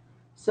money,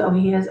 so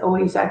he has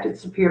always acted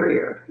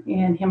superior,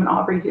 and him and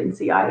Aubrey didn't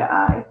see eye to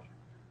eye.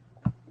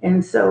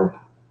 And so,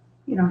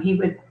 he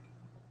would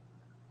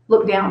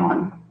look down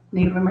on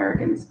Native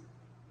Americans.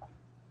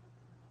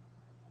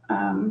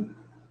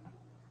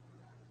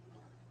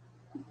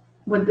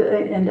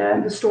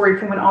 The story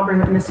from when Aubrey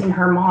went missing,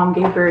 her mom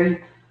gave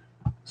very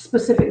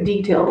specific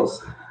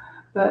details,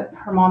 but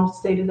her mom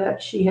stated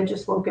that she had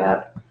just woke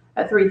up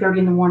at 3:30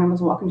 in the morning,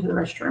 was walking to the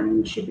restroom,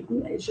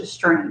 and it's just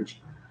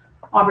strange.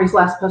 Aubrey's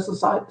last post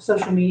on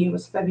social media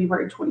was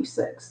February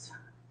 26th,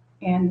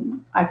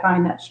 and I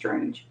find that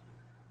strange.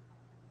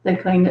 They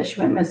claim that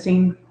she went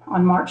missing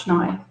on March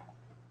 9th.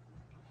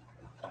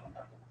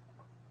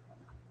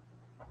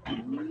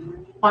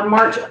 On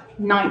March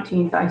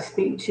 19th, I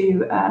speak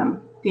to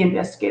the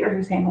investigator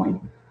who's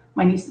handling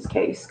my niece's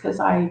case, because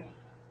on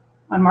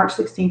March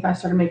 16th, I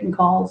started making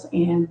calls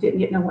and didn't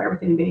get nowhere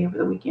with anybody over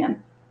the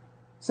weekend.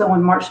 So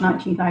on March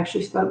 19th, I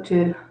actually spoke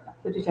to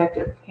the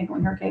detective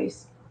handling her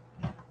case,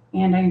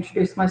 and I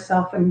introduced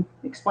myself and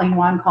explained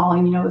why I'm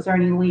calling. Is there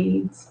any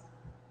leads?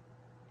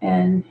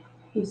 And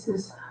he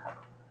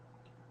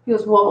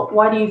goes, well,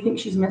 why do you think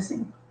she's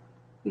missing?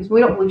 He goes, we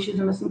don't believe she's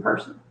a missing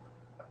person.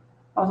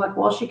 I was like,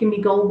 well, she can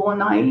be gullible and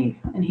naive.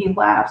 And he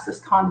laughs, this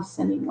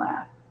condescending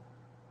laugh.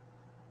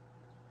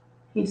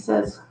 He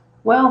says,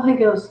 well, he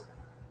goes,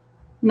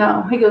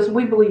 no. He goes,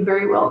 we believe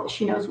very well that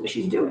she knows what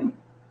she's doing.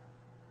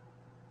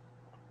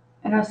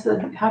 And I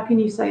said, how can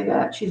you say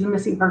that? She's a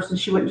missing person.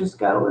 She wouldn't just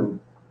go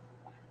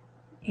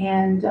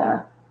and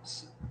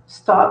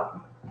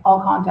stop all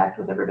contact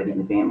with everybody in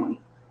the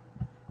family.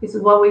 He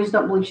said, well, we just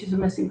don't believe she's a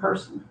missing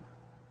person.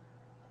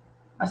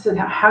 I said,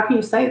 how can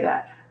you say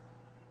that?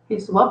 He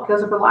said, well,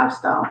 because of her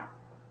lifestyle.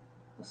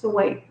 I said,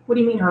 wait, what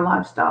do you mean her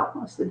lifestyle?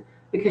 I said,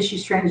 because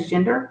she's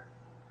transgender?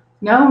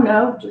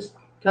 No, just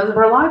because of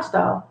her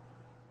lifestyle.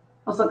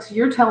 I was like, so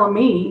you're telling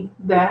me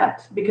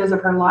that because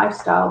of her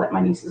lifestyle that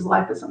my niece's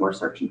life isn't worth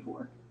searching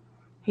for?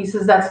 He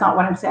says, that's not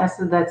what I'm saying. I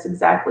said, that's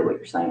exactly what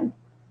you're saying.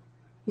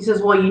 He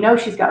says, well,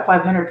 she's got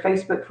 500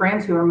 Facebook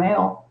friends who are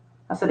male.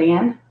 I said,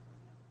 and?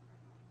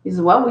 He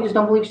says, well, we just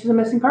don't believe she's a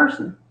missing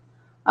person.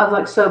 I was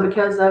like, so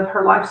because of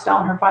her lifestyle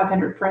and her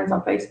 500 friends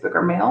on Facebook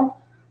are male,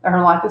 that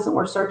her life isn't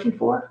worth searching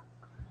for?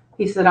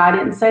 He said, I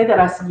didn't say that.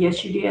 I said,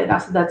 yes, you did. I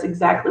said, that's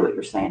exactly what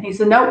you're saying. He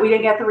said, no, we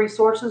didn't get the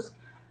resources.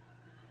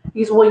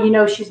 He said,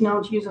 well, she's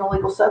known to use an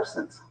illegal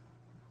substance.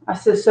 I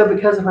said, so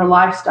because of her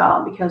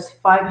lifestyle, because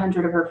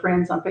 500 of her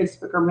friends on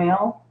Facebook are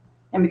male,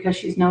 and because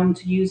she's known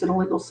to use an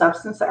illegal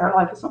substance, that her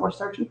life isn't worth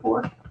searching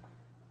for?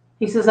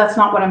 He says, that's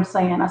not what I'm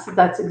saying. I said,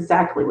 that's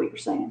exactly what you're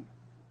saying.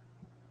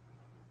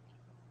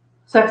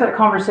 So after that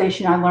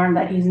conversation, I learned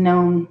that he's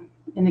known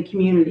in the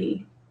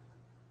community.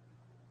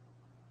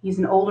 He's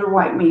an older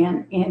white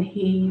man, and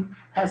he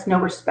has no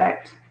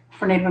respect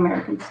for Native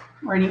Americans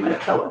or anyone of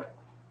color.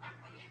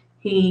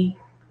 He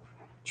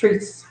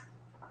treats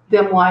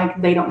them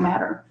like they don't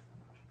matter.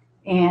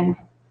 And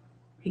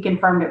he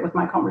confirmed it with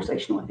my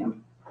conversation with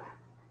him.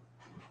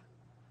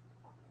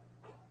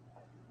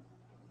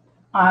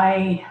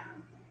 it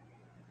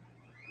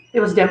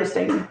was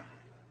devastating.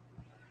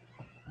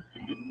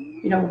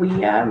 You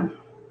know,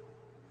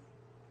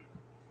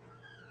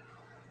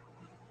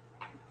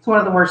 it's one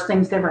of the worst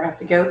things to ever have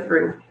to go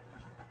through.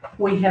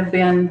 We have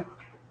been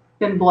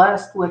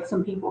blessed with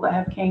some people that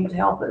have came to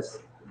help us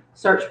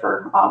search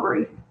for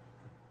Aubrey.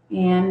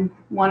 And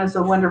one is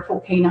a wonderful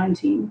canine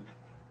team.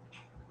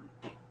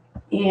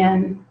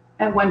 And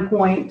at one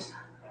point,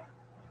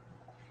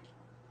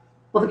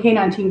 well, the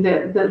canine team,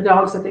 the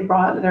dogs that they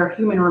brought, they're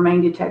human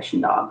remain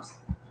detection dogs.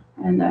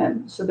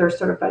 And so they're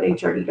certified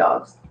HRD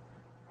dogs.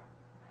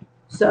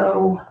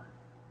 So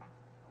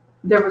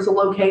there was a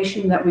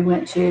location that we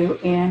went to,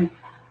 and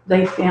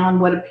they found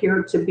what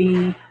appeared to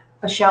be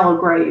a shallow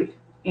grave,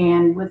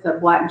 and with a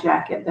black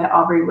jacket that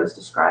Aubrey was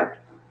described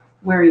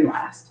wearing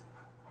last.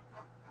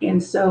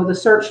 And so the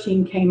search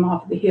team came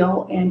off the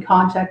hill and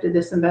contacted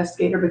this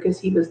investigator because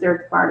he was there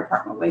at the fire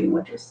department waiting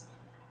with us.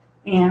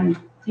 And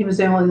he was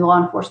the only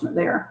law enforcement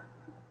there.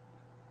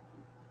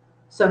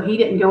 So he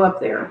didn't go up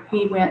there.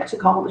 He went to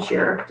call the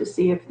sheriff to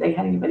see if they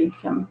had anybody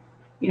come,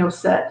 you know,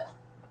 set.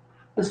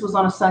 This was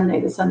on a Sunday,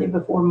 the Sunday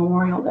before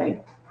Memorial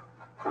Day.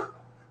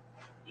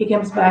 He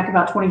comes back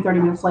about 20, 30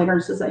 minutes later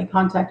and says that he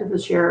contacted the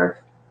sheriff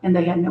and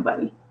they had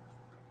nobody.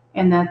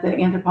 And that the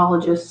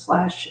anthropologist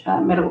 /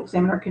 medical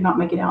examiner could not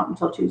make it out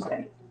until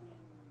Tuesday.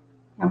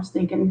 I was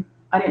thinking,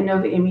 I didn't know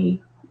that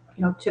Amy,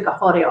 you know, took a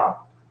holiday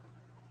off.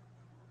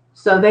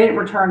 So they didn't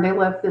return. They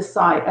left this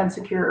site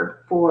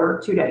unsecure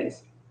for 2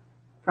 days,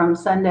 from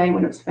Sunday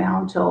when it was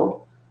found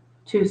till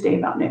Tuesday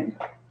about noon.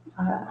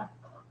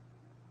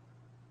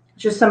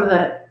 Just some of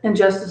the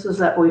injustices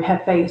that we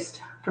have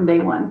faced from day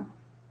one.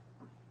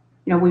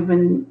 You know, we've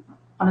been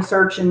on a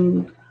search,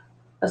 and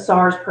a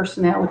SARS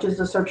personnel, which is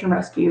a search and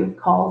rescue,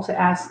 called to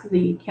ask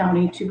the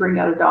county to bring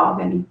out a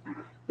dog, and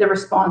the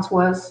response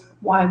was,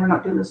 why we're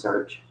not doing the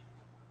search.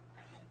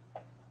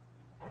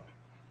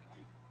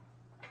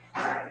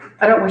 I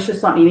don't wish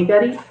this on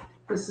anybody.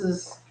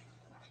 It's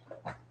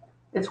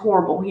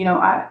horrible. You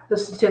know, the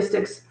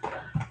statistics,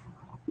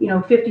 you know,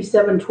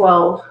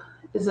 5712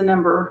 is a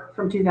number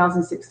from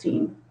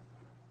 2016.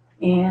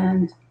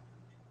 And,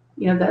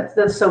 you know,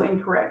 that's so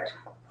incorrect,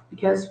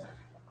 because,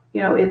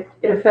 you know, it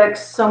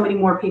affects so many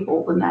more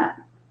people than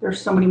that. There's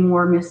so many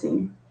more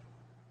missing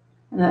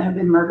and that have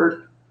been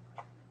murdered,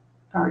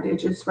 our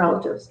Indigenous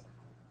relatives.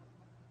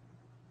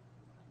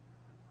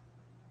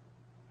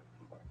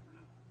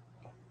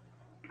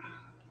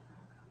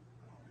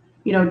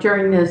 You know,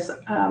 during this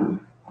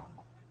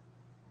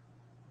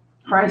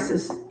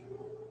crisis,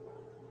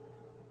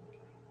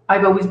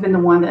 I've always been the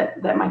one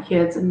that my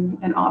kids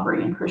and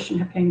Aubrey and Christian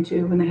have came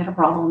to when they had a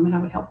problem, and I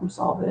would help them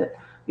solve it.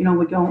 You know,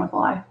 we'd go on with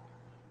life.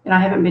 And I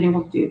haven't been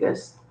able to do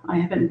this. I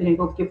haven't been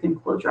able to give them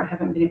closure. I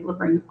haven't been able to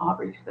bring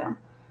Aubrey to them.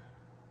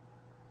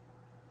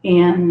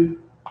 And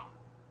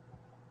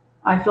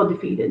I feel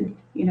defeated.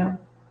 You know,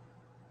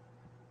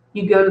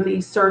 you go to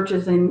these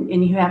searches and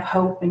you have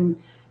hope, and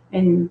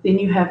then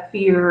you have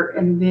fear,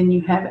 and then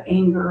you have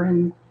anger,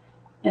 and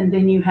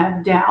then you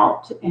have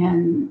doubt,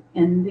 and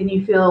then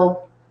you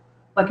feel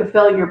like a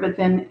failure. But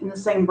then in the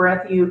same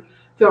breath, you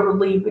feel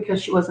relieved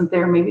because she wasn't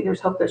there. Maybe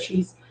there's hope that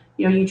she's,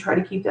 you know, you try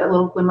to keep that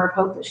little glimmer of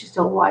hope that she's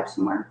still alive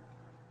somewhere.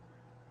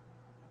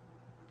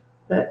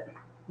 But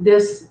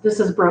this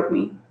has broke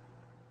me.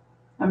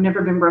 I've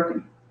never been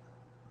broken.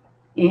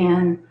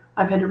 And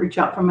I've had to reach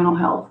out for mental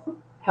health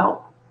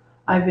help.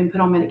 I've been put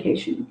on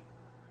medication.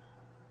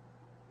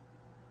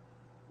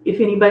 If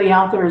anybody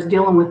out there is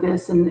dealing with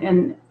this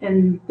and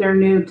they're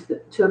new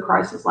to a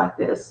crisis like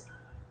this,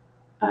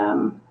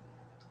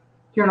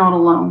 you're not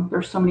alone.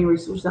 There's so many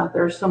resources out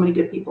there. There's so many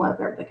good people out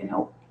there that can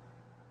help.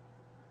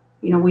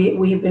 You know,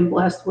 we have been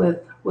blessed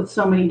with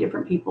so many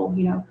different people,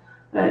 you know,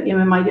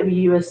 MMIW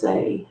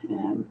USA,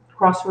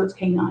 Crossroads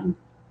Canine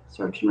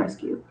Search and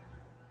Rescue,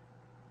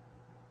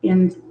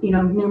 and, you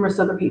know, numerous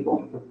other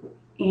people.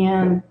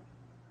 And,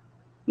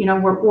 you know,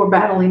 we're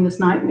battling this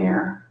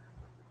nightmare.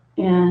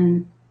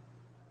 And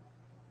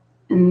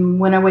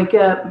when I wake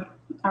up,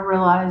 I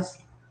realize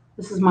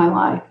this is my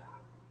life.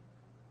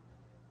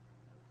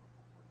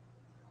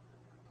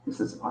 This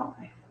is my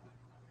life.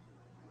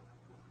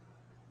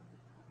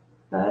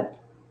 But,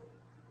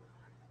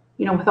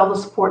 you know, with all the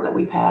support that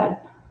we've had,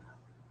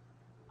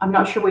 I'm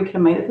not sure we could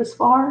have made it this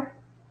far,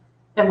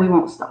 and we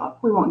won't stop.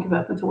 We won't give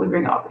up until we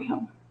bring Aubrey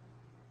home.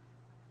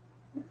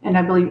 And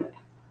I believe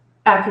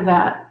after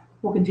that,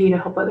 we'll continue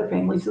to help other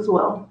families as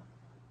well.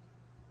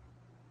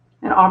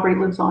 And Aubrey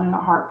lives on in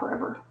our heart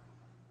forever.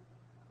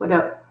 What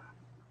up?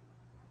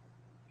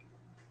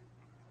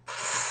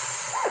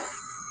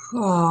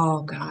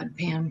 Oh, God,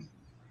 Pam.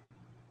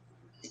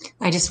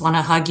 I just want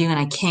to hug you, and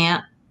I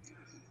can't.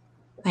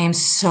 I am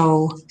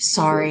so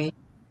sorry.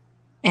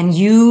 And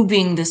you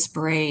being this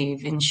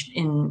brave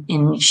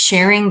in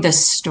sharing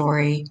this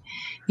story,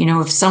 you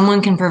know, if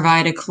someone can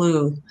provide a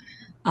clue,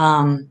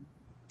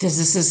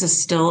 this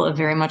is still a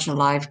very much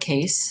alive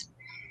case.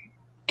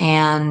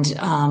 And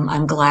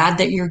I'm glad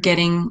that you're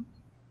getting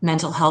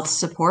mental health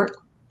support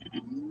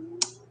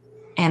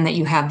and that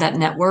you have that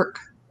network.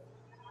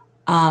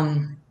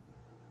 Um,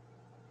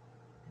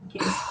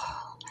 Thank you.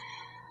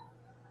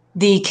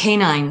 the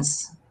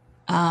canines,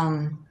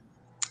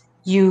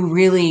 you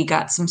really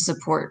got some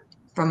support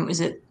from, is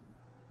it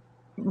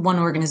one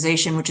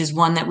organization, which is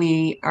one that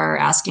we are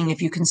asking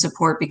if you can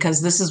support,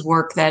 because this is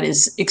work that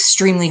is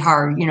extremely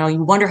hard. You know,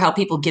 you wonder how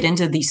people get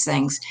into these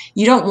things.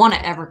 You don't want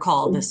to ever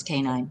call this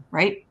canine,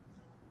 right?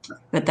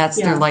 But that's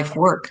their life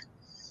work.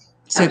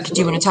 So do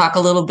you want to talk a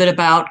little bit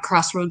about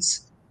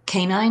Crossroads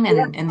Canine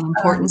and the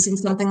importance in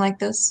something like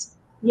this?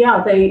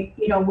 Yeah, they,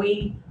 you know,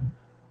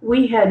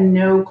 we had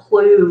no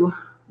clue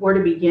where to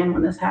begin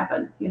when this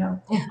happened. You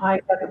know, I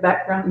have a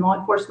background in law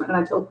enforcement, and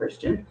I told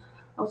Christian,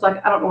 I was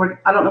like, I don't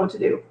know what to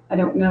do. I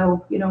don't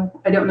know, you know,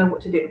 I don't know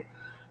what to do.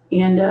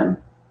 And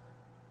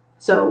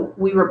so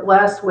we were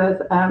blessed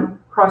with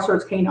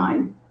Crossroads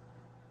Canine.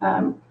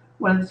 One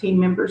of the team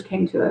members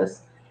came to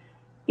us,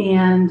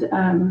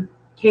 and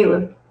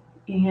Caleb,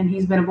 and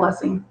he's been a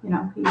blessing. You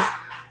know,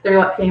 they're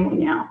like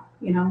family now.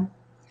 You know,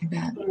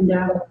 and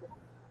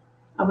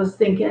I was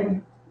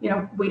thinking, you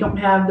know, we don't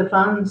have the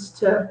funds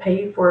to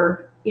pay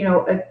for, you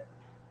know,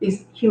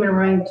 these human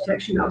rights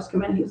detection dogs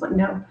come in. He's like,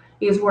 no.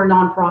 He goes, we're a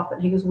nonprofit.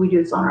 He goes, we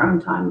do this on our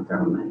own time with our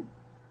own money.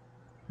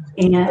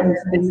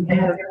 And they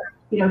have,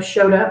 you know,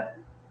 showed up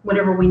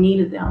whenever we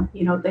needed them.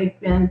 You know, they've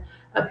been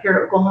up here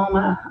at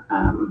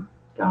Oklahoma,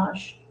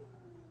 gosh,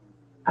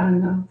 I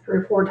don't know, 3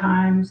 or 4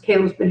 times.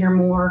 Caleb's been here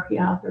more.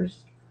 Yeah,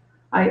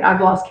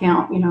 I've lost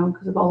count, you know,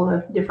 because of all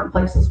the different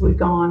places we've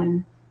gone.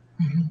 And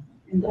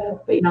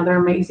but you know, they're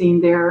amazing.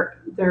 They're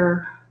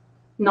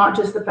not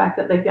just the fact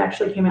that they've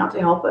actually came out to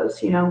help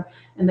us, you know,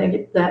 and they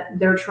get that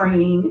their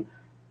training,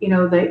 you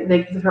know,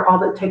 they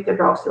take their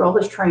dogs through all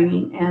this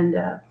training and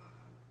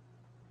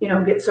you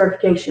know, get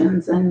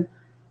certifications, and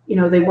you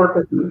know, they work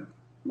with them,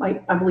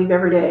 like, I believe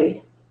every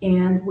day.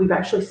 And we've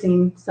actually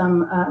seen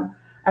some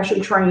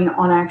actually train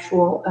on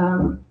actual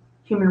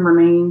human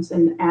remains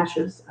and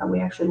ashes. We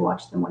actually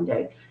watched them one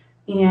day,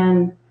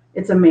 and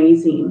it's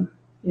amazing.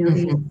 You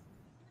know,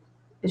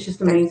 it's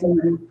just amazing,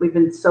 and we've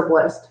been so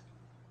blessed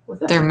with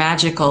them. They're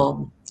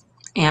magical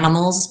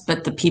animals,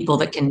 but the people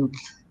that can,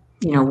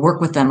 you know, work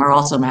with them are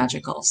also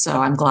magical.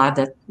 So I'm glad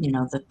that, you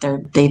know,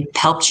 that they've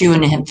helped you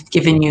and have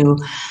given you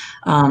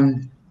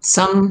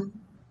some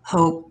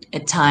hope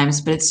at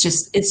times, but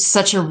it's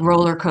such a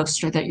roller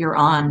coaster that you're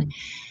on.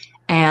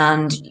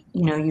 And,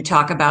 you know, you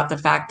talk about the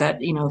fact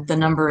that, you know, the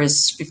number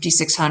is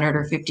 5,600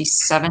 or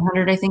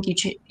 5,700, I think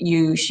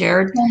you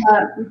shared.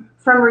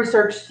 From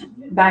research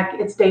back,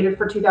 it's dated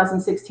for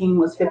 2016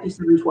 was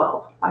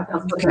 5,712,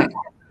 5,712. Okay.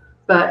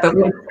 But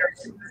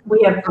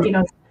we have, you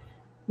know,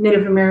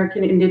 Native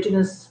American,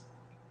 Indigenous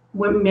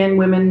men,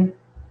 women,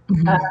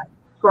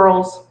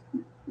 girls,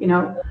 you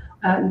know,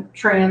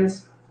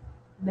 trans,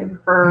 they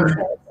refer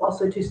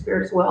also to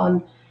spirit as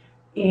well,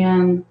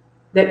 and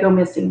that go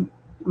missing.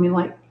 I mean,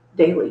 like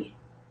daily,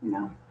 you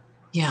know,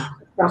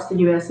 across the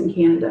U.S. and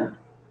Canada.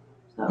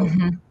 So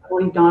I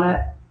believe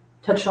Donna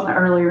touched on it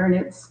earlier, and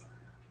it's,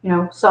 you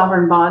know,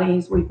 sovereign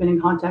bodies. We've been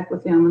in contact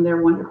with them, and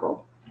they're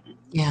wonderful.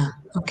 Yeah.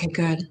 Okay,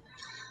 good.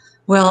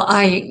 Well,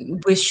 I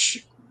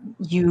wish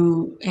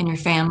you and your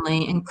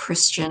family and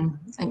Christian,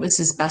 it was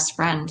his best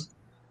friend.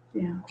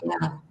 Yeah.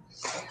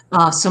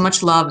 So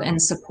much love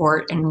and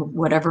support, and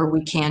whatever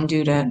we can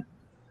do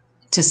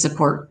to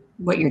support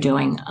what you're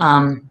doing.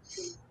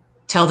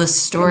 Tell this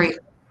story.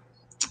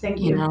 Thank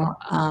you. You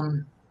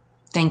know,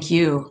 thank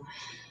you.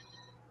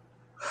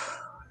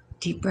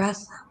 Deep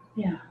breath.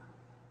 Yeah.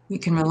 You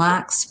can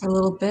relax for a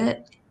little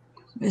bit.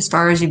 As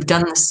far as you've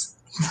done this,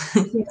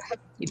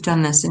 you've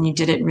done this, and you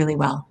did it really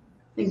well.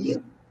 Thank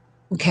you.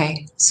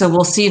 Okay, so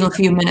we'll see you in a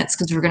few minutes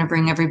because we're going to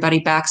bring everybody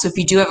back. So if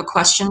you do have a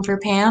question for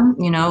Pam,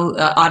 you know,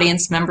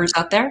 audience members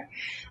out there,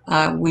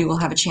 we will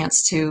have a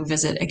chance to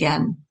visit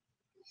again.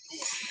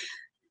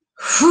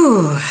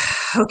 Whew.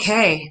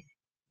 Okay,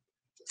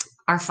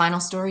 our final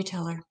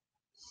storyteller.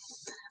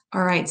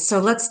 All right, so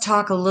let's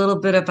talk a little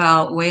bit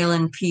about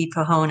Waylon P.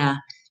 Pahona.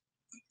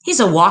 He's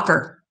a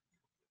walker.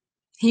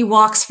 He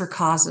walks for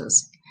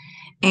causes.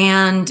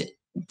 And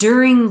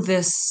during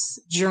this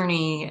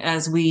journey,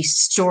 as we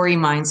story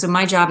mine, so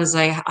my job is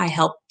I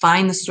help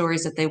find the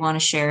stories that they want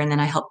to share, and then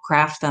I help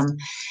craft them.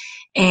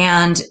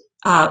 And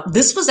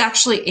this was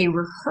actually a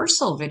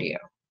rehearsal video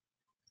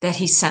that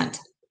he sent.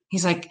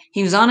 He's like,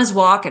 he was on his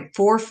walk at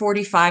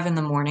 4:45 in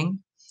the morning,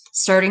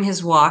 starting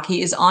his walk.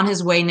 He is on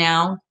his way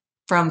now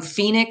from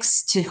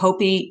Phoenix to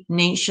Hopi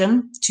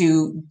Nation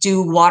to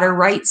do water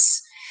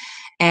rights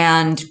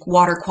and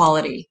water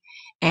quality.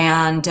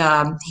 And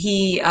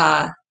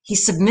he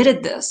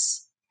submitted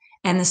this,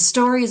 and the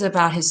story is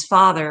about his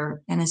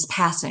father and his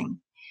passing.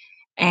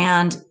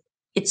 And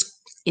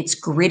it's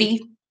gritty,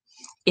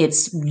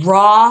 it's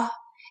raw,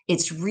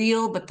 it's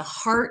real, but the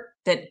heart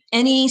that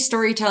any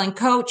storytelling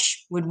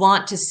coach would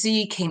want to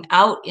see came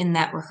out in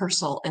that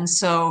rehearsal. And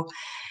so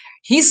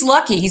he's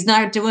lucky he's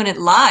not doing it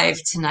live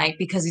tonight,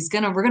 because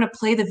we're gonna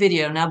play the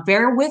video. Now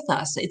bear with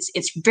us.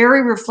 It's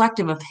very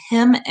reflective of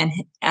him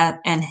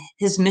and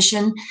his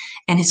mission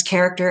and his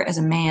character as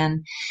a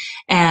man.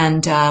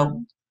 And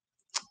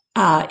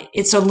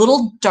It's a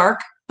little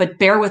dark, but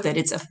bear with it.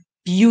 It's a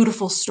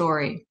beautiful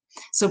story.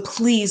 So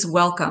please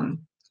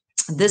welcome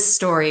this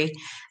story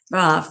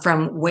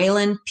from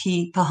Waylon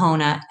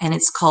Pahona, and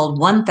it's called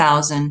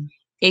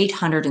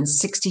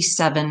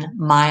 1,867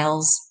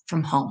 Miles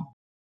from Home.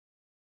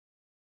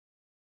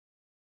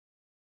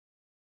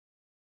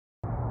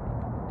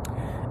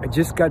 I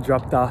just got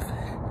dropped off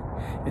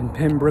in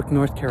Pembroke,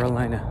 North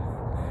Carolina,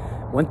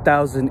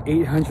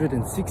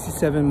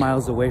 1,867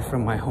 miles away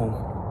from my home,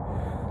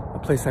 a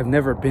place I've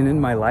never been in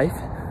my life.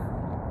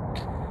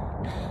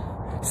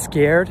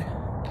 Scared,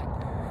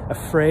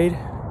 afraid,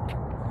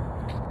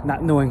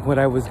 not knowing what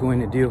I was going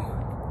to do.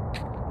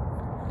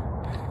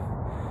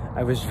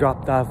 I was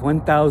dropped off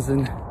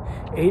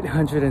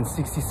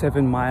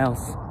 1,867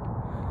 miles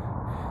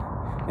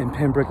in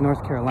Pembroke,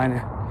 North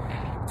Carolina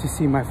to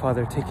see my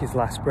father take his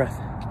last breath.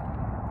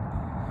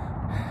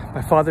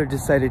 My father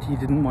decided he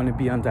didn't want to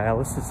be on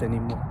dialysis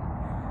anymore.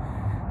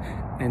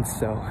 And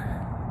so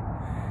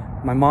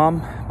my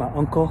mom, my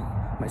uncle,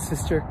 my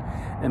sister,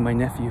 and my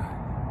nephew,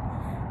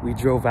 we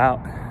drove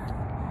out.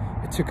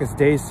 It took us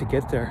days to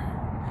get there.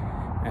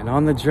 And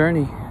on the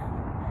journey,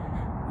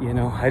 you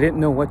know, I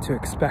didn't know what to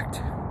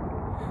expect.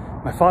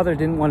 My father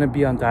didn't want to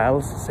be on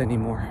dialysis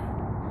anymore.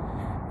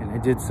 And I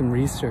did some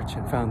research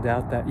and found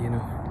out that, you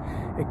know,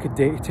 it could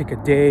take a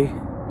day,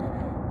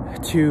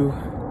 two,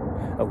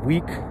 a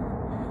week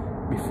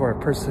before a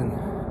person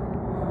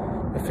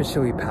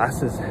officially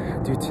passes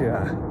due to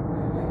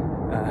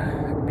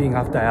being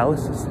off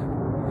dialysis.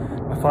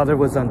 My father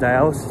was on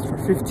dialysis for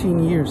 15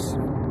 years.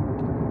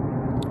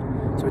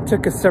 So it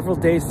took us several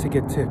days to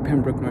get to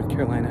Pembroke, North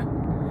Carolina.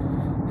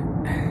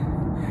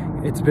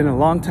 It's been a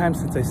long time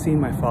since I've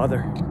seen my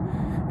father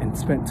and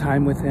spent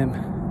time with him.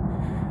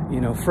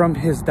 You know, from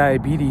his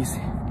diabetes,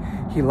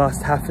 he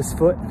lost half his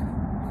foot.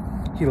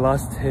 He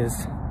lost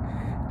his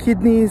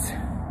kidneys.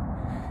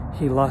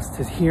 He lost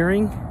his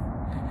hearing.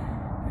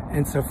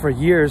 And so for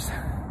years,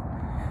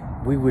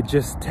 we would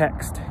just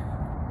text.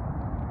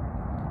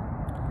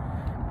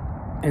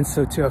 And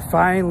so to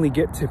finally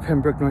get to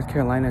Pembroke, North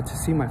Carolina to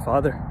see my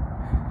father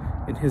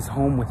in his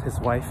home with his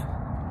wife,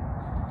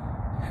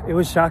 it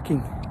was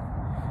shocking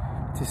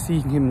to see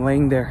him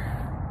laying there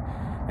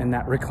in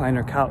that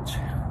recliner couch,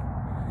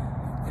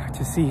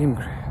 to see him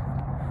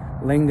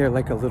laying there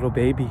like a little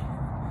baby,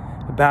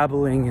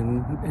 babbling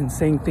and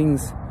saying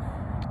things,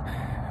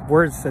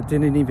 words that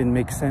didn't even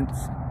make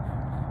sense.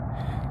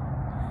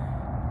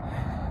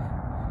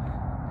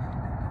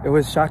 It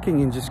was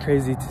shocking and just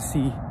crazy to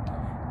see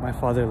my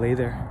father lay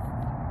there.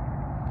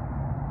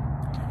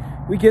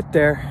 We get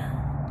there.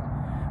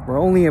 We're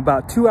only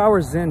about 2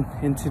 hours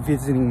into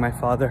visiting my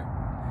father.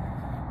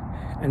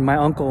 And my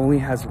uncle only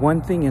has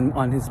one thing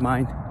on his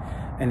mind,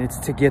 and it's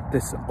to get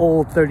this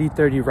old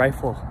 30-30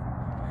 rifle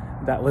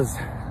that was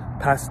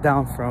passed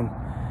down from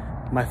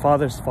my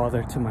father's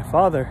father to my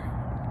father.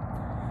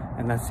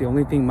 And that's the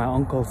only thing my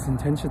uncle's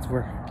intentions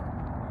were.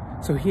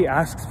 So he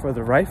asks for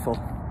the rifle.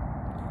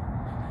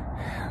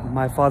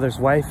 My father's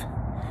wife,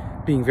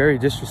 being very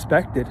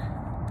disrespected,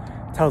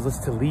 tells us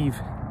to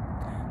leave,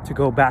 to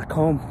go back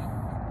home.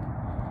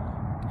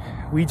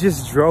 We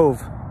just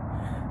drove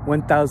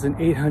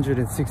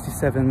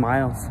 1,867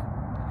 miles,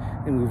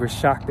 and we were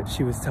shocked that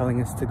she was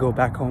telling us to go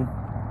back home.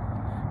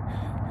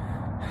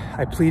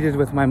 I pleaded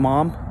with my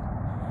mom.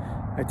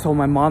 I told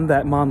my mom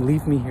that, Mom,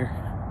 leave me here.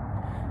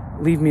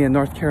 Leave me in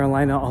North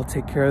Carolina. I'll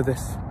take care of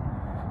this.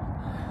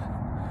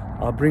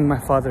 I'll bring my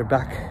father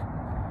back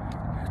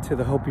to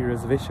the Hopi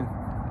reservation.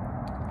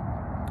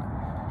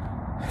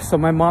 So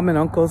my mom and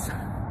uncles,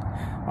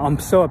 I'm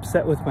so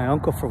upset with my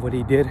uncle for what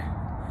he did.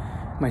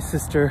 My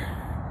sister,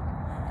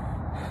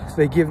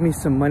 they give me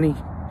some money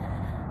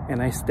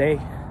and I stay.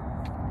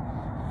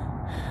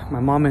 My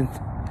mom and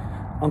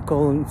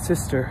uncle and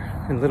sister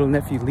and little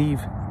nephew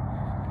leave.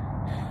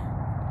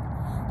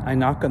 I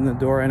knock on the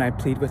door and I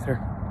plead with her,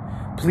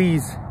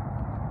 please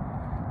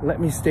let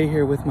me stay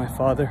here with my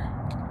father.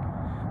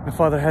 My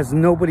father has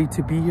nobody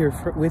to be here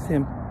with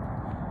him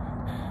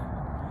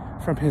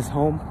from his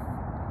home.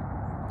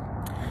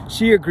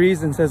 She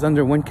agrees and says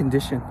under one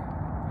condition,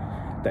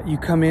 that you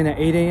come in at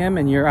 8 a.m.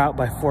 and you're out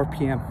by 4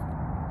 p.m.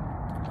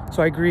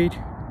 So I agreed.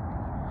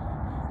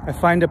 I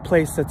find a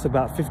place that's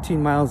about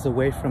 15 miles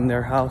away from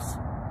their house.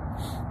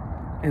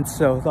 And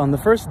so on the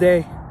first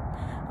day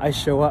I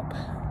show up,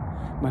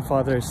 my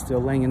father is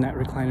still laying in that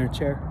recliner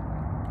chair.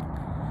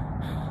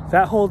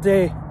 That whole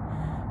day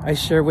I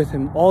share with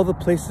him all the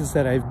places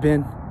that I've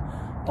been,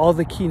 all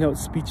the keynote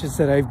speeches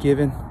that I've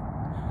given,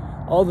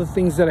 all the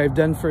things that I've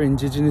done for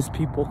Indigenous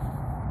people,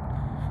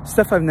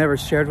 stuff I've never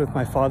shared with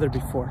my father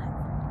before.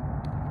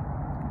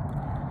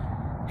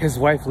 His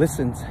wife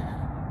listens.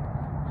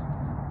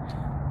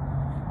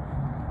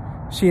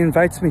 She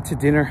invites me to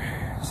dinner.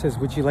 Says,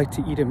 "Would you like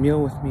to eat a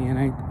meal with me?" And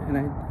I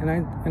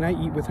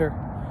eat with her.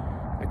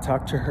 I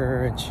talk to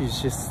her, and she's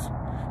just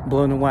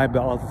blown away by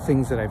all the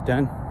things that I've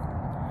done.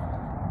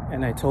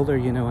 And I told her,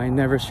 you know, I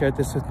never shared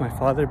this with my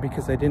father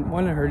because I didn't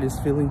want to hurt his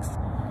feelings.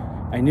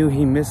 I knew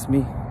he missed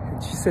me.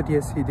 And she said,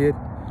 yes, he did.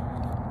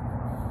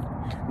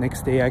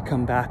 Next day I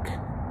come back.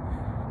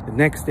 The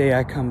next day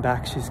I come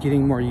back, she's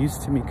getting more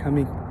used to me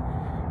coming.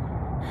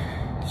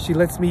 She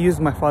lets me use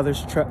my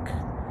father's truck.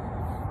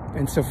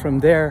 And so from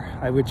there,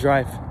 I would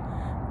drive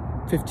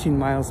 15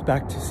 miles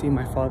back to see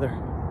my father.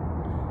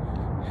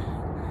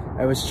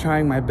 I was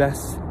trying my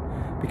best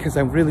because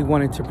I really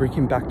wanted to bring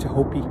him back to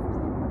Hopi.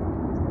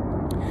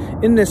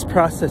 In this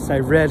process, I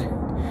read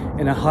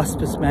in a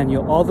hospice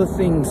manual all the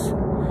things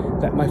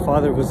that my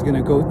father was going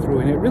to go through,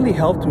 and it really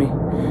helped me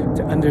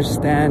to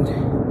understand,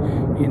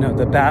 you know,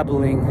 the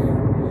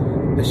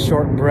babbling, the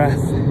short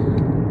breath,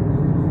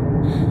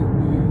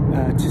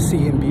 to see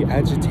him be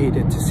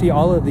agitated, to see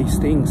all of these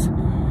things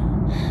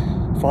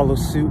follow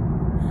suit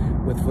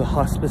with the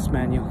hospice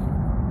manual.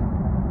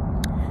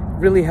 It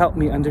really helped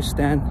me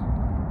understand.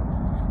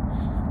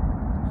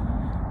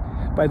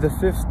 By the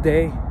 5th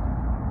day,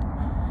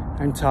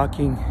 I'm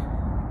talking,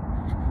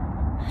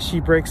 she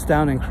breaks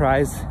down and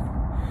cries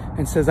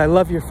and says, "I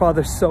love your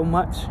father so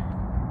much.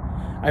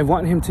 I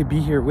want him to be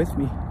here with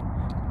me,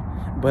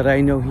 but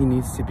I know he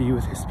needs to be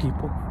with his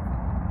people.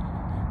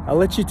 I'll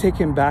let you take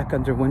him back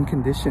under one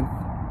condition,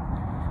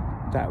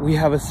 that we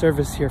have a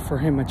service here for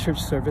him, a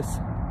church service,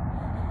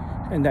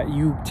 and that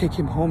you take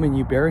him home and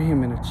you bury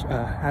him and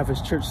have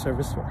his church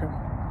service for him."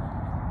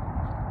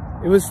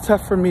 It was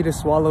tough for me to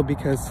swallow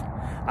because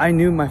I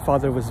knew my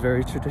father was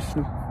very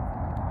traditional.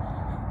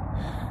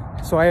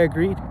 So I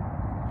agreed.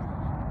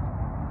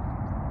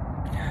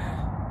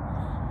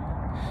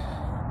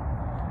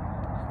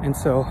 And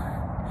so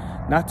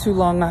not too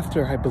long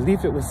after, I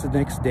believe it was the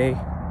next day,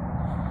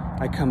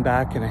 I come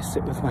back and I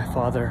sit with my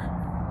father.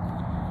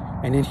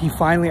 And then he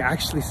finally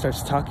actually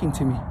starts talking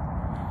to me.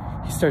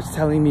 He starts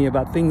telling me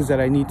about things that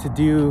I need to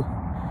do,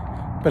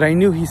 but I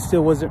knew he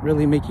still wasn't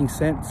really making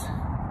sense.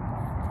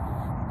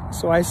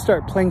 So I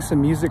start playing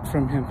some music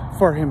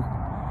for him,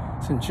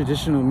 some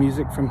traditional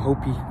music from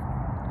Hopi.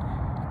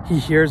 He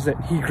hears it,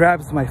 he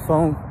grabs my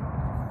phone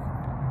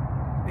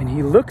and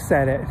he looks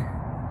at it.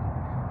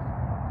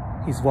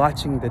 He's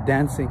watching the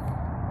dancing.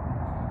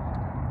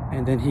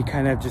 And then he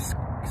kind of just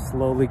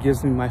slowly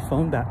gives me my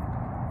phone back.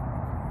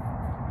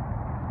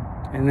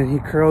 And then he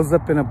curls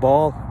up in a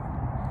ball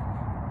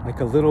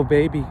like a little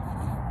baby.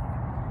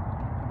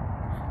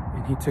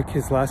 And he took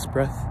his last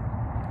breath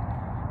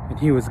and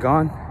he was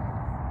gone.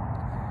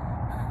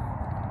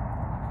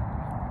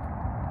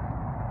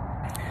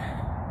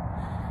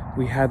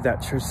 We had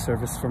that church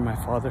service for my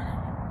father.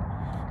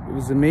 It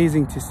was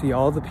amazing to see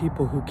all the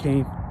people who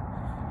came,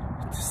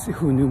 to see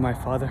who knew my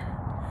father.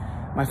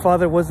 My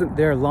father wasn't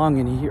there long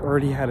and he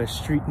already had a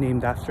street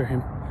named after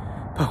him,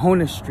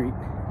 Pahona Street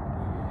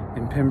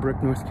in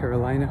Pembroke, North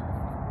Carolina.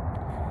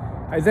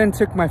 I then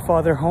took my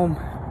father home.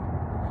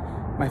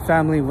 My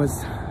family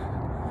was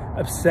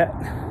upset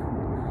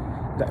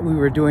that we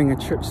were doing a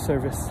church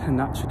service and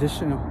not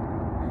traditional.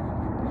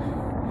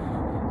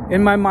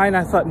 In my mind,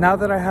 I thought, now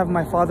that I have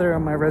my father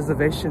on my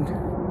reservation,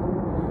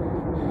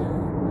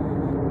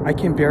 I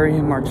can bury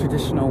him our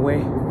traditional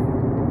way.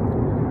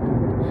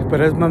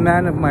 But as a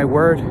man of my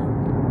word,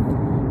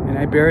 and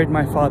I buried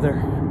my father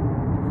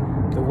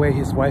the way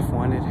his wife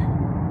wanted.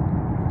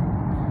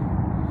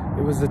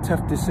 It was a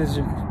tough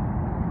decision.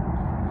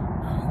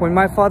 When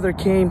my father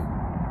came,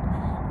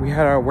 we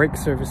had our wake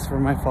service for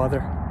my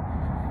father.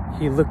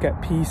 He looked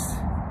at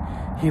peace.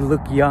 He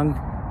looked young.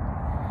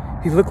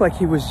 He looked like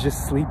he was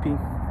just sleeping.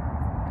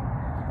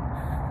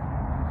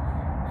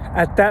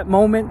 At that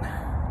moment,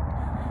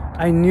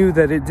 I knew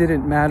that it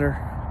didn't matter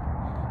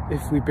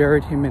if we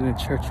buried him in a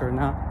church or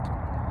not.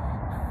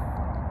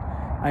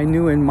 I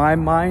knew in my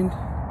mind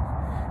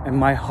and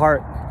my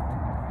heart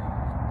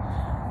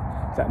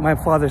that my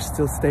father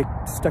still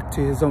stuck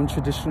to his own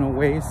traditional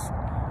ways,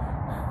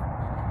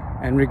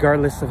 and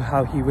regardless of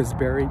how he was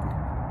buried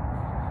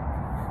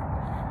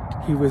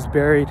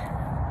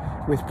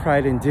with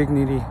pride and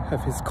dignity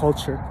of his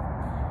culture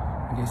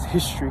and his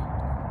history.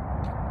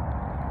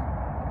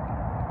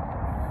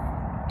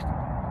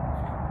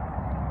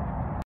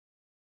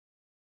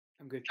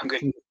 I'm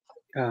good.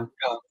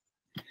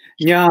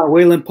 Nya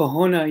Waylon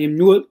Pahona im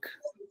nuuk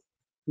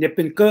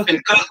Nepinka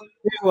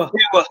Ewa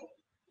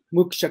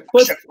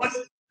Mukshakput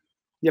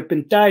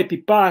Nepintai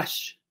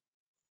Pipash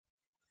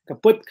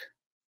Kaput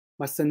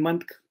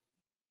Masanmantk.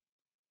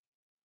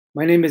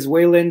 My name is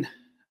Waylon.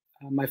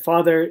 My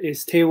father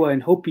is Tewa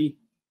and Hopi,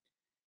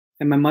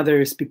 and my mother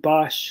is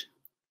Pipash.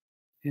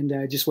 And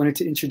I just wanted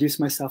to introduce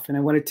myself, and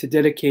I wanted to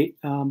dedicate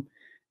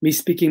me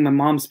speaking my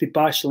mom's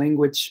Pipash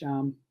language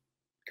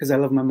because I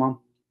love my mom.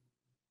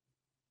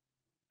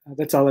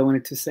 That's all I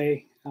wanted to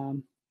say.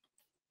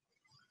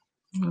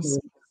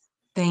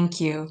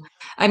 Thank you.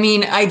 I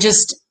mean,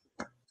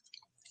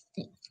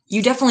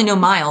 you definitely know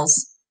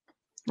Miles,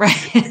 right?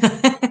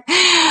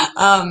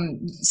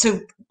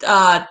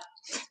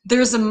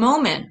 There's a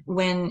moment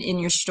in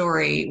your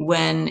story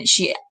when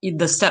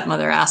the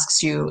stepmother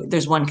asks you,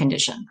 there's one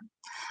condition.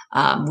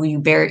 I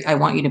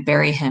want you to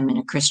bury him in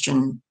a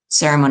Christian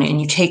ceremony, and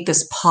you take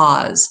this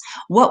pause.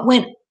 What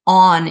went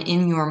on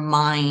in your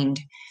mind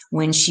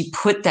when she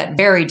put that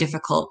very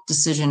difficult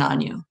decision on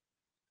you?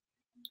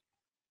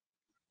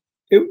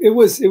 it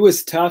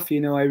was tough. I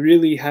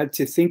really had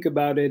to think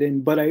about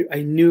it, but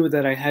I knew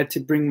that I had to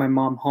bring my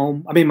mom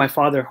home. I mean, my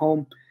father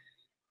home.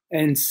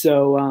 And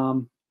so,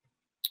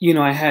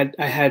 I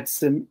had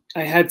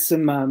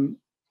some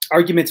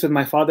arguments with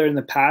my father in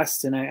the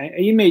past, and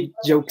he made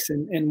jokes.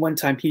 And one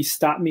time he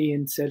stopped me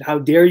and said, "How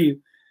dare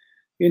you?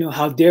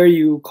 How dare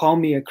you call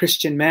me a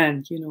Christian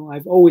man?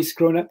 I've always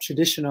grown up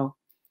traditional."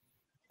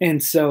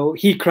 And so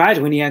he cried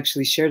when he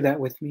actually shared that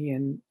with me.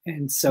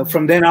 And so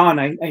from then on,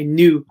 I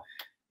knew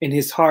in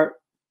his heart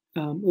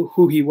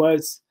who he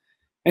was.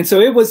 And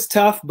so it was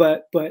tough,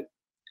 but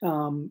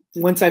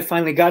once I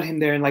finally got him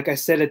there, and like I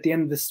said at the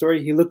end of the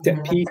story, he looked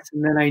at peace,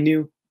 and then I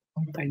knew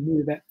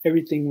that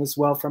everything was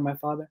well for my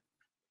father.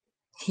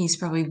 He's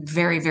probably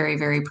very, very,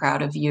 very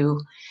proud of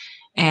you.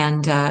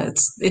 And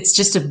it's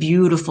just a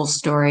beautiful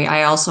story.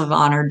 I also have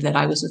honored that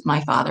I was with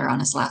my father on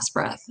his last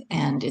breath,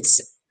 and it's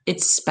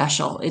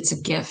special. It's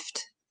a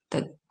gift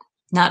that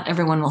not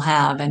everyone will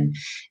have, and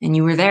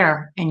you were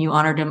there, and you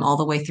honored him all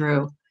the way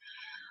through.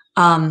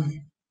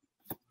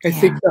 I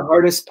think the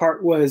hardest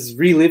part was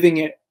reliving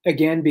it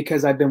again,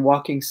 because I've been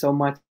walking so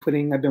much.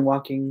 I've been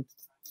walking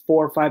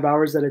 4 or 5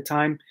 hours at a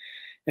time,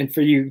 and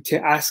for you to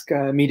ask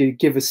me to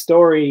give a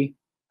story,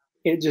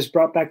 it just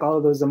brought back all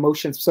of those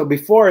emotions. So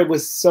before it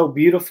was so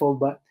beautiful,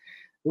 but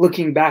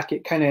looking back,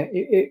 it kind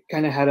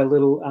of had a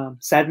little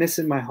sadness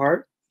in my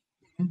heart.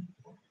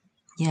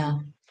 Yeah,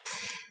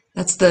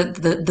 that's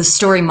the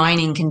story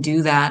mining can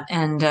do that.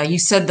 And you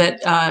said that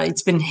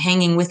it's been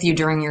hanging with you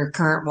during your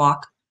current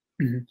walk.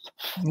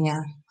 Mm-hmm.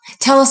 Yeah.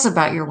 Tell us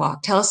about your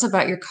walk. Tell us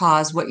about your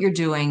cause, what you're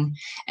doing.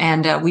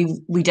 And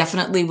we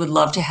definitely would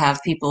love to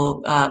have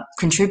people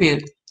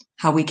contribute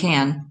how we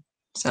can.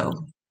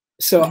 So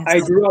I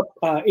grew up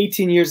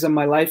 18 years of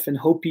my life in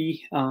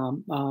Hopi,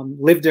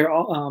 lived there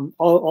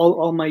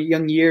all my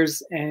young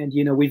years. And,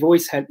 we've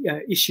always had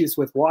issues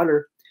with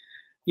water.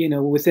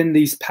 Within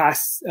these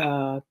past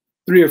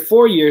 3 or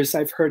 4 years,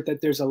 I've heard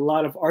that there's a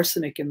lot of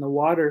arsenic in the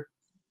water.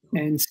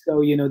 And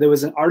so, there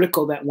was an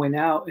article that went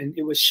out, and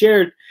it was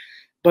shared a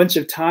bunch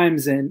of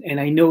times. And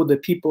I know the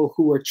people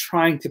who are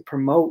trying to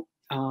promote,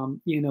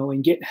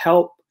 and get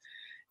help.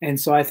 And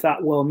so I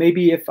thought, well,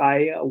 maybe if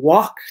I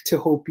walk to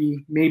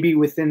Hopi, maybe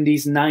within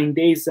these 9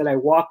 days that I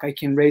walk, I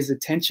can raise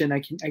attention.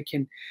 I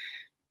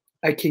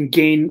can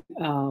gain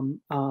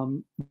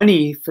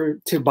money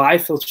to buy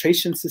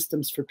filtration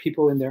systems for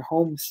people in their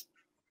homes.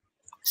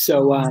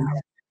 So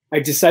I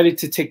decided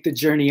to take the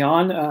journey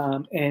on,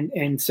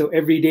 and so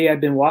every day I've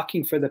been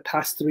walking for the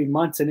past 3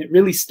 months. And it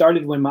really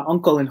started when my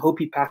uncle in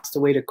Hopi passed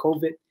away to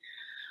COVID.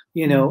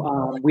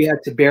 We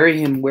had to bury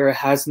him, wear a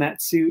hazmat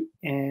suit.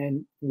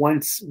 And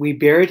once we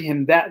buried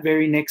him, that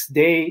very next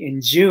day in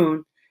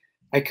June,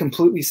 I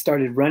completely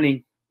started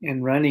running.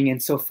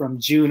 And so from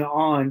June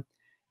on,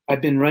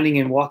 I've been running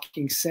and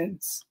walking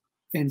since.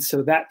 And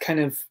so that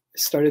kind of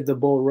started the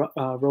ball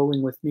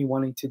rolling with me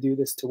wanting to do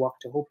this, to walk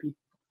to Hopi.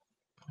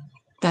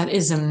 That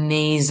is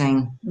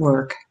amazing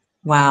work.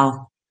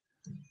 Wow.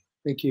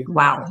 Thank you.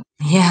 Wow.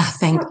 Yeah.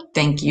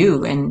 Thank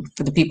you. And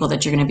for the people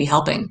that you're going to be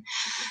helping.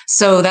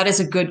 So that is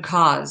a good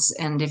cause.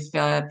 And if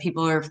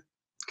people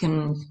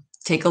can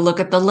take a look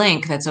at the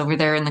link that's over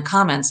there in the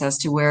comments as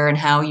to where and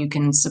how you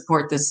can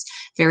support this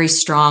very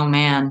strong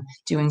man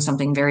doing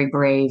something very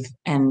brave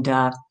and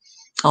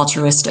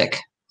altruistic.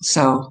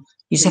 So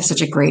you just have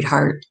such a great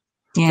heart.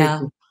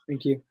 Yeah.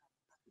 Thank you.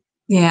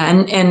 Yeah,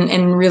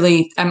 and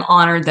really, I'm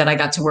honored that I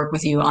got to work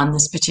with you on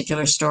this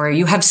particular story.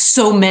 You have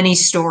so many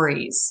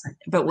stories,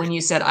 but when you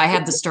said I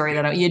have the story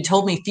that you had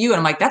told me a few, and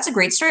I'm like, that's a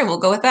great story. We'll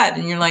go with that.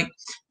 And you're like,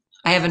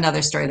 I have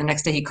another story. The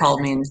next day he called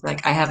me and was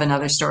like, I have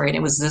another story, and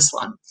it was this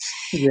one.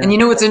 Yeah. And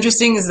what's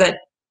interesting is that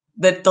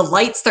the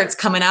light starts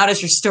coming out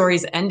as your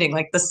story's ending.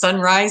 Like the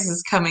sunrise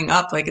is coming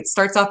up. Like it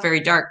starts off very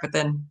dark, but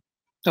then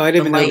I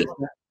didn't even know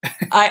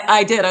that.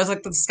 I did. I was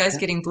like, the sky's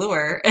getting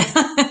bluer.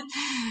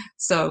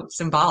 So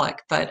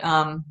symbolic, but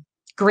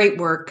great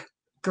work.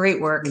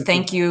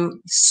 Thank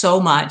you so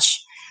much.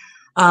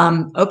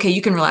 Okay,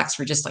 you can relax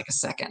for just like a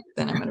second.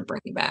 Then I'm going to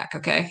bring you back.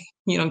 Okay,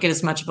 you don't get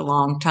as much of a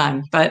long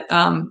time, but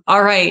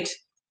all right.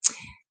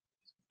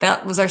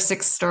 That was our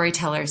 6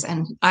 storytellers,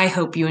 and I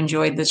hope you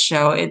enjoyed this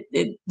show.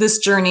 This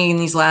journey in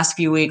these last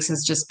few weeks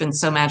has just been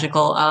so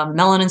magical.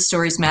 Melanin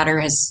Stories Matter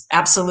has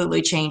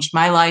absolutely changed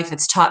my life.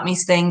 It's taught me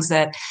things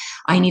that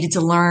I needed to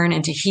learn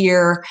and to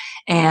hear.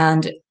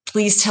 And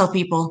please tell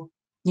people,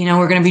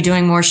 we're going to be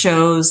doing more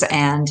shows,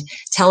 and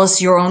tell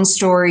us your own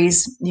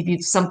stories.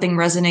 If something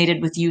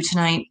resonated with you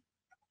tonight,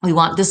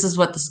 this is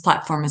what this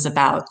platform is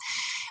about.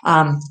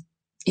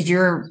 If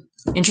you're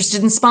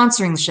interested in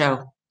sponsoring the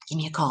show, give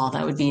me a call.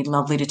 That would be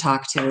lovely to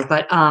talk to.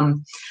 But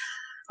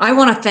I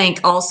want to thank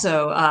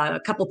also a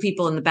couple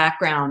people in the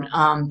background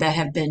that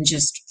have been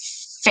just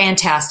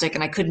fantastic,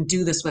 and I couldn't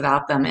do this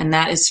without them. And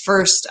that is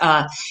first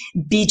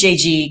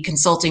BJG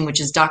Consulting, which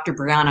is Dr.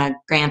 Brianna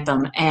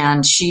Grantham,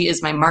 and she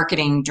is my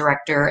marketing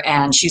director,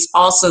 and she's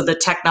also the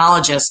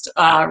technologist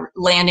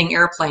landing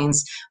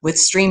airplanes with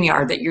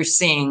StreamYard that you're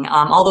seeing.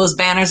 All those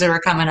banners that are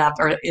coming up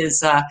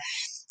is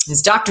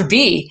is Dr.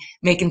 B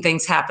making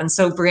things happen.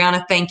 So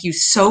Brianna, thank you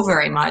so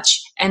very much.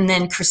 And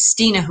then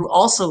Christina, who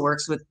also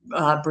works with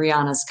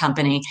Brianna's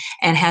company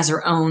and has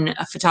her own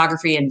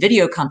photography and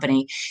video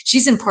company.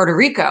 She's in Puerto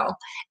Rico.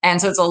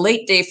 And so it's a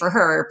late day for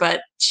her,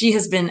 but she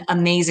has been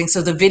amazing.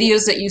 So the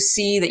videos that you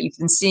see, that you've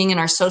been seeing in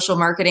our social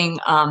marketing,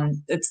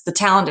 it's the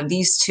talent of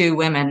these two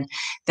women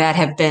that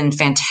have been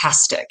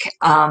fantastic.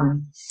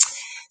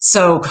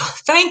 So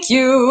thank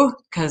you,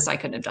 because I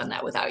couldn't have done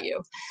that without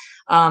you.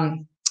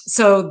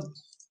 So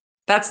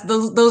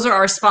those are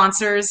our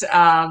sponsors.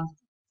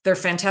 They're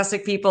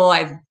fantastic people.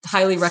 I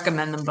highly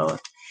recommend them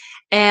both.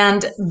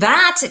 And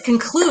that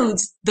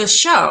concludes the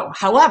show.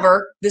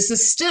 However, this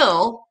is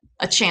still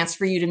a chance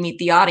for you to meet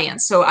the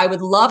audience. So I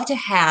would love to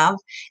have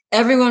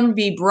everyone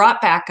be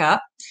brought back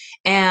up.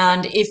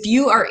 And if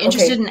you are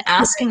interested in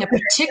asking a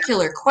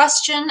particular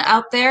question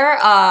out there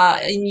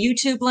in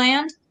YouTube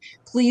land,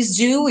 please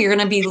do. We're going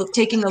to be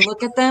taking a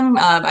look at them.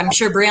 I'm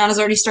sure Brianna's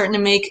already starting to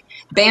make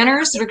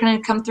banners that are going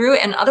to come through.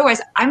 And otherwise,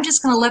 I'm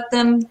just going to let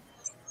them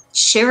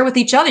share with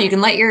each other. You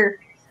can let your,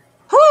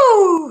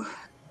 whoo,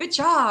 good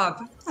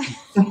job.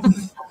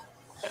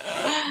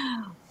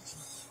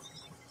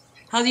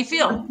 How do you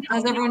feel?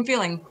 How's everyone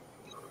feeling?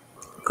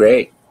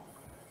 Great.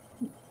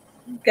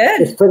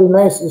 Good. It's pretty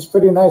nice. It's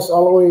pretty nice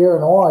all the way here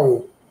in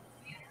Hawaii.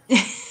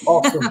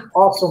 Awesome,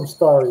 awesome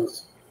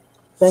stories.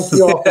 Thank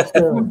you all for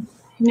sharing.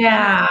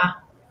 Yeah.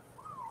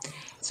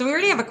 So we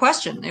already have a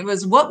question. It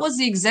was, what was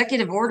the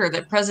executive order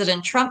that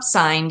President Trump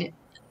signed?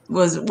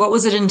 What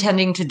was it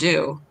intending to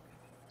do?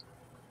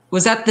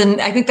 Was that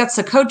I think that's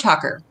the Code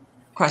Talker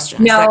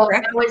question. No,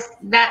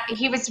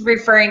 he was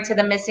referring to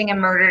the Missing and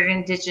Murdered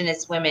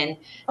Indigenous Women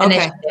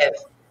Initiative.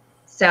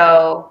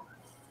 So,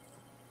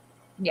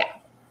 yeah.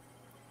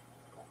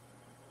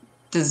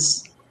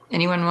 Does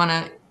anyone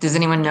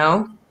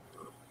know?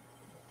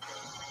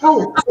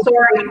 Oh,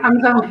 sorry,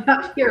 I'm going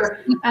up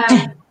here.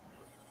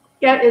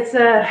 Yeah, it's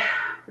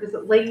what is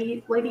it,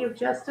 Lady of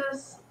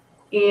Justice,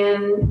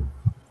 and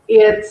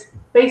it's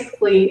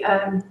basically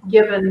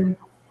given.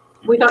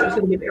 We thought it was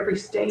going to give every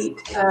state,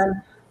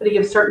 but it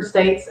gives certain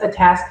states a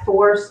task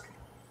force.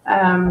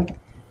 And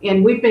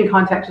we've been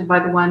contacted by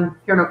the one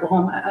here in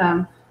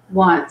Oklahoma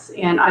once,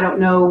 and I don't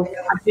know.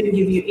 I couldn't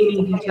give you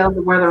any details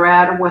of where they're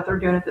at or what they're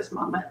doing at this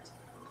moment.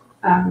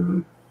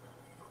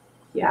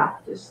 Yeah,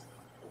 just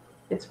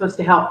it's supposed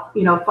to help,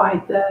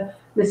 fight the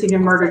missing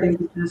and murdered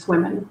Indigenous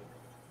women.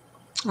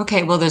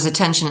 Okay, well, there's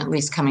attention at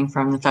least coming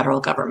from the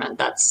federal government.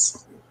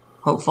 That's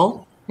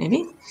hopeful,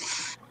 maybe.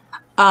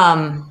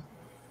 Donna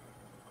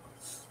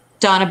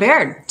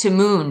Baird to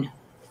Moon.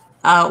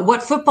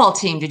 What football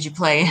team did you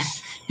play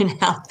in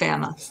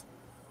Alabama?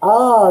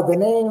 The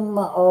name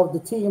of the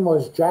team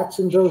was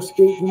Jacksonville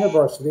State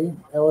University.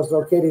 It was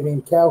located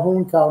in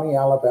Calhoun County,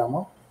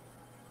 Alabama.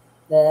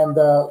 And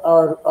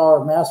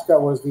our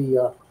mascot was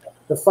the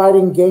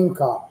Fighting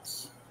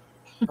Gamecocks,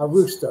 a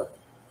rooster.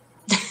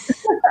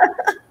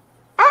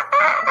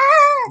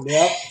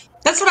 Yep.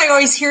 That's what I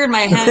always hear in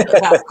my head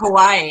about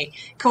Kauai.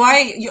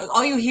 Kauai,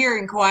 all you hear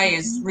in Kauai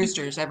is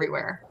roosters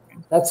everywhere.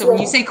 So when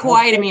you say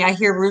Kauai to me, I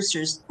hear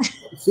roosters.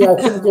 See, I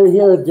think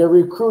they're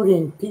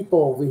recruiting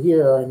people over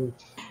here and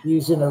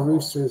using the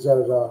roosters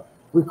as a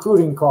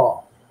recruiting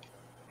call.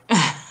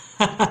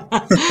 But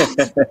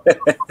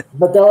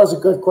that was a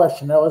good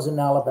question. That was in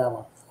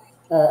Alabama.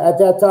 At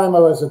that time, I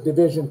was a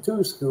Division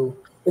II school.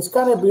 It's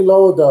kind of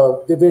below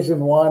the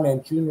Division I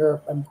and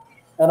junior and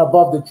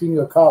above the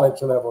junior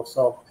college level.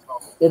 So,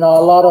 a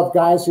lot of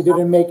guys who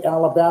didn't make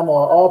Alabama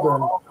or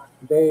Auburn,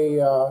 they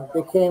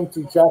came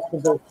to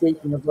Jacksonville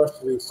State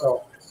University.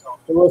 So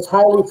it was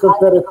highly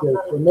competitive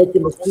for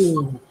making the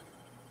team.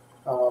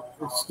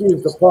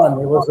 Excuse the pun.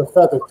 It was a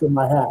feather to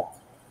my hat.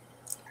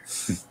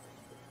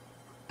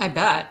 I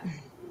bet.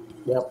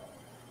 Yep.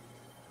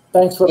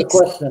 Thanks for the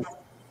question.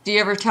 Do you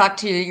ever talk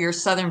to your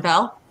Southern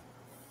Belle?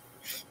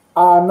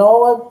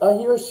 No, I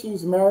hear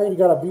she's married,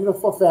 got a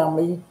beautiful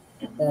family,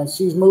 and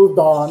she's moved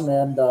on.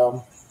 And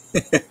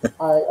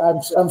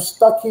I'm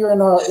stuck here in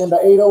the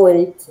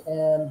 808,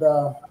 and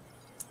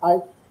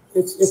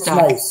it's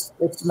nice.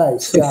 It's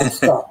nice. Yeah, I'm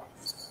stuck.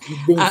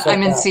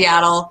 I'm in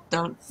Seattle.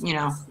 Don't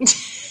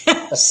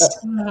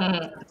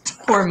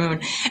Poor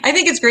Moon. I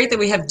think it's great that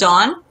we have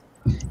Dawn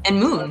and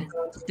Moon.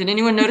 Did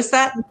anyone notice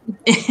that?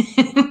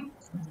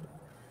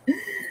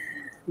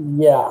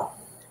 Yeah.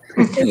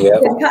 It's a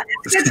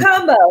good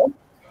combo.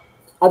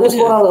 I just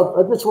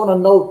want to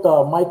note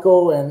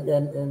Michael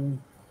and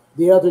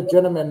the other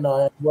gentleman,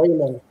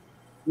 Waylon.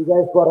 You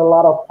guys got a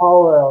lot of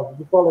power.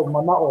 We call it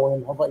mana'o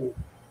in Hawaii.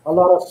 A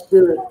lot of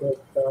spirit.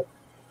 That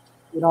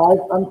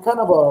I'm kind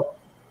of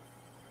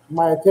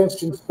my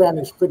attention span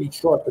is pretty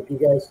short, but you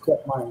guys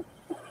kept mine,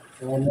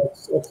 and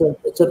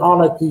it's an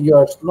honor to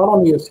yours, not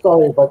only your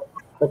story but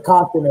the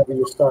content of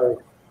your story.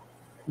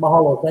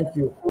 Mahalo. Thank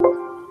you.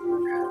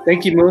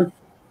 Thank you, Moon.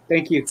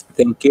 Thank you.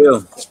 Thank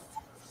you.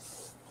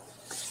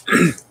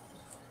 I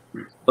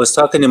was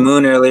talking to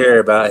Moon earlier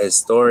about his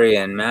story,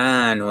 and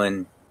man,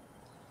 when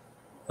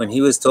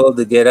he was told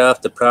to get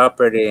off the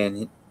property,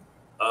 and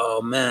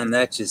oh man,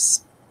 that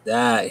just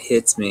that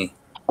hits me.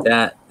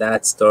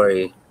 That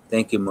story.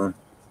 Thank you, Moon.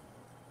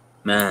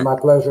 Man. My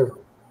pleasure.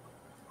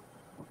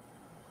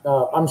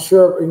 I'm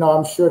sure,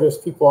 I'm sure there's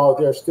people out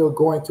there still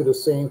going through the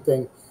same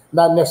thing,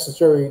 not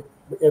necessarily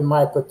in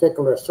my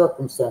particular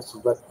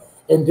circumstances, but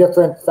in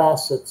different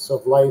facets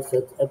of life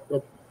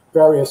at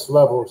various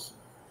levels.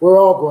 We're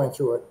all going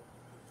through it.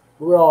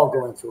 We're all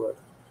going through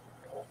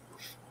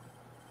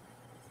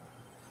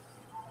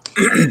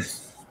it.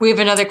 We have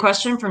another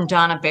question from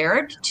Donna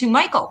Baird to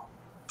Michael.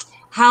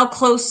 How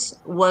close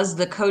was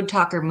the Code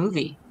Talker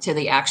movie to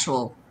the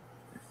actual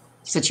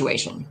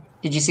situation?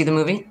 Did you see the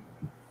movie?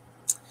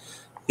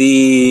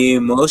 The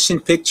motion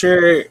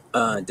picture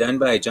done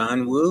by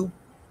John Woo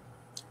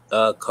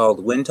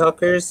called Wind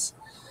Talkers.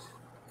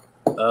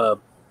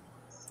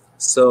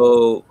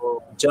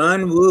 So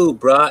John Woo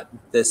brought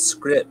the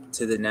script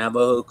to the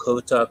Navajo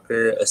Code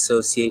Talker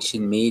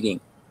Association meeting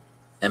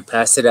and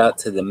passed it out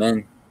to the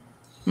men.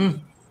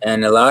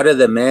 And a lot of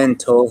the men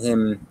told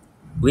him,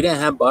 we didn't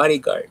have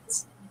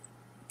bodyguards.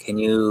 Can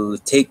you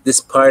take this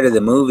part of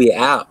the movie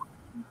out?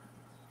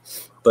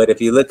 But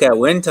if you look at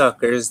Wind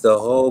Talkers, the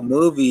whole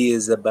movie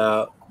is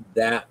about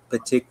that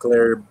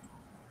particular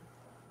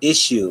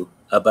issue,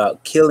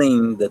 about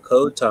killing the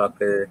code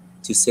talker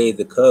to save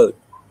the code.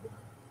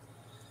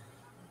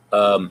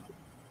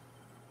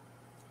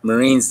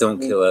 Marines don't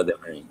kill other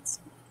Marines.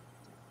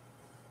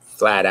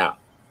 Flat out.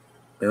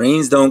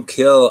 Marines don't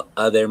kill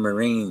other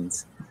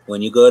Marines.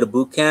 When you go to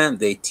boot camp,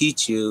 they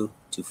teach you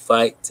to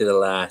fight to the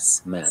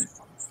last man.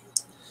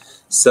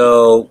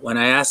 So when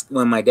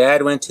my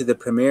dad went to the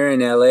premiere in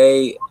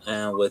LA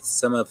with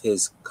some of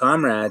his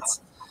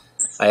comrades,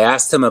 I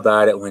asked him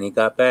about it when he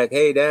got back.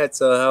 Hey, Dad,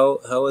 so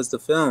how was the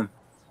film?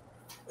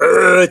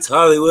 It's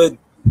Hollywood.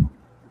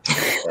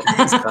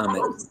 His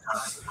comments.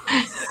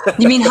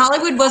 You mean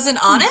Hollywood wasn't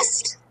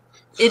honest?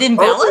 It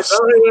embellished?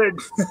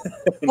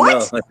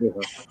 What?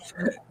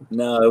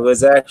 No, it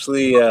was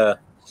actually,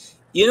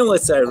 you know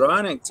what's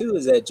ironic too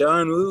is that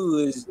John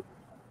Woo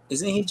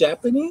isn't he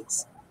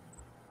Japanese?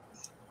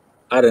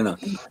 I don't know.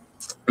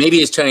 Maybe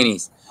it's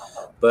Chinese.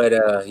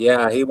 But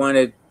yeah, he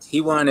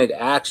wanted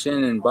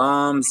action and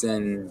bombs,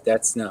 and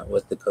that's not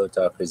what the Code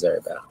Talkers are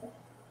about.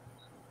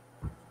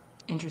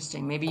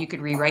 Interesting. Maybe you could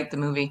rewrite the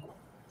movie.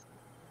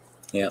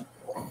 Yeah.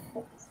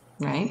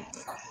 Right?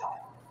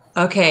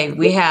 Okay,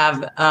 we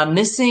have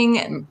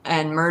missing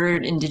and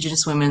murdered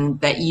Indigenous women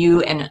that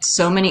you and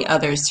so many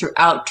others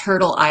throughout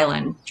Turtle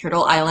Island.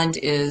 Turtle Island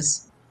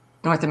is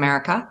North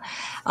America,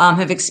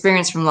 have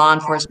experienced from law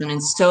enforcement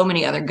and so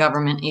many other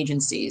government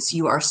agencies.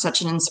 You are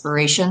such an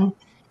inspiration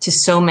to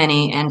so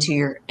many and to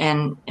your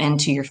and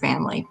to your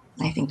family.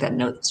 I think that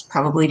note's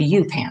probably to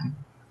you, Pam.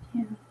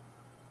 Yeah.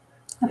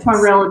 That's my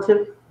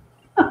relative.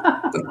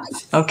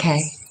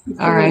 Okay.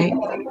 All right.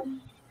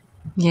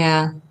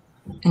 Yeah.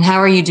 And how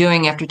are you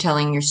doing after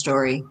telling your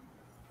story?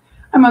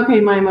 I'm okay.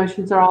 My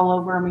emotions are all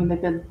over. I mean, they've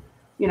been,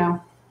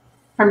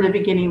 from the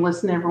beginning,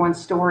 listen to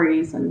everyone's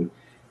stories and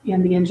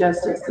the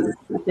injustices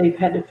that they've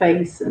had to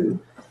face. And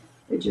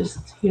it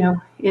just,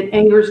 it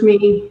angers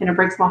me and it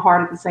breaks my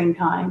heart at the same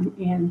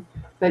time.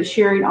 But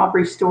sharing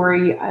Aubrey's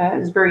story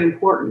is very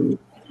important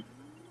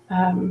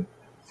on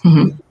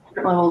different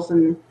levels.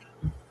 And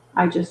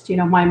I just,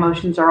 my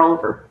emotions are all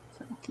over.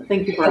 So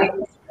thank you for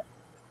that.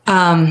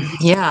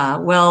 Yeah,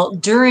 well,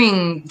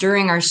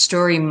 during our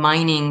story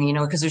mining,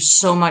 because there's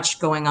so much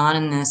going on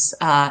in this,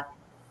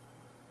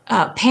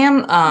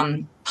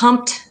 Pam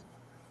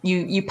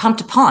you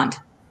pumped a pond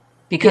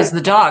because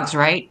the dogs,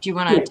 right? Do you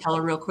want to tell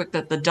her real quick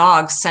that the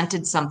dogs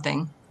scented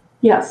something?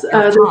 Yes,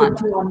 there's a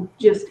pond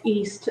just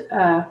west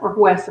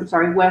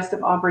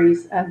of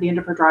Aubrey's, at the end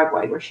of her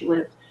driveway where she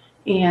lived.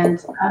 And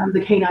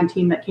the canine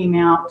team that came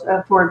out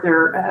for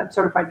their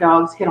certified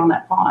dogs hit on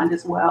that pond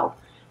as well.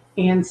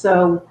 And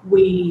so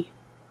we,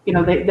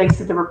 they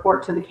sent the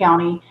report to the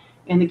county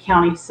and the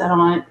county set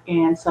on it.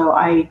 And so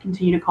I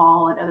continued to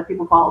call and other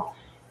people called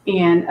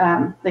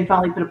and they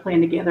finally put a plan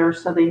together.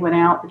 So they went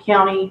out, the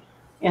county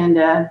and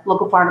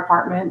local fire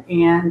department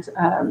and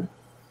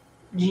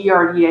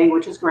GRDA,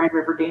 which is Grand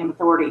River Dam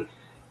Authority.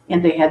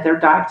 And they had their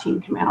dive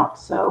team come out.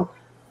 So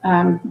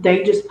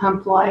they just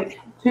pumped like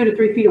 2 to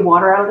 3 feet of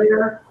water out of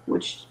there,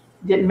 which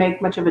didn't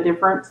make much of a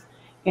difference.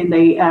 And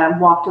they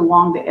walked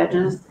along the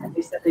edges and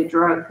they said they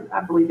drug, I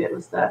believe it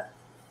was they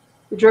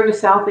drug the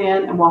south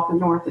end and walked the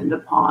north end of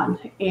the pond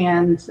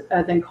and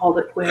then called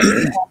it quits.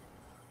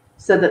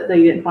 Said that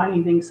they didn't find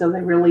anything, so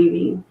they were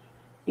leaving.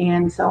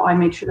 And so I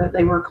made sure that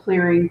they were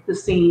clearing the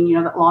scene,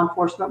 that law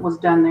enforcement was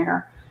done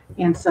there.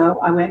 And so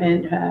I went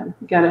and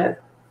got a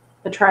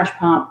trash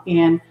pump,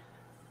 and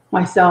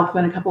myself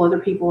and a couple other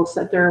people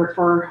sat there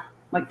for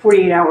like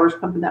 48 hours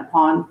pumping that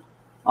pond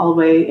all the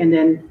way. And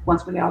then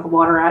once we got all the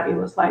water out, it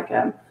was like,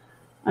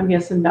 I'm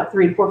guessing about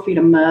 3 to 4 feet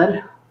of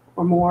mud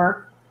or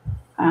more.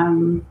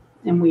 And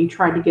we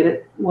tried to get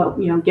it,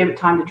 give it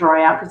time to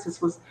dry out because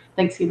this was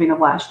Thanksgiving of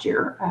last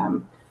year.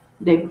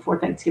 The day before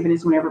Thanksgiving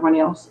is when everyone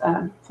else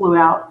flew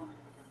out.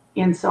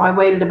 And so I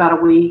waited about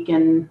a week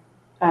and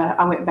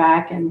I went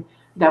back, and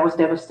that was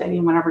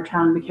devastating when I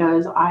returned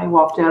because I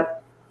walked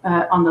up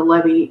on the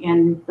levee,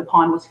 and the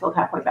pond was filled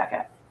halfway back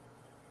up.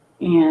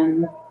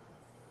 And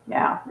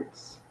yeah,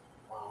 it's.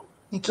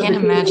 I can't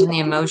imagine the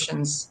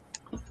emotions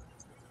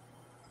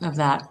of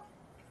that.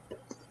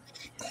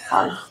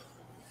 Hard.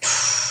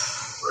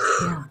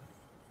 Yeah.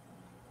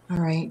 All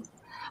right.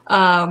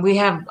 We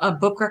have a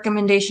book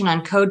recommendation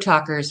on Code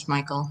Talkers,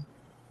 Michael.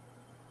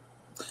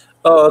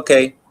 Oh,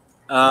 okay.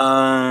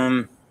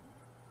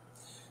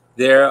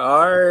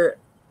 There's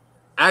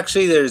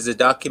a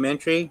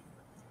documentary,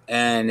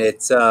 and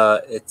it's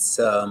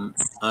on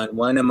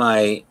one of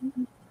my.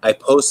 I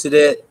posted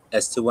it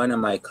as to one of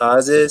my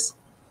causes,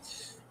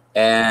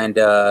 and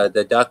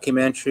the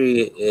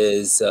documentary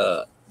is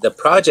the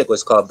project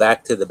was called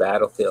Back to the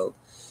Battlefield,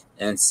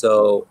 and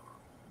so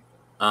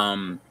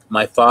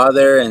my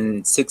father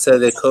and 6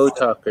 other code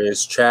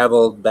talkers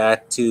traveled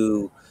back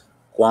to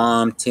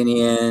Guam,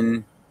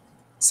 Tinian,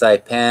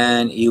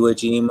 Saipan, Iwo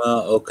Jima,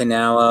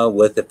 Okinawa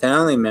with a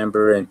family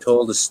member and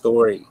told a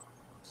story.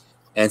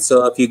 And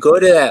so if you go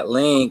to that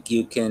link,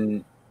 you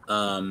can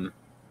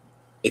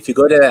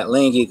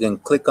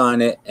click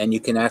on it and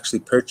you can actually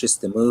purchase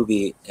the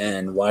movie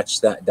and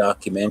watch that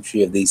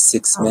documentary of these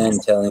 6 men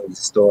telling the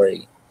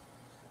story.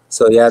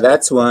 So yeah,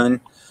 that's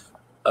one.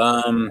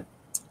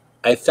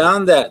 I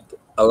found that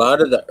a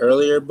lot of the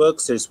earlier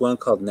books, there's one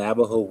called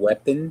Navajo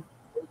Weapon,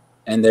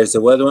 and there's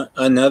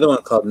another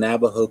one called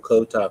Navajo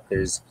Code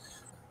Talkers.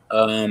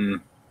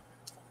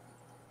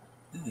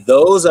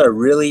 Those are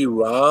really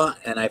raw,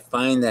 and I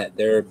find that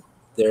they're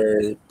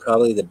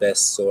probably the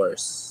best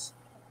source.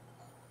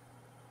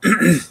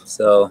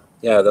 So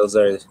yeah, those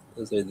are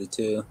the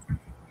 2.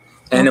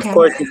 And of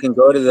course, you can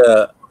go to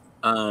the.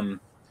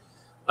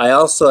 I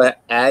also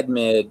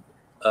admin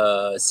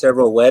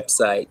several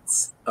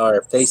websites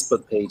or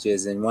Facebook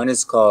pages, and one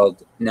is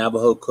called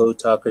Navajo Code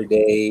Talker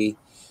Day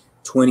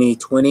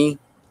 2020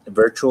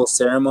 virtual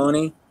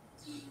ceremony.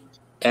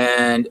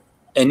 And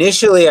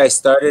initially I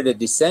started a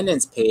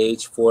descendants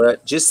page for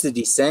just the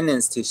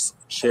descendants to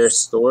share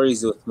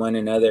stories with one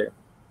another.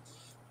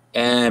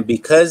 And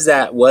because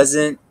that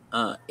wasn't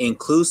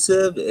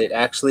inclusive, it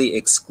actually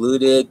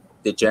excluded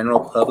the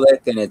general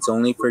public, and it's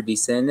only for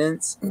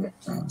descendants.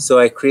 So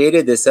I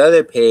created this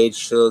other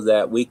page so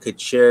that we could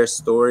share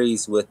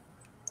stories with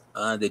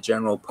the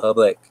general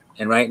public.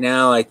 And right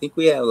now, I think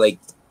we have like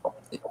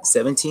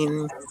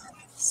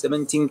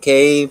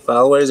 17K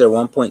followers, or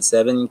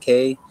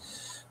 1.7K.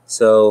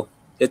 So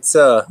it's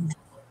and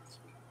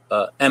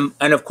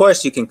of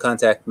course you can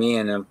contact me,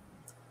 and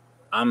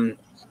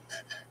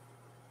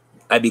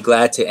I'd be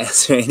glad to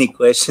answer any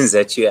questions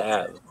that you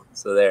have.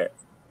 So there.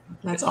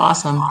 That's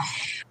awesome.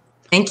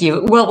 Thank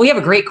you. Well, we have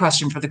a great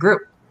question for the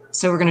group.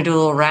 So we're going to do a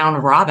little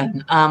round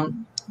robin.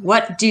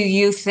 What do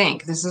you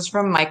think? This is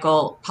from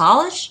Michael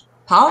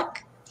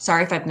Pollock.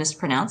 Sorry if I've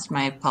mispronounced.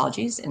 My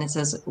apologies. And it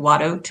says,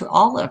 Wado to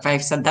all. If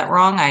I've said that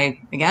wrong,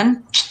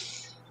 again,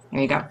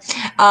 there you go.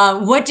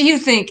 What do you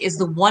think is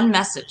the one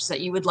message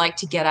that you would like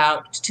to get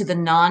out to the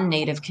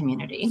non-Native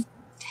community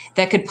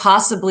that could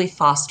possibly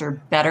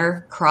foster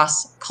better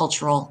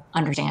cross-cultural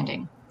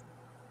understanding?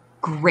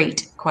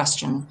 Great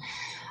question.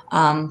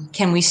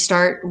 Can we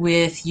start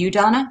with you,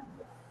 Donna?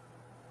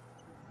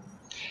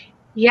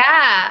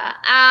 Yeah,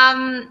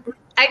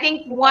 I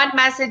think one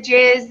message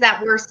is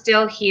that we're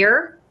still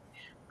here.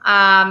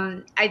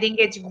 I think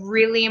it's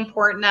really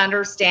important to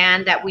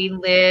understand that we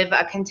live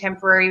a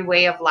contemporary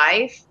way of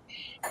life,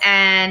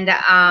 and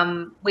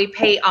we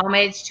pay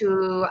homage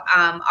to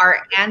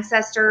our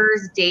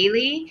ancestors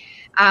daily,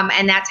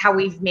 and that's how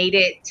we've made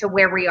it to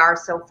where we are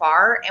so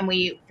far. And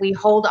we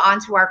hold on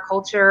to our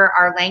culture,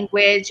 our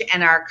language,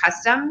 and our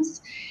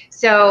customs.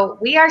 So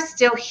we are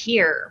still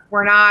here.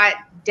 We're not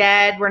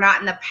dead. We're not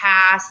in the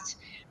past.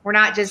 We're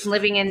not just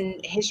living in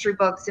history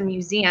books and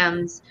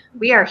museums.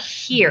 We are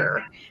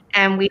here,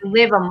 and we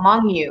live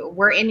among you.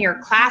 We're in your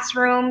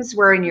classrooms.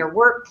 We're in your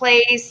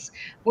workplace.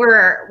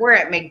 We're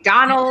at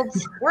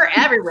McDonald's. We're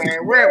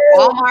everywhere. We're at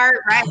Walmart,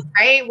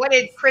 right? What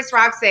did Chris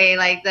Rock say?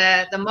 Like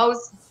the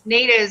most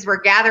natives were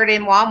gathered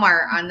in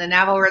Walmart on the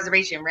Navajo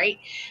reservation, right?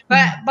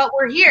 But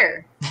we're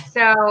here.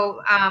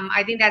 So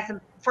I think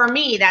for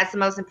me, that's the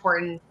most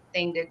important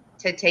thing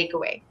to take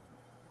away.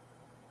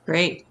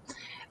 Great.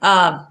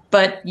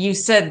 But you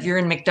said you're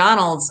in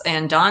McDonald's,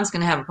 and Dawn's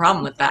going to have a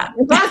problem with that.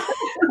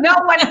 No,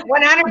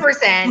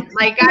 100%.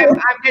 Like I'm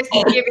just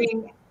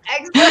giving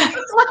extra.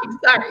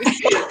 Sorry.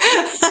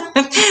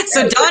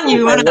 So Dawn, do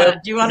you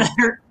want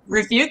to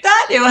refute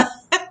that?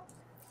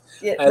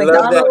 I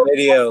love that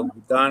video,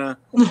 Donna.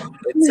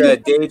 It's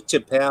Dave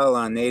Chappelle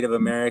on Native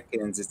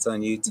Americans. It's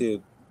on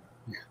YouTube.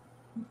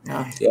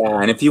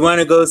 Yeah, and if you want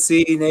to go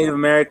see Native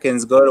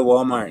Americans, go to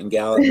Walmart in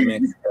Gallup, New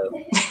Mexico.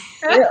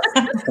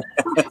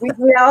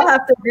 we all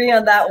have to agree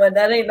on that one.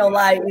 That ain't no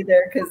lie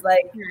either, because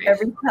like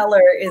every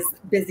teller is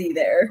busy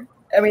there.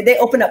 I mean, they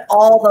open up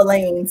all the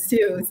lanes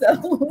too.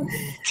 So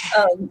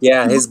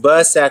yeah, his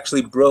bus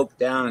actually broke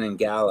down in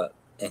Gallup,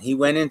 and he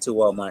went into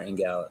Walmart in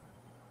Gallup.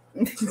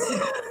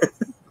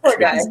 Poor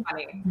guy.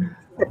 Funny.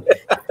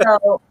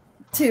 So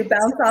To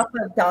bounce off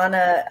of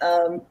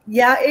Donna,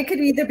 yeah, it could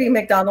either be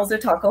McDonald's or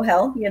Taco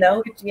Hell.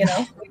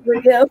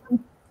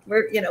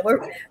 We're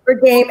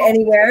game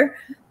anywhere.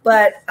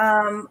 But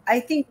I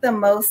think the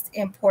most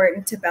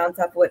important, to bounce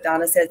off what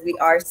Donna says, we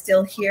are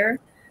still here,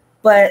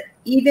 but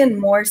even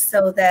more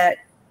so that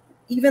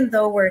even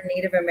though we're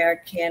Native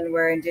American,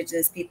 we're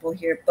Indigenous people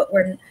here, but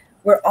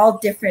we're all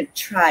different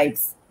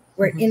tribes.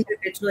 We're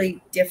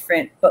individually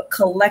different, but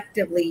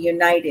collectively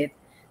united.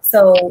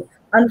 So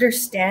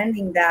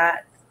understanding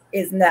that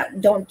is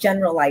that, don't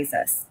generalize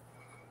us.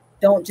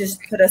 Don't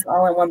just put us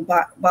all in one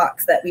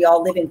box that we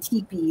all live in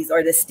teepees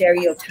or the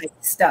stereotype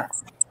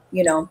stuff,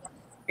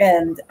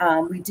 And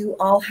we do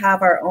all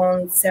have our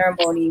own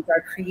ceremonies,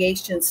 our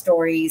creation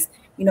stories.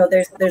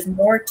 There's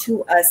more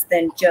to us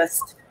than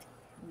just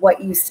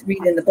what you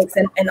read in the books.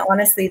 And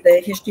honestly,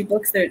 the history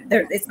books,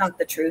 it's not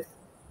the truth.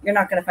 You're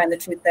not going to find the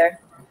truth there.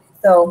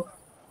 So,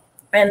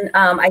 and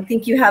I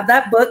think you have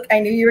that book. I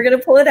knew you were going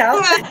to pull it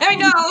out. I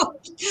know.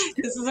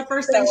 This is the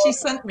first thing she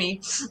sent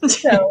me.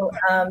 So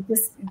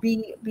just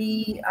be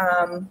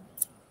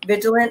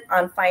vigilant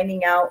on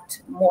finding out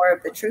more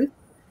of the truth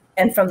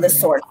and from the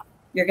source.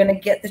 You're going to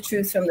get the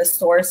truth from the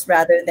source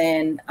rather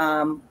than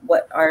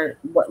what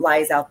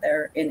lies out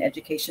there in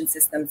education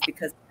systems,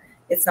 because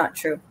it's not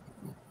true.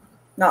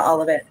 Not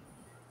all of it.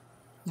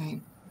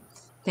 Right.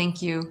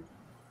 Thank you.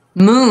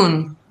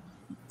 Moon,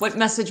 what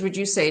message would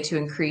you say to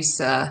increase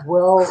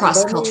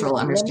cross-cultural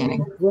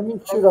understanding? Let me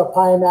shoot a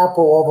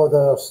pineapple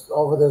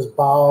over this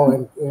bow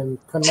and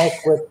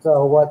connect with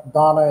what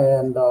Donna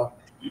and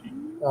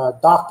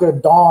Dr.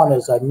 Dawn,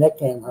 as I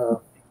nickname her.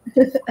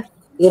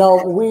 We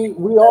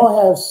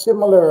all have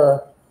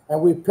similar,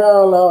 and we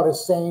parallel the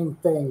same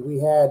thing. We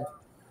had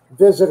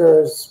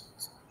visitors,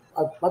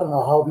 I don't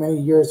know how many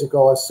years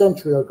ago, a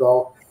century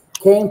ago,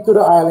 came to the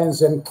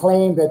islands and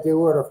claimed that they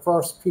were the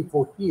first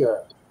people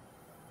here.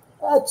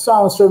 That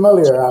sounds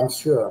familiar, I'm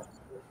sure.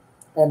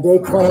 And they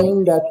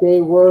claimed that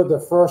they were the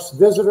first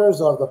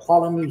visitors of the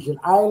Polynesian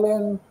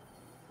island.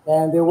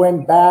 And they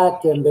went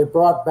back and they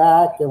brought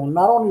back, and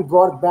not only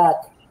brought back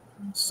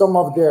some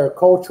of their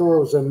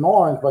cultures and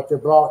norms, but they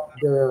brought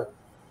their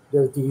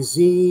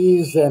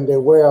disease and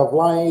their way of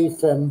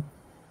life. And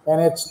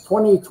it's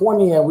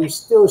 2020, and we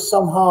still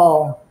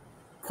somehow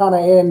kind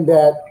of in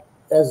that,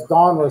 as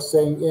Dawn was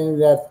saying, in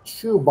that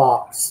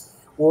shoebox.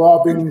 We're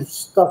all being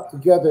stuck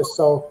together.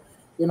 So,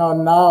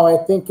 now I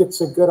think it's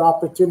a good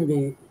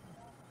opportunity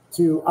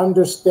to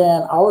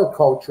understand our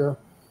culture,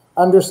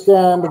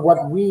 understand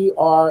what we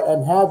are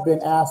and have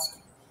been asked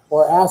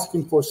or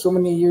asking for so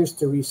many years,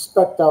 to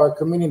respect our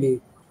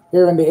community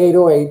here in the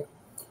 808.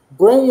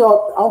 Bring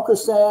your Uncle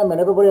Sam and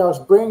everybody else,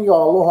 bring your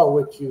aloha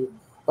with you,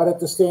 but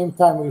at the same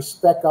time,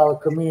 respect our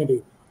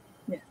community.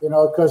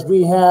 Because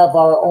we have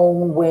our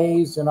own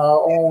ways and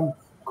our own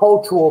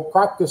cultural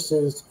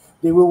practices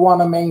that we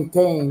want to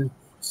maintain.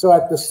 So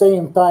at the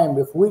same time,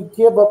 if we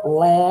give up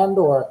land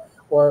or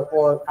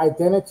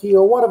identity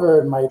or whatever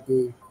it might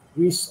be,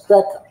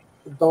 respect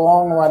the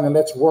long run and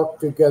let's work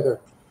together.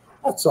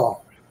 That's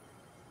all.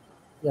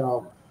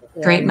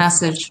 Great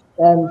message.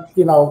 And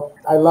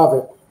I love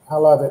it. I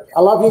love it.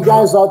 I love you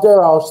guys out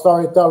there, our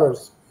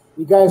storytellers.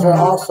 You guys are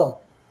awesome.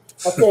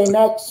 Okay,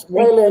 next,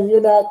 Waylon,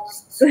 you're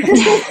next.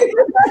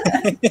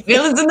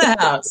 Waylon's in the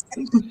house.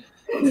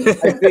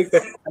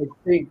 I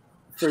think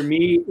for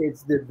me,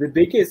 it's the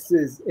biggest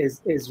is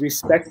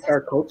respect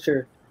our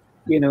culture.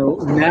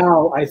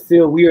 Now I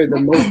feel we are the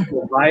most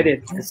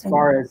divided as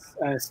far as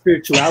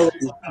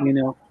spirituality.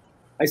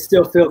 I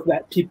still feel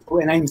that people,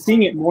 and I'm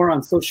seeing it more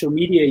on social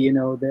media.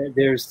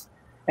 There's,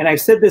 and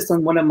I've said this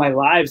on one of my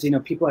lives.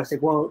 People are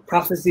saying, "Well,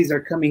 prophecies are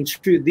coming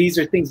true. These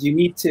are things you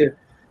need to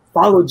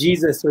follow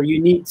Jesus, or you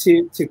need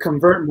to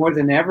convert more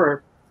than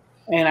ever."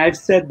 And I've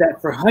said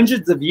that for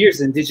hundreds of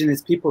years,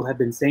 Indigenous people have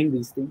been saying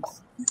these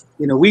things.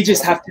 We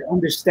just have to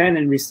understand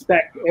and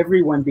respect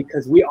everyone,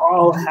 because we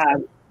all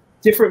have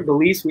different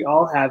beliefs. We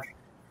all have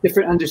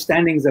different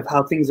understandings of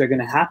how things are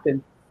going to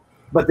happen.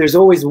 But there's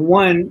always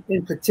one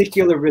in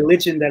particular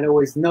religion that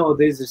always, no,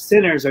 these are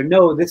sinners, or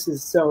no, this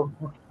is so.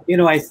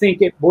 I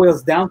think it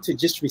boils down to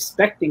just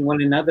respecting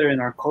one another in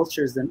our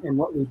cultures and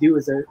what we do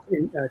as a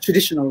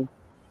traditional.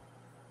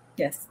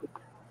 Yes,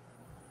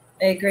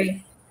 I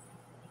agree.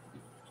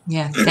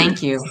 Yeah,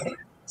 thank you.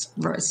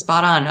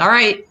 Spot on. All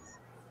right.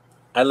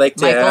 I'd like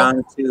to Michael? add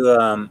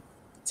on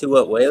to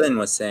what Waylon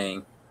was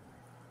saying.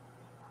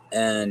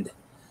 And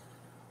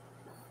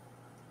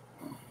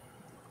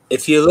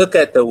if you look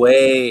at the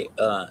way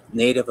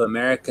Native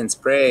Americans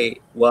pray,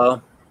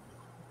 well,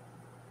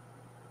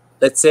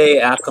 let's say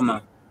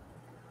Acoma,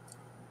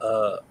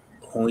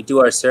 when we do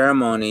our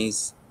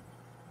ceremonies,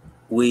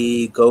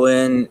 we go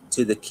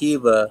into the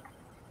kiva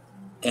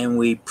and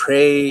we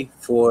pray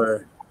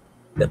for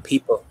the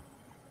people.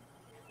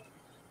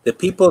 The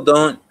people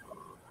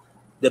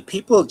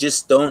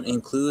just don't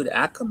include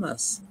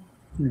Acomas.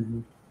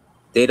 Mm-hmm.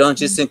 They don't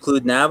just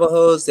include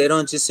Navajos. They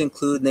don't just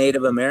include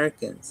Native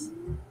Americans.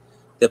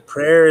 The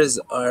prayers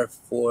are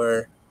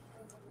for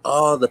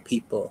all the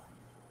people.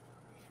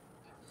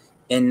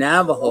 In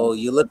Navajo,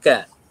 you look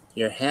at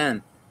your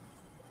hand.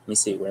 Let me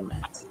see where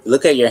my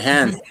look at your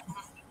hand.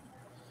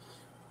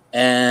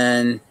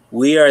 And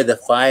we are the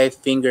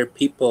 5-finger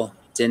people.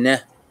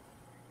 Dene.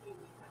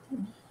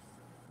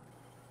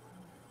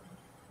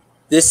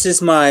 This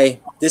is my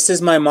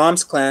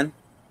mom's clan,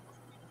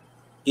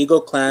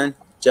 Eagle clan,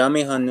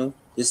 Jami Hanu.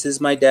 This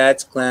is my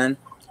dad's clan,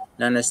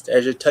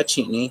 Nanastasia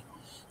Tachini.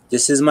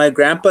 This is my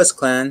grandpa's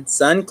clan,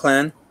 Sun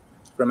clan,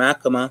 from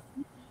Acoma.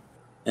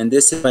 And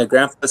this is my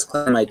grandpa's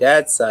clan, my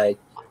dad's side,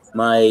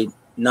 my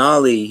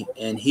Nali,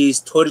 and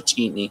he's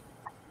Torchini.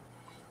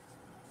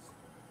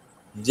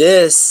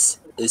 This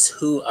is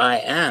who I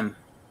am.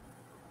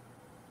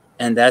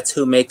 And that's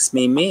who makes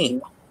me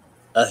me.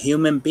 A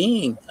human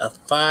being, a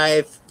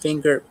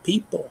 5-finger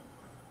people.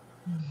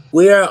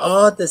 We are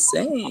all the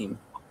same.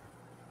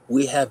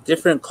 We have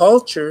different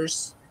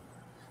cultures,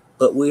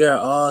 but we are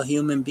all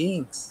human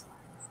beings.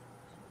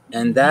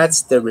 And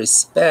that's the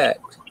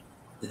respect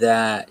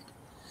that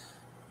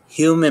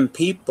human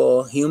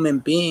people, human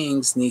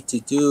beings need to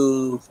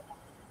do,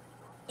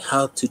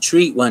 how to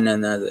treat one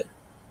another.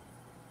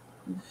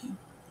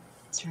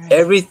 That's right.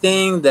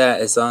 Everything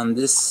that is on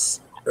this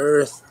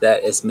earth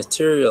that is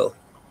material,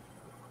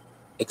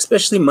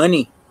 especially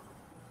money,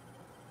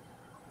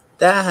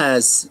 that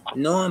has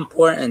no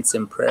importance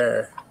in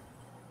prayer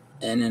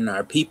and in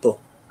our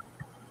people.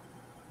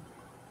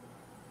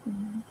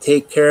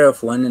 Take care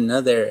of one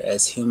another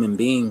as human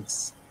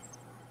beings,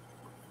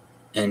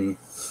 and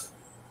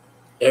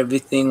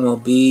everything will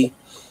be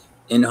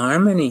in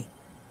harmony.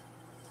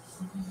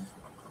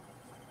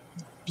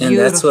 Beautiful. And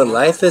that's what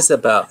life is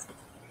about.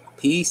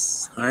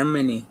 Peace,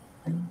 harmony,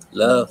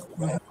 love,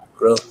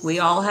 growth. We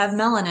all have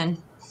melanin.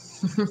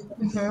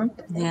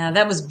 Yeah,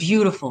 that was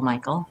beautiful,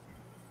 Michael.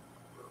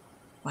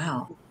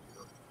 Wow.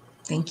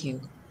 Thank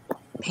you.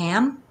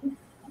 Pam?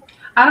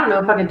 I don't know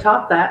if I can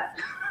top that.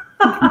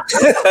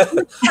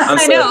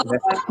 I know.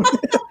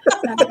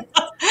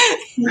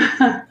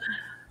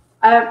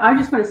 I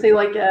just want to say,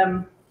 like,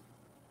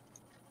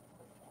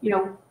 you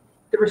know,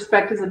 the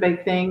respect is a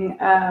big thing.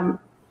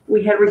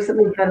 We had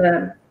recently had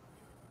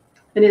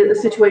a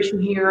situation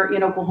here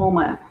in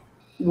Oklahoma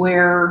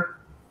where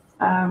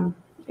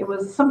it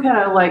was some kind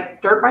of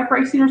like dirt bike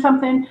racing or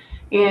something,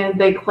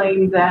 and they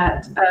claimed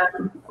that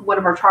one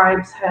of our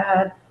tribes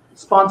had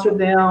sponsored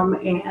them,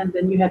 and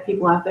then you had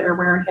people out there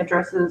wearing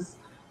headdresses,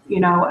 you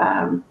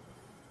know,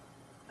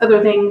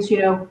 other things, you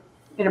know,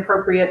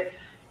 inappropriate.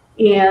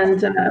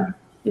 And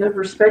you know,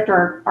 respect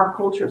our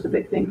culture is a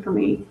big thing for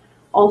me.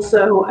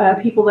 Also,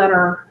 people that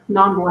are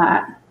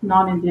non-Black,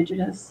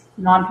 non-Indigenous,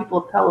 non-people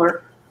of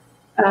color,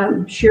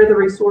 share the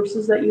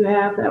resources that you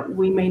have that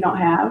we may not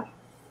have,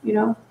 you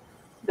know,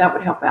 that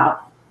would help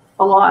out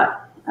a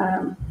lot.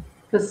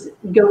 Because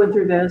going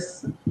through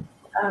this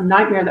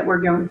nightmare that we're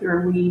going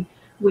through,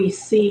 we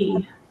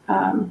see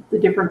the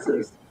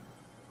differences.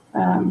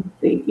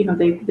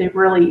 They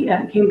really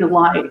came to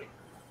light,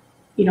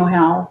 you know,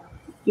 how,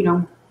 you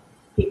know,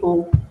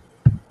 people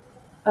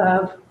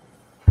of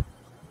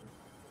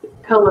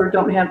color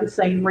don't have the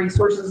same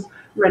resources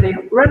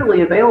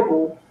readily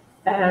available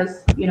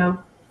as, you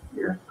know,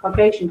 your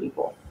Caucasian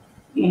people.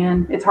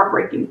 And it's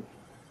heartbreaking,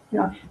 you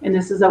know, and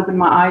this has opened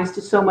my eyes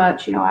to so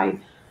much, you know, and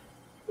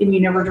you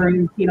never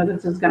dream, you know,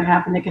 this is going to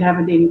happen. It can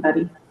happen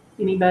to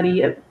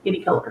anybody of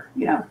any color,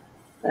 you know.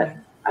 But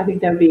I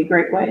think that would be a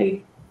great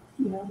way,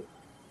 you know.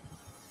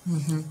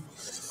 Mm-hmm.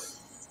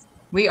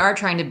 We are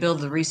trying to build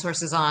the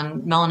resources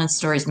on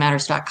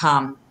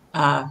melaninStoriesMatters.com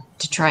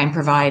to try and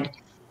provide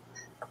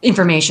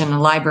information. The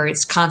library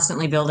is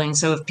constantly building.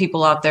 So if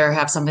people out there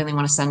have something they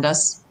want to send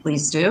us,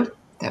 please do.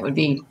 That would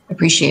be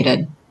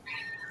appreciated.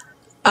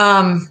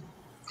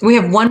 We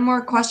have one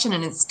more question,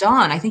 and it's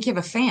Dawn. I think you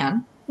have a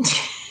fan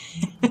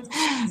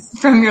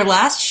from your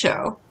last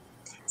show.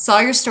 Saw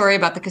your story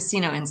about the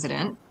casino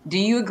incident. Do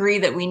you agree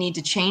that we need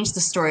to change the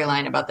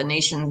storyline about the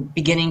nation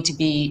beginning to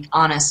be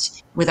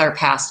honest with our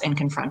past and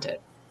confront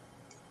it?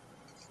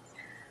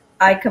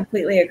 I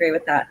completely agree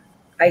with that.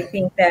 I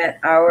think that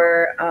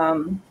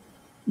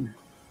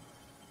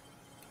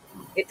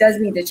it does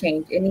need to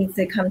change. It needs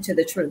to come to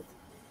the truth.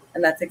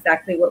 And that's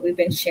exactly what we've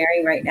been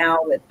sharing right now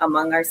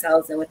among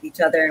ourselves and with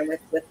each other and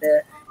with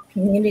the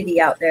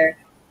community out there.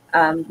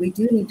 We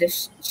do need to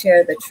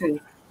share the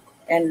truth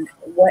and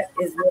what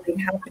is really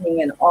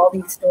happening, and all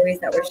these stories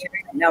that we're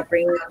sharing right now,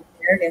 bringing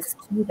awareness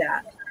to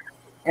that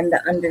and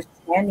the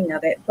understanding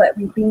of it, but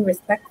being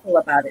respectful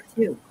about it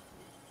too,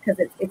 because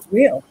it's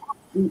real.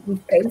 We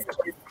face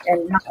this,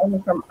 and not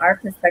only from our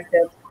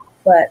perspective,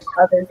 but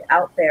others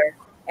out there,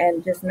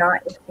 and just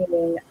not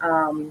being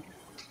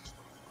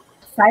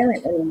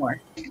silent anymore.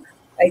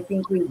 I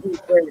think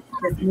this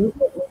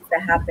movement needs to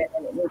happen,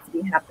 and it needs to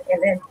be happen,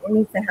 and then it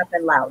needs to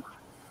happen loud.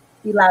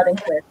 Be loud and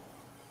clear.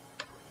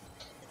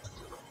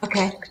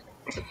 Okay.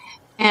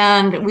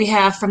 And we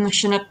have from the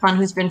Chinook Fund,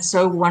 who's been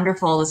so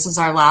wonderful. This is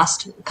our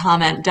last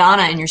comment.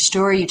 Donna, in your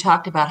story, you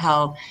talked about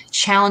how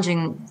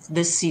challenging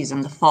this season,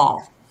 the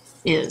fall,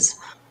 is.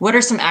 What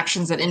are some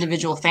actions that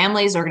individual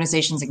families,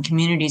 organizations, and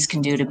communities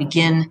can do to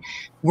begin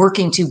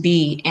working to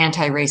be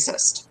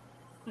anti-racist?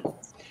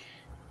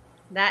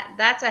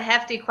 That's a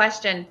hefty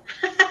question.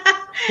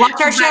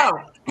 Watch our show.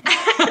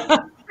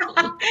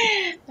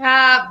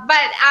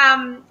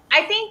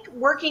 I think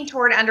working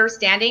toward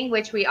understanding,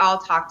 which we all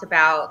talked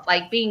about,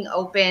 like being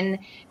open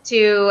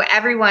to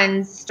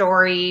everyone's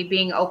story,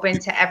 being open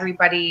to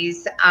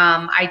everybody's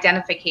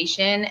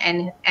identification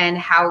and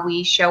how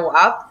we show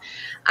up.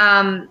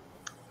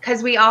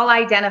 Because we all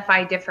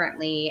identify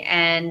differently,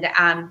 and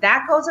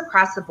that goes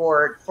across the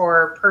board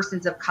for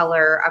persons of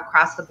color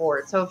across the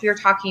board. So if you're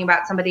talking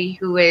about somebody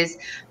who is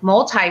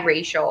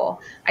multiracial,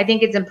 I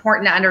think it's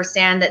important to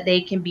understand that they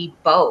can be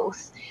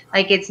both.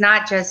 Like it's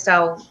not just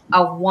a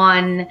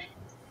one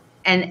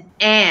and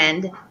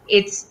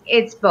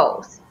it's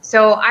both.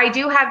 So I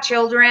do have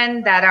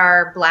children that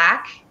are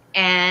Black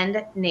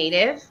and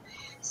Native.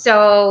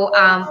 So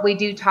we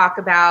do talk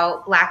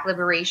about Black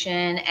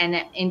liberation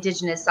and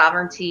Indigenous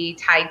sovereignty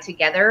tied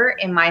together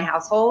in my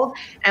household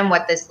and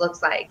what this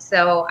looks like.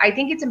 So I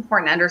think it's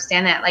important to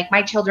understand that. Like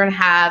my children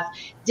have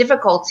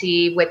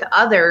difficulty with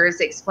others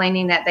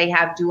explaining that they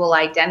have dual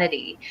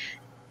identity.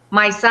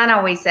 My son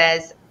always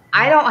says,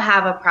 I don't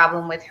have a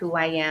problem with who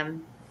I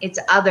am. It's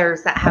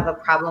others that have a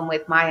problem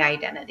with my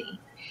identity.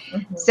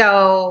 Mm-hmm.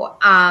 So,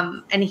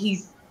 and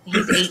he's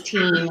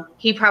 18.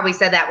 He probably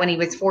said that when he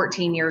was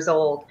 14 years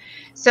old.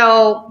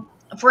 So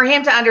for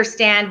him to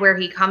understand where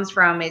he comes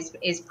from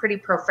is pretty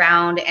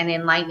profound and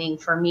enlightening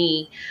for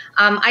me.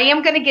 I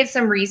am going to give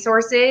some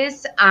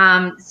resources.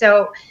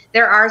 So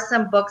there are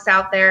some books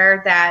out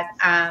there that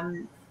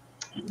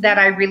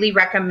I really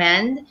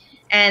recommend,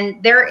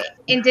 and they're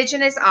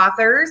Indigenous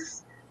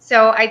authors.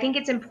 So I think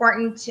it's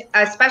important,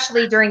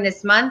 especially during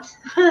this month,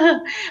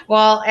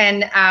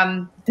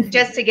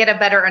 just to get a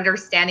better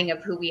understanding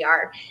of who we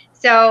are.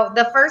 So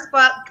the first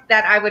book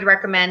that I would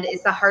recommend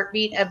is The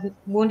Heartbeat of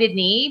Wounded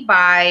Knee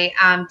by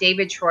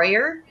David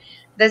Troyer.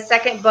 The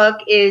second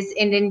book is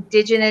An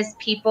Indigenous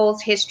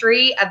Peoples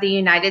History of the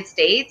United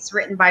States,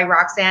 written by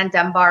Roxanne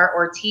Dunbar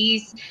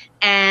Ortiz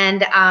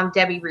and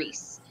Debbie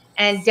Reese.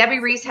 And Debbie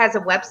Reese has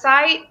a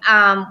website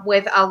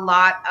with a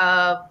lot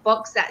of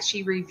books that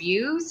she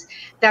reviews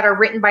that are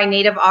written by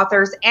Native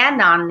authors and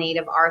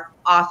non-Native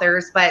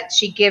authors, but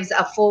she gives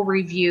a full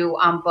review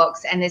on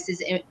books. And this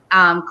is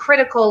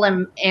critical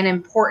and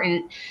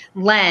important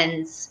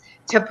lens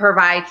to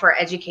provide for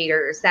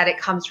educators, that it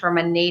comes from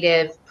a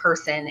Native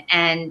person.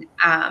 And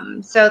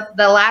so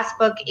the last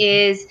book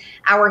is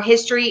Our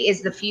History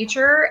is the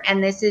Future,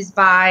 and this is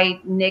by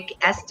Nick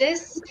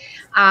Estes.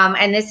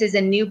 And this is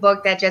a new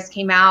book that just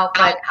came out,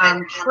 but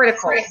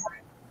critical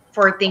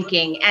for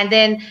thinking. And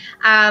then,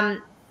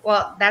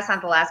 well, that's not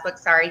the last book,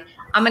 sorry.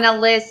 I'm going to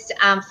list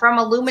from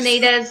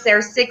Illuminatives, there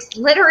are 6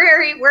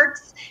 literary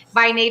works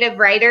by Native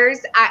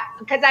writers,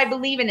 because I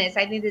believe in this.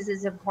 I think this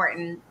is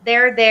important.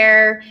 They're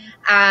there.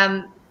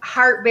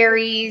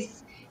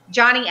 Heartberries,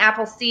 Johnny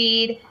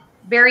Appleseed,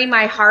 Bury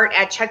My Heart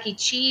at Chuck E.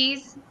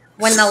 Cheese,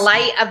 When the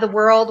Light of the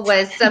World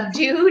Was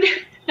Subdued.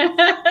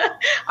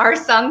 Our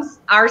songs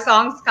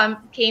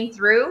came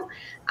through.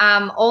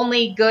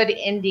 Only Good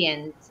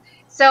Indians.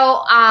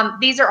 So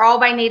these are all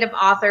by Native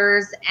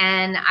authors,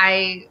 and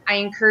I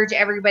encourage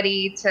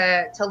everybody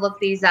to look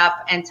these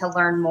up and to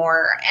learn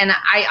more. And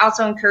I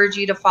also encourage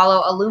you to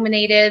follow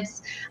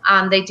Illuminatives.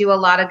 They do a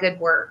lot of good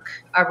work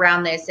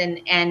around this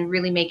and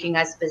really making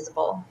us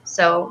visible.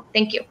 So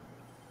thank you.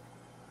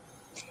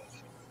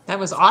 That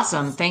was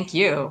awesome. Thank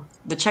you.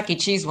 The Chuck E.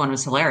 Cheese one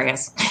was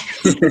hilarious.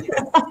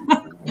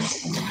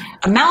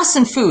 A mouse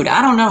and food.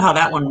 I don't know how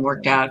that one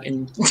worked out.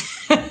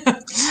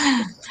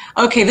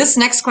 Okay, this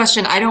next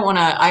question, I don't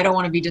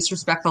want to be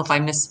disrespectful if I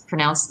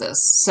mispronounce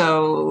this.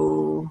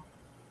 So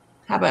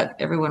how about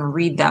everyone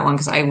read that one,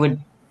 because I would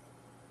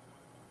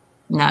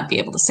not be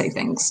able to say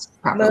things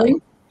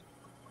properly.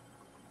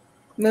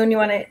 Moon, you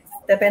want to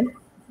step in?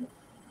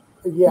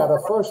 Yeah,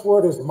 the first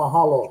word is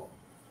mahalo.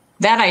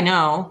 That I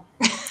know.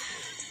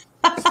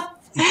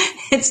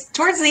 It's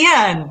towards the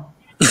end.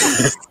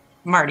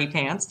 Marty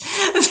Pants.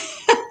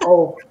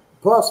 Oh,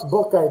 plus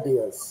book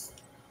ideas.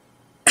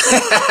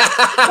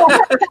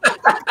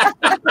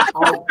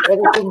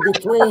 Everything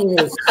between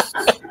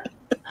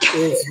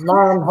is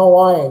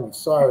non-Hawaiian.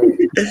 Sorry.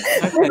 Okay.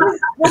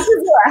 This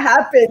is what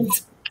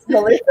happens,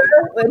 Melissa,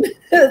 when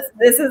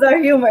this is our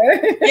humor.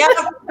 Yeah,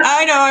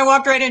 I know. I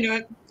walked right into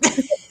it.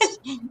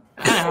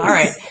 I know. All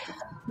right.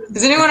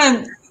 Does anyone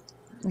on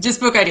just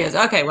book ideas?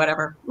 Okay,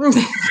 whatever.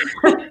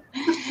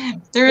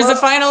 There is a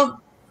final.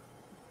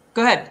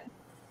 Go ahead.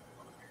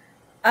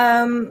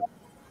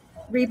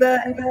 Reba,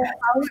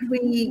 how would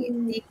we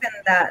deepen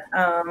that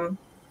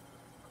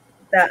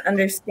that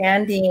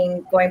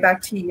understanding? Going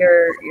back to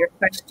your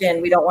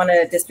question, we don't want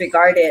to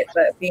disregard it,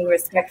 but being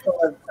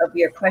respectful of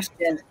your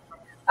question.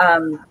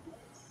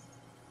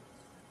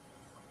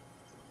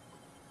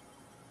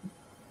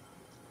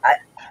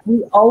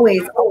 We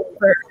always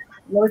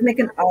make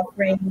an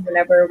offering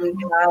whenever we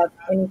have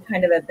any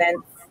kind of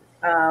events,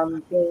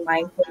 being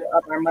mindful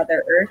of our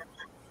Mother Earth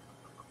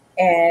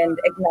and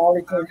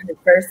acknowledging her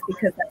first,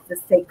 because that's the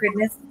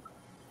sacredness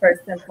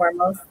first and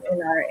foremost in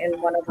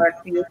one of our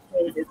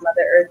creations is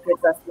Mother Earth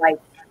gives us life.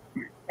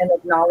 and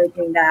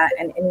acknowledging that,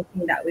 and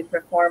anything that we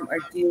perform or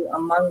do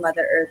among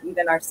Mother Earth,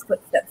 even our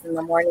footsteps in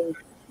the morning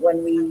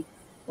when we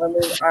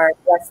are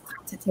blessed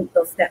to take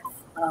those steps,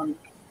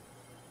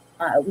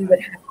 we would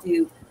have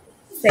to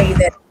say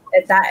that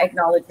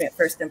acknowledgement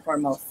first and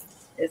foremost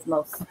is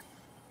most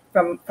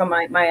from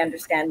my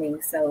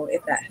understanding. So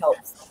if that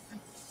helps,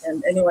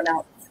 and anyone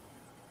else.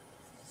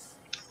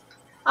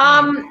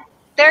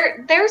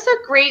 There's a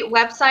great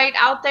website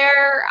out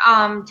there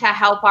to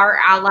help our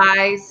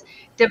allies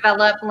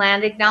develop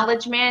land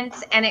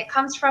acknowledgements, and it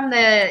comes from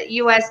the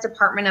U.S.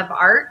 Department of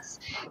Arts.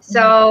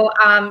 So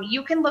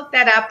you can look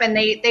that up, and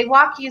they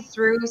walk you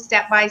through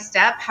step by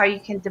step how you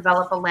can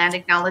develop a land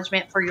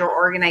acknowledgement for your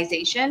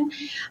organization.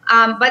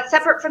 But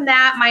separate from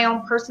that, my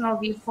own personal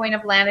viewpoint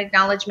of land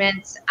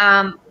acknowledgements,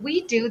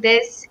 we do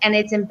this, and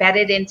it's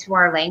embedded into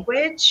our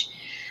language.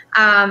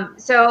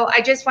 So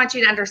I just want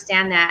you to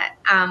understand that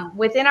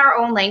within our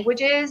own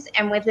languages,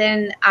 and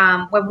within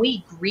when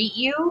we greet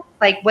you,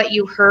 like what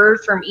you heard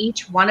from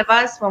each one of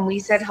us when we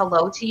said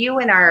hello to you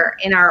in our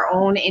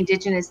own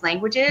indigenous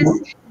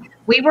languages,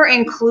 we were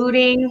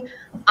including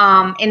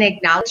an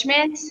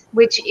acknowledgement,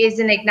 which is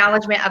an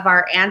acknowledgement of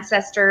our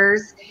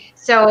ancestors.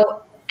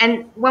 So,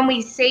 and when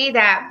we say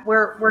that,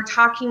 we're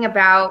talking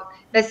about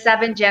the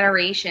 7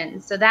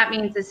 generations. So that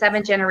means the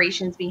 7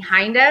 generations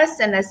behind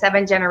us and the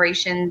 7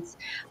 generations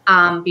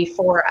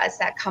before us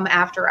that come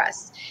after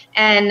us.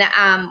 And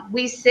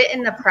we sit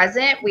in the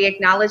present, we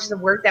acknowledge the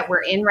work that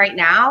we're in right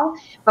now,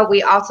 but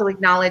we also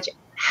acknowledge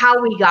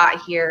how we got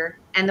here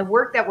and the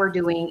work that we're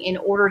doing in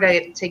order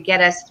to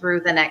get us through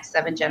the next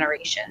 7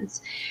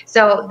 generations.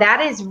 So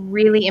that is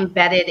really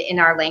embedded in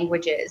our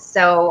languages.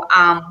 So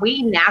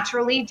we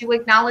naturally do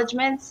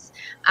acknowledgements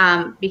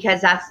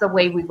because that's the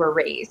way we were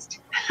raised.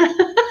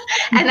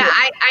 And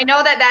I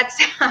know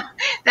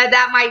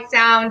that might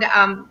sound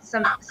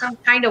some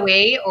kind of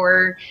way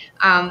or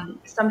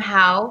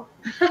somehow.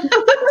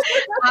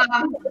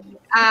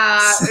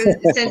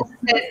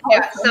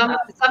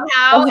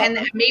 Somehow,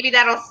 and maybe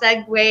that'll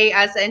segue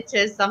us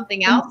into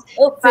something else.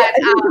 But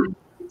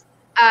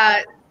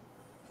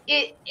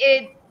it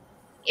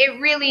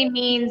really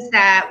means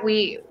that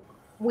we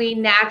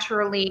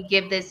naturally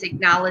give this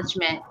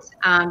acknowledgement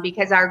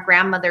because our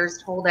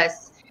grandmothers told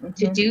us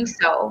to do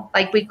so.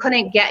 Like, we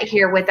couldn't get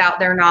here without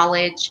their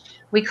knowledge.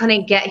 We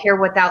couldn't get here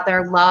without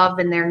their love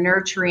and their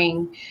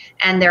nurturing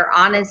and their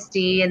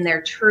honesty and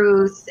their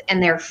truth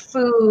and their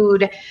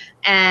food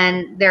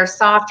and their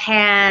soft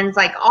hands,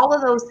 like all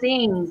of those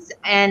things.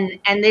 And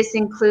this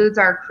includes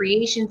our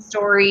creation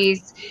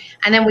stories.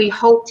 And then we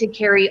hope to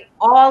carry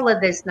all of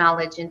this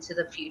knowledge into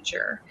the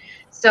future.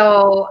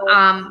 So,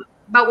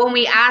 but when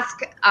we ask,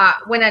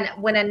 when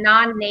a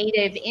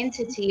non-native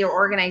entity or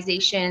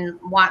organization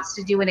wants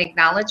to do an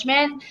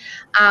acknowledgement,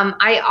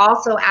 I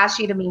also ask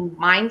you to be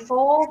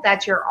mindful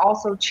that you're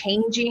also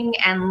changing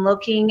and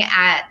looking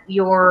at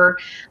your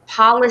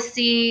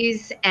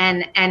policies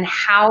and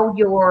how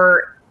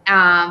you're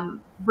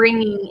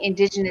bringing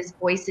Indigenous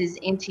voices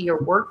into your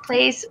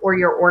workplace or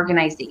your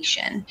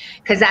organization,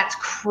 because that's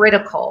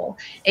critical.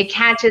 It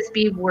can't just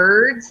be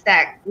words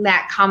that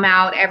come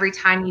out every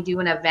time you do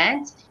an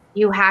event.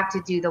 You have to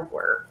do the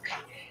work.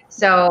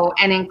 So,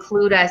 and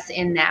include us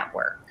in that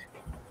work.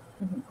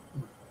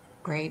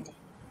 Great.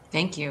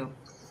 Thank you.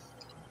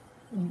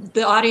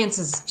 The audience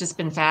has just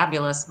been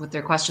fabulous with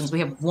their questions. We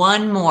have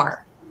one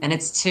more, and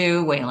it's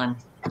to Waylon.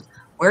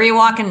 Where are you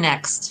walking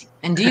next?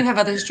 And do you have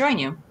others join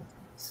you?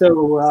 So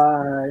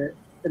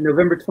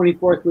November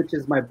 24th, which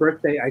is my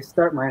birthday, I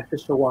start my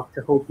official walk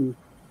to Hopi.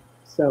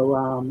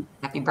 So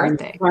happy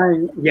birthday.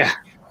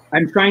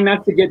 I'm trying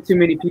not to get too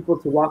many people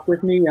to walk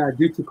with me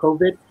due to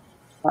COVID.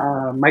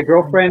 My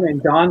girlfriend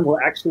and Dawn will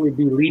actually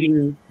be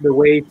leading the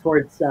way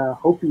towards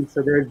Hopi,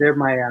 so they're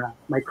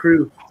my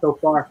crew so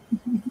far.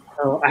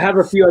 So I have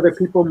a few other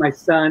people, my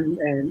son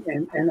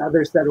and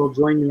others that will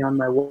join me on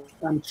my walk.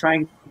 I'm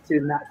trying to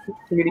not keep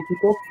too many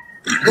people,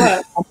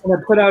 but I'm going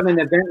to put out an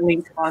event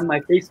link on my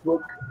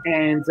Facebook,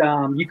 and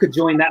you could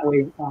join that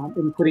way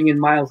in putting in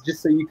miles,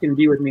 just so you can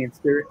be with me in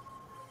spirit.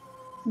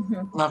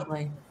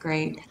 Lovely,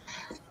 great.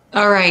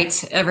 All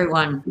right,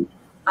 everyone.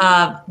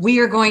 We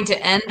are going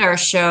to end our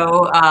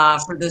show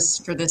for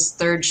this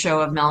third show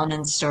of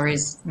Melanin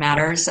Stories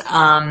Matters.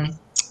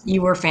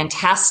 You were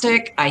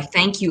fantastic. I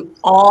thank you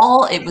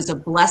all. It was a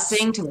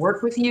blessing to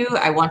work with you.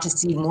 I want to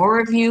see more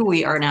of you.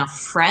 We are now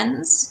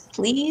friends,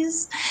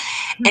 please.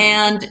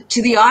 And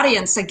to the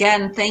audience,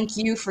 again, thank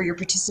you for your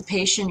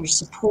participation, your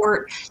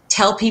support.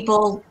 Tell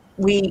people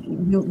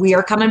we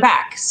are coming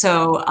back.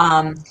 So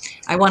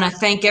I want to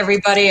thank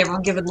everybody.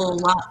 Everyone give it a little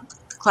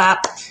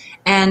clap.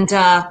 And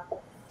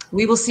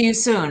we will see you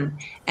soon.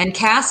 And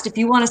cast, if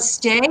you want to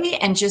stay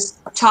and just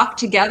talk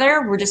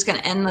together, we're just going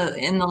to end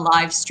the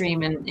live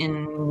stream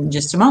in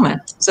just a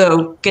moment.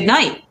 So good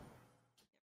night.